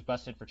ending. He was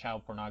busted for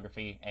child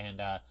pornography,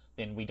 and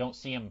then we don't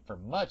see him for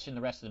much in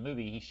the rest of the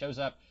movie. He shows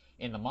up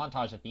in the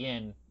montage at the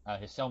end.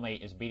 His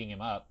cellmate is beating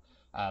him up.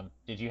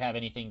 Did you have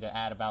anything to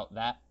add about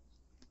that?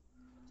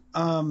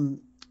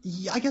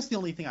 Yeah, I guess the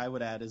only thing I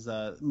would add is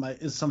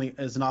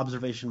an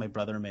observation my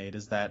brother made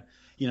is that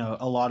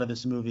a lot of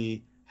this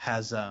movie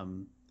has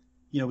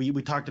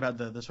we talked about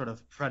the sort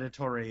of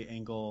predatory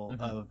angle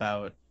Hmm.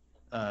 about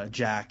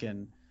Jack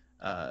and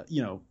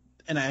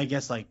and I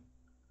guess like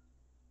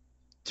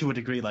to a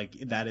degree like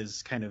that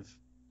is kind of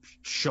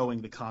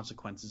showing the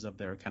consequences of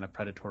their kind of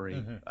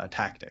predatory Hmm.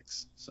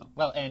 tactics. So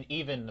Well, and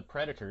even the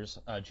Predators,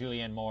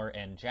 Julianne Moore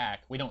and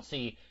Jack, we don't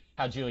see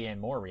how Julianne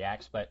Moore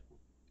reacts, but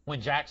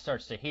when Jack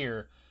starts to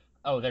hear,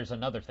 oh, there's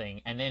another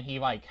thing, and then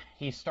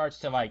he starts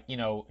to like,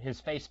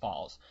 his face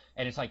falls,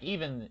 and it's like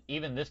even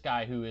this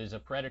guy who is a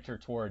predator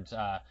towards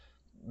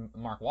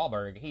Mark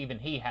Wahlberg, even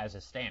he has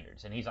his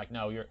standards, and he's like,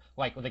 no, you're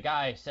like the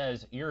guy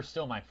says, you're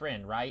still my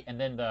friend, right? And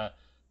then the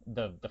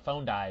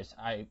phone dies.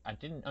 I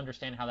didn't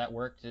understand how that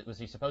worked. Was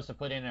he supposed to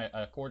put in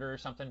a quarter or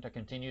something to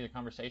continue the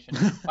conversation?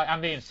 Like,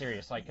 I'm being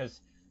serious, like, because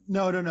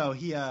no,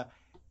 he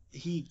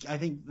I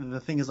think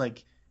the thing is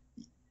like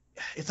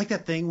it's like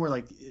that thing where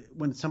like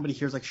when somebody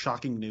hears like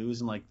shocking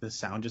news and like the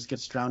sound just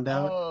gets drowned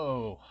out.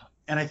 oh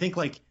And I think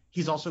like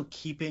he's also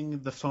keeping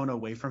the phone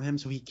away from him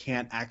so he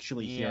can't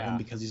actually hear him yeah.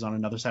 because he's on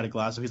another side of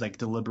glass. So he's like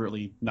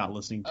deliberately not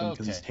listening to him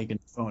because Okay. he's taken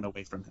the phone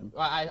away from him.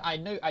 Well, I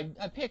knew I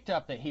picked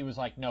up that he was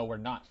like, no, we're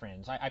not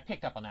friends. I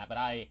picked up on that, but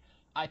I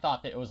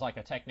thought that it was like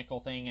a technical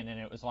thing, and then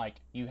it was like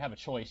you have a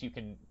choice. You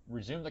can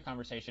resume the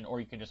conversation, or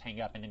you can just hang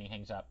up, and then he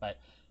hangs up. But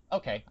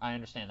okay, I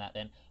understand that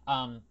then.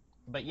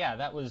 But yeah,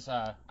 that was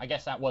I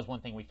guess that was one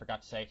thing we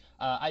forgot to say.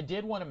 I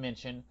did want to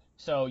mention.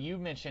 So you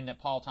mentioned that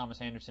Paul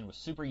Thomas Anderson was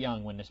super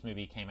young when this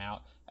movie came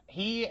out.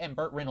 He and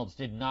Burt Reynolds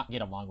did not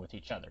get along with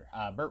each other.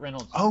 Burt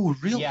Reynolds, Oh,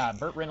 really? yeah,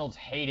 Burt Reynolds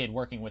hated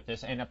working with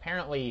this, and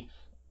apparently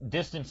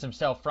distanced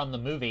himself from the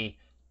movie.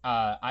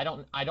 I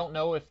don't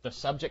know if the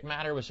subject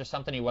matter was just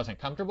something he wasn't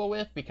comfortable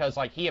with because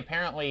like he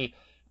apparently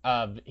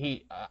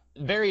he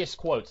various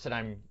quotes that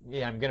I'm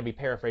going to be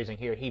paraphrasing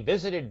here. He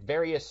visited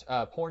various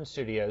porn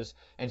studios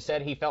and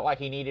said he felt like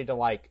he needed to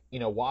like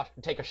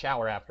take a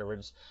shower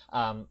afterwards.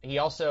 He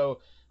also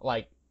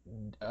like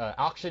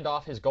auctioned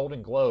off his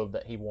Golden Globe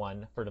that he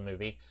won for the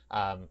movie,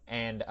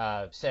 and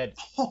said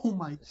Oh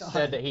my said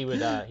God. that he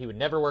would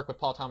never work with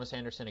Paul Thomas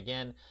Anderson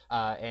again.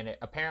 And it,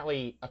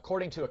 apparently,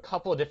 according to a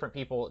couple of different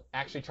people,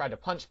 actually tried to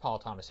punch Paul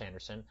Thomas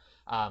Anderson.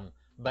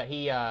 But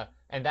he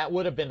and that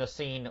would have been the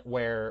scene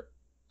where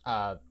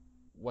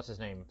what's his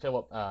name,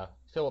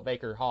 Philip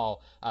Baker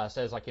Hall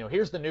says, like,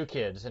 here's the new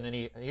kids, and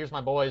then here's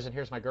my boys and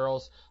here's my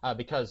girls,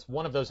 because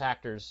one of those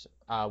actors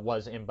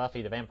was in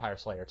Buffy the Vampire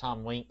Slayer.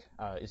 Tom Link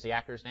is the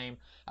actor's name,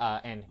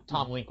 and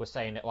Tom Link was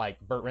saying that, like,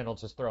 Burt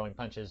Reynolds was throwing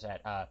punches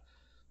at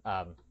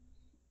um,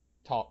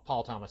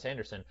 Paul Thomas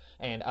Anderson,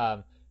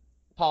 and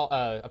Paul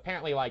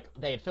apparently, like,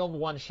 they had filmed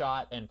one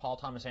shot, and Paul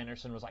Thomas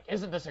Anderson was like,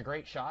 "Isn't this a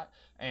great shot?"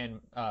 And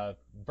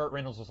Burt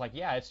Reynolds was like,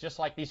 "Yeah, it's just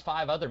like these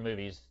 5 other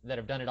movies that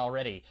have done it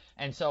already."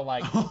 And so,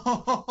 like,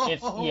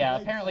 it's yeah.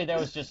 Apparently, there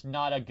was just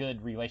not a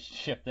good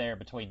relationship there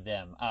between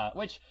them,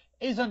 which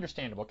is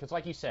understandable because,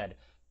 like you said,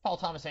 Paul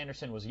Thomas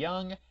Anderson was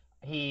young.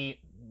 He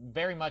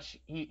very much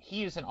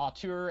he is an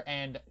auteur,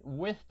 and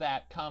with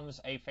that comes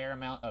a fair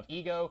amount of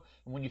ego.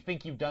 When you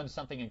think you've done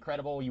something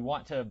incredible, you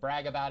want to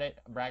brag about it,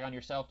 brag on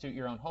yourself, toot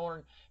your own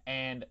horn.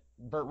 And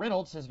Burt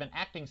Reynolds has been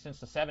acting since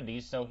the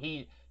 70s, so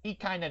he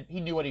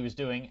knew what he was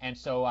doing, and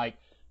so, like,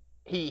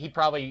 he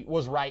probably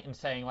was right in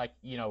saying, like,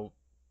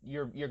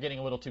 you're getting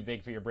a little too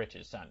big for your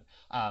britches, son.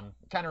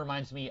 Kind of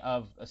reminds me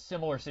of a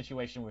similar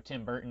situation with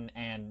Tim Burton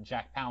and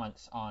Jack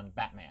Palance on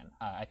Batman.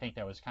 I think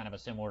there was kind of a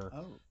similar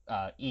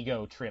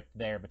ego trip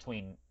there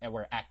between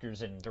where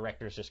actors and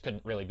directors just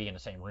couldn't really be in the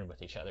same room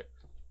with each other.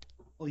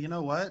 Well, you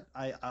know what?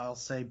 I'll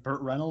say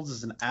Burt Reynolds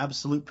is an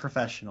absolute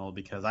professional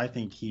because I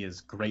think he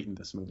is great in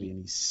this movie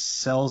and he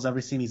sells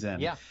every scene he's in.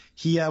 Yeah.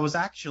 He was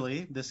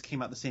actually, this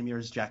came out the same year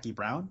as Jackie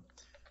Brown,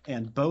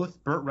 and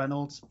both Burt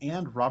Reynolds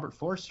and Robert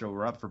Forster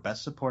were up for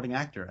Best Supporting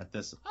Actor at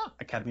this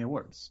Academy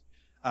Awards.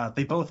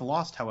 They both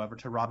lost, however,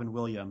 to Robin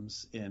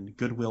Williams in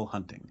Good Will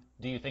Hunting.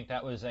 Do you think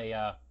that was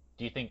a?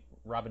 Do you think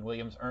Robin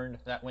Williams earned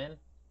that win?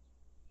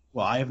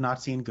 Well, I have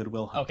not seen Good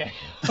Will Hunting.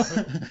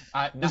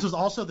 Okay. This was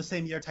also the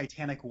same year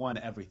Titanic won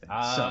everything.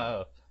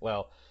 Oh,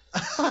 well.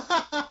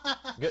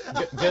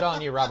 Good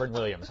on you, Robin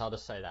Williams. I'll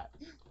just say that.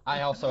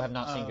 I also have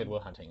not seen Good Will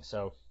Hunting,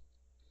 so.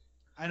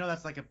 I know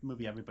that's like a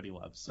movie everybody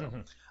loves. So,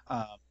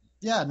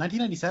 yeah,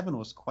 1997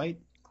 was quite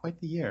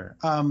the year.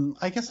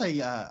 I guess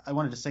I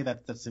wanted to say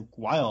that's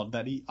wild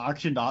that he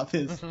auctioned off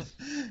his.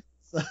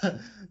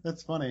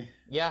 That's funny.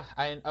 Yeah,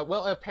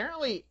 well,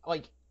 apparently,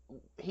 like,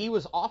 he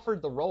was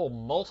offered the role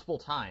multiple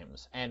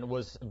times and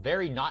was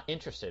very not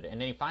interested, and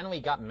then he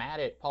finally got mad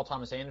at Paul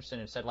Thomas Anderson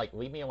and said, like,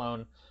 "Leave me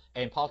alone."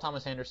 And Paul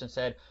Thomas Anderson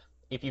said,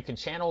 "If you can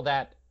channel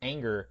that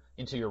anger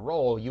into your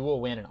role, you will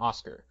win an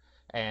Oscar."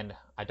 And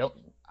I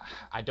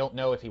don't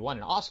know if he won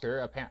an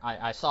Oscar.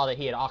 I saw that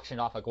he had auctioned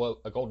off a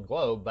Golden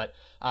Globe, but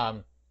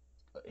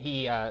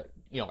he,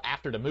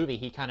 after the movie,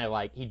 he kind of,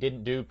 like, he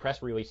didn't do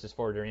press releases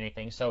for it or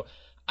anything. So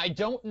I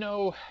don't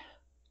know.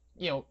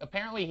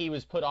 Apparently he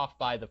was put off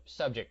by the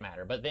subject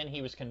matter, but then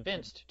he was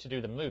convinced to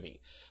do the movie.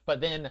 But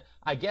then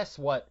I guess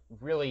what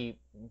really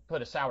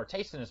put a sour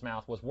taste in his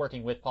mouth was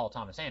working with Paul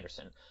Thomas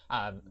Anderson.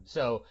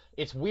 So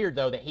it's weird,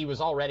 though, that he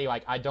was already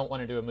like, "I don't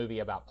want to do a movie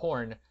about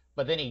porn,"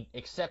 but then he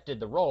accepted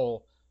the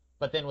role,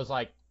 but then was,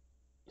 like,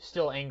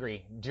 still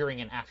angry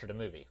during and after the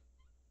movie.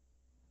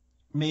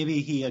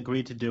 Maybe he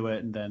agreed to do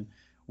it, and then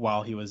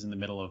while he was in the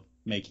middle of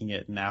making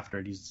it and after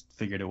it, he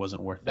figured it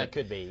wasn't worth it. That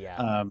could be,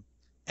 yeah.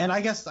 And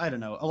I guess, I don't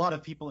know, a lot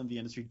of people in the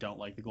industry don't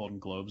like the Golden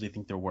Globes. They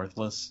think they're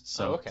worthless.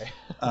 So, okay.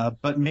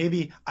 But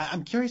maybe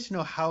I'm curious to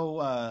know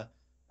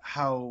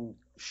how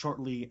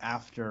shortly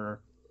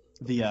after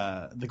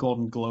the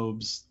Golden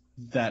Globes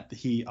that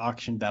he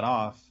auctioned that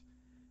off.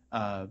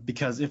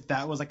 Because if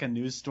that was like a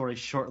news story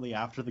shortly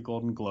after the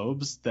Golden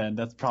Globes, then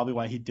that's probably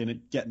why he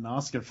didn't get an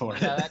Oscar for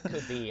it. Yeah, that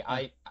could be.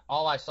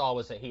 All I saw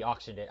was that he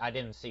auctioned it. I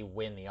didn't see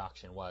when the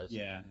auction was.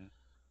 Yeah.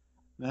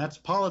 That's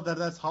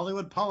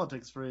Hollywood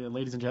politics for you,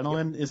 ladies and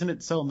gentlemen. Yep. Isn't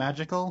it so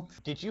magical?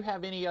 Did you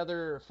have any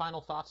other final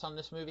thoughts on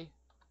this movie?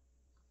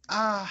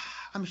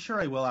 I'm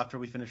sure I will after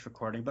we finish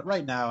recording, but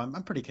right now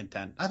I'm pretty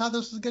content. I thought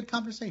this was a good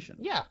conversation.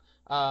 Yeah.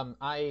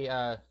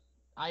 I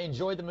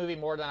enjoyed the movie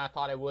more than I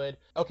thought I would.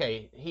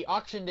 Okay, he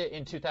auctioned it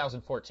in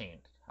 2014.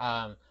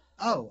 The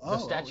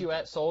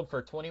statuette sold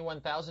for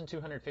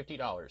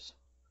 $21,250.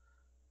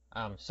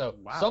 So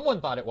wow. Someone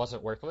thought it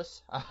wasn't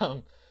worthless.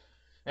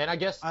 And I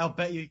guess I'll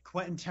bet you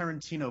Quentin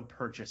Tarantino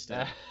purchased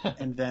it,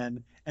 and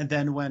then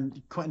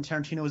when Quentin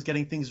Tarantino was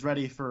getting things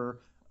ready for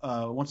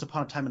Once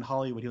Upon a Time in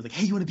Hollywood, he was like,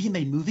 "Hey, you want to be in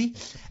my movie?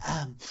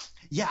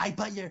 Yeah, I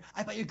bought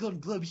your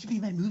Golden Globe. You should be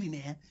in my movie,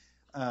 man."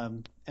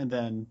 And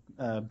then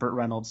Burt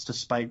Reynolds,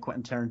 despite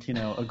Quentin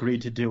Tarantino,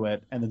 agreed to do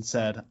it, and then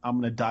said, "I'm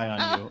gonna die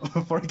on you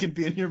before I can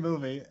be in your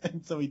movie."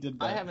 And so he did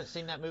that. I haven't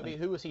seen that movie.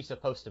 Who was he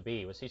supposed to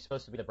be? Was he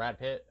supposed to be the Brad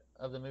Pitt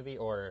of the movie,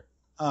 or?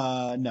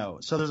 No.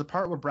 So there's a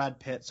part where Brad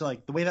Pitt. So,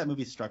 like, the way that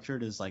movie's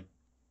structured is, like,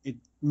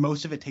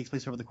 most of it takes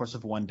place over the course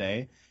of one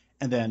day,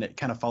 and then it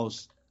kind of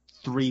follows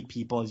 3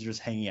 people as you're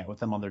just hanging out with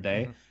them on their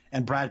day. Mm-hmm.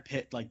 And Brad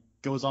Pitt, like,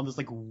 goes on this,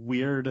 like,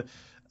 weird,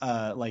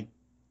 like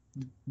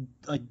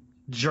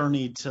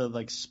journey to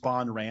like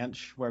Spawn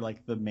Ranch where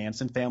like the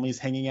Manson family's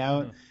hanging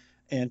out,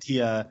 and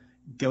he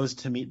goes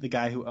to meet the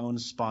guy who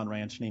owns Spawn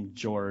Ranch named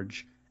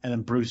George, and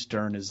then Bruce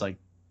Dern is like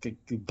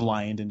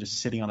blind and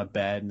just sitting on a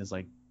bed and is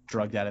like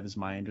drugged out of his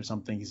mind or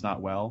something. He's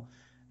not well,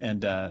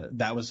 and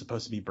that was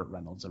supposed to be Burt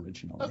Reynolds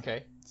originally.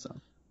 Okay. So.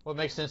 Well, it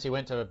makes sense he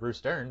went to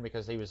Bruce Dern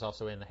because he was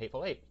also in The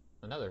Hateful Eight,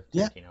 another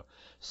Tarantino. Yeah.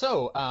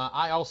 So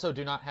I also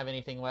do not have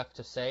anything left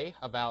to say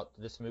about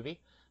this movie,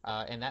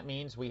 and that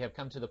means we have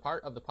come to the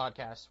part of the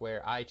podcast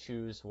where I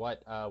choose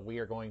what we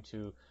are going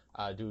to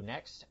do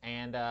next.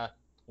 And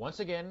once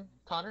again,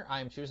 Connor,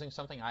 I am choosing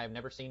something I have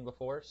never seen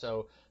before.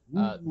 So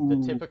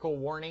the typical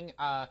warning,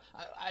 I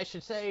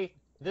should say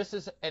this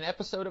is an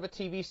episode of a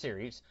TV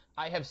series.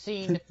 I have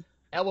seen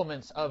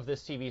elements of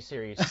this TV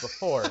series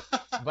before,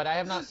 but I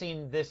have not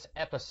seen this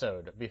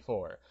episode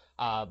before.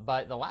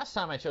 But the last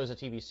time I chose a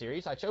TV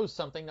series, I chose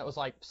something that was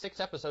like 6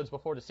 episodes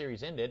before the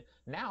series ended.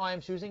 Now I am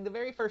choosing the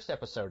very first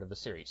episode of the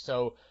series,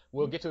 so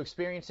we'll get to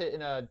experience it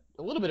in a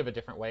little bit of a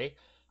different way.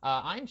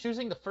 I'm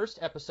choosing the first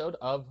episode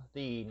of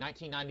the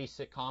 1990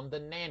 sitcom The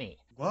Nanny.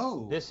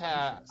 Whoa!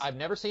 I've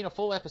never seen a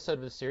full episode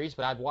of the series,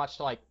 but I've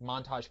watched like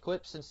montage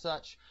clips and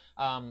such.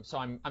 So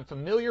I'm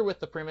familiar with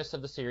the premise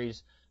of the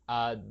series.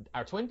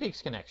 Our Twin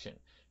Peaks connection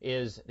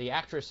is the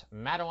actress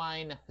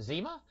Madeline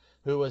Zima,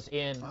 who was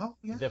in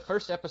the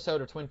first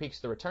episode of Twin Peaks: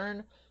 The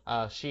Return.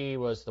 She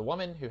was the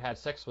woman who had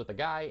sex with the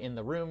guy in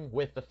the room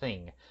with the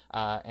thing.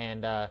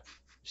 And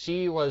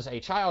she was a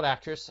child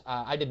actress.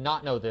 I did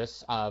not know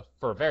this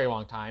for a very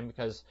long time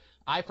because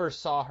I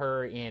first saw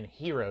her in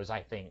Heroes,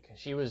 I think.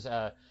 She was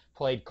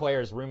played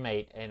Claire's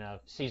roommate in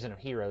a season of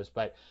Heroes,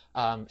 but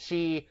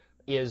she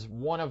is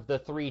one of the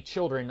 3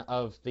 children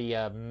of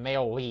the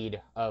male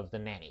lead of The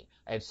Nanny.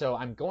 And so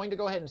I'm going to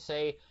go ahead and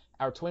say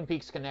our Twin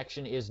Peaks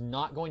connection is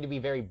not going to be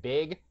very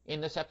big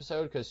in this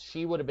episode because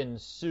she would have been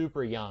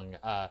super young.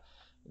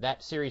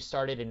 That series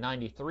started in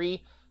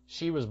 93.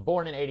 She was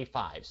born in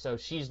 85. So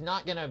she's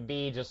not going to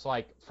be just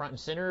like front and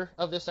center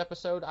of this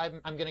episode,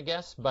 I'm going to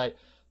guess. But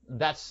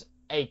that's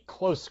a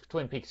close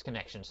Twin Peaks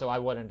connection. So I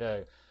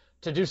wanted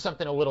to do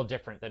something a little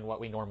different than what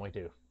we normally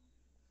do.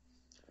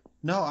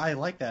 No, I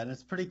like that, and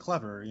it's pretty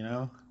clever, you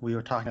know? We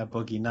were talking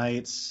about Boogie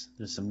Nights,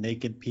 there's some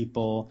naked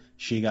people,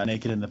 she got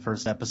naked in the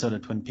first episode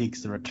of Twin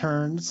Peaks: The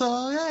Return,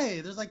 so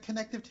hey, there's like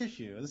connective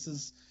tissue. This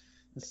is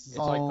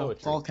all, like poetry.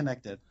 It's all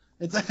connected.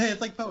 It's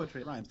like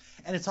poetry, it rhymes.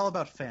 And it's all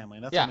about family,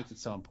 and that's what makes it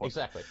so important.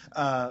 Exactly.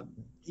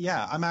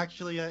 Yeah, I'm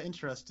actually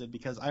interested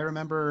because I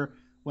remember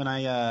when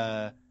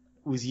I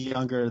was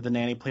younger, The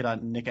Nanny played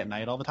on Nick at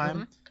Night all the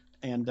time,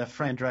 and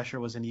Fran Drescher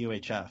was in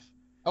UHF.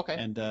 Okay.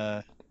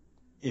 And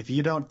if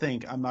you don't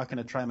think I'm not going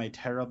to try my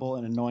terrible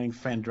and annoying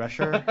Fran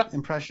Drescher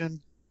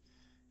impression,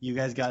 you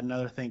guys got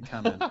another thing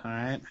coming, all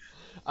right?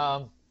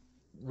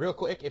 Real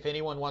quick, if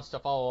anyone wants to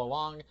follow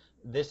along,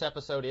 this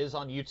episode is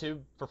on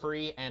YouTube for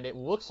free, and it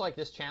looks like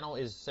this channel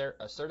is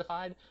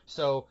certified,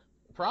 so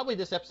probably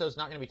this episode's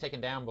not going to be taken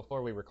down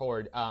before we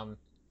record.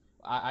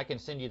 I can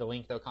send you the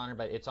link, though, Connor,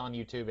 but it's on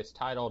YouTube. It's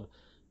titled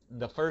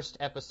The First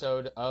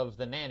Episode of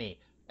The Nanny!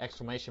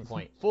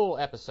 Full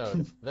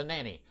episode, The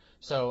Nanny.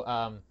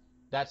 So,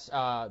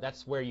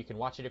 that's where you can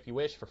watch it if you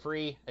wish for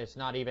free. It's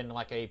not even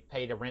like a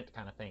pay to rent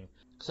kind of thing.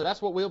 So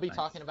that's what we'll be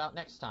talking about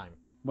next time.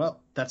 Well,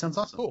 that sounds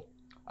awesome. Cool.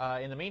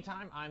 In the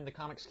meantime, I'm the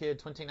Comics Kid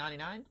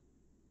 2099.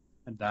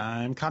 And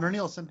I'm Connor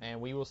Nielsen.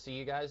 And we will see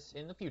you guys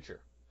in the future.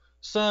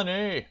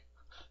 Sonny,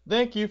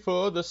 thank you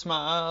for the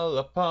smile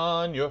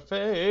upon your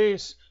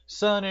face.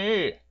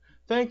 Sonny,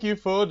 thank you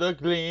for the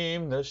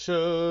gleam that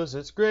shows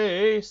its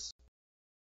grace.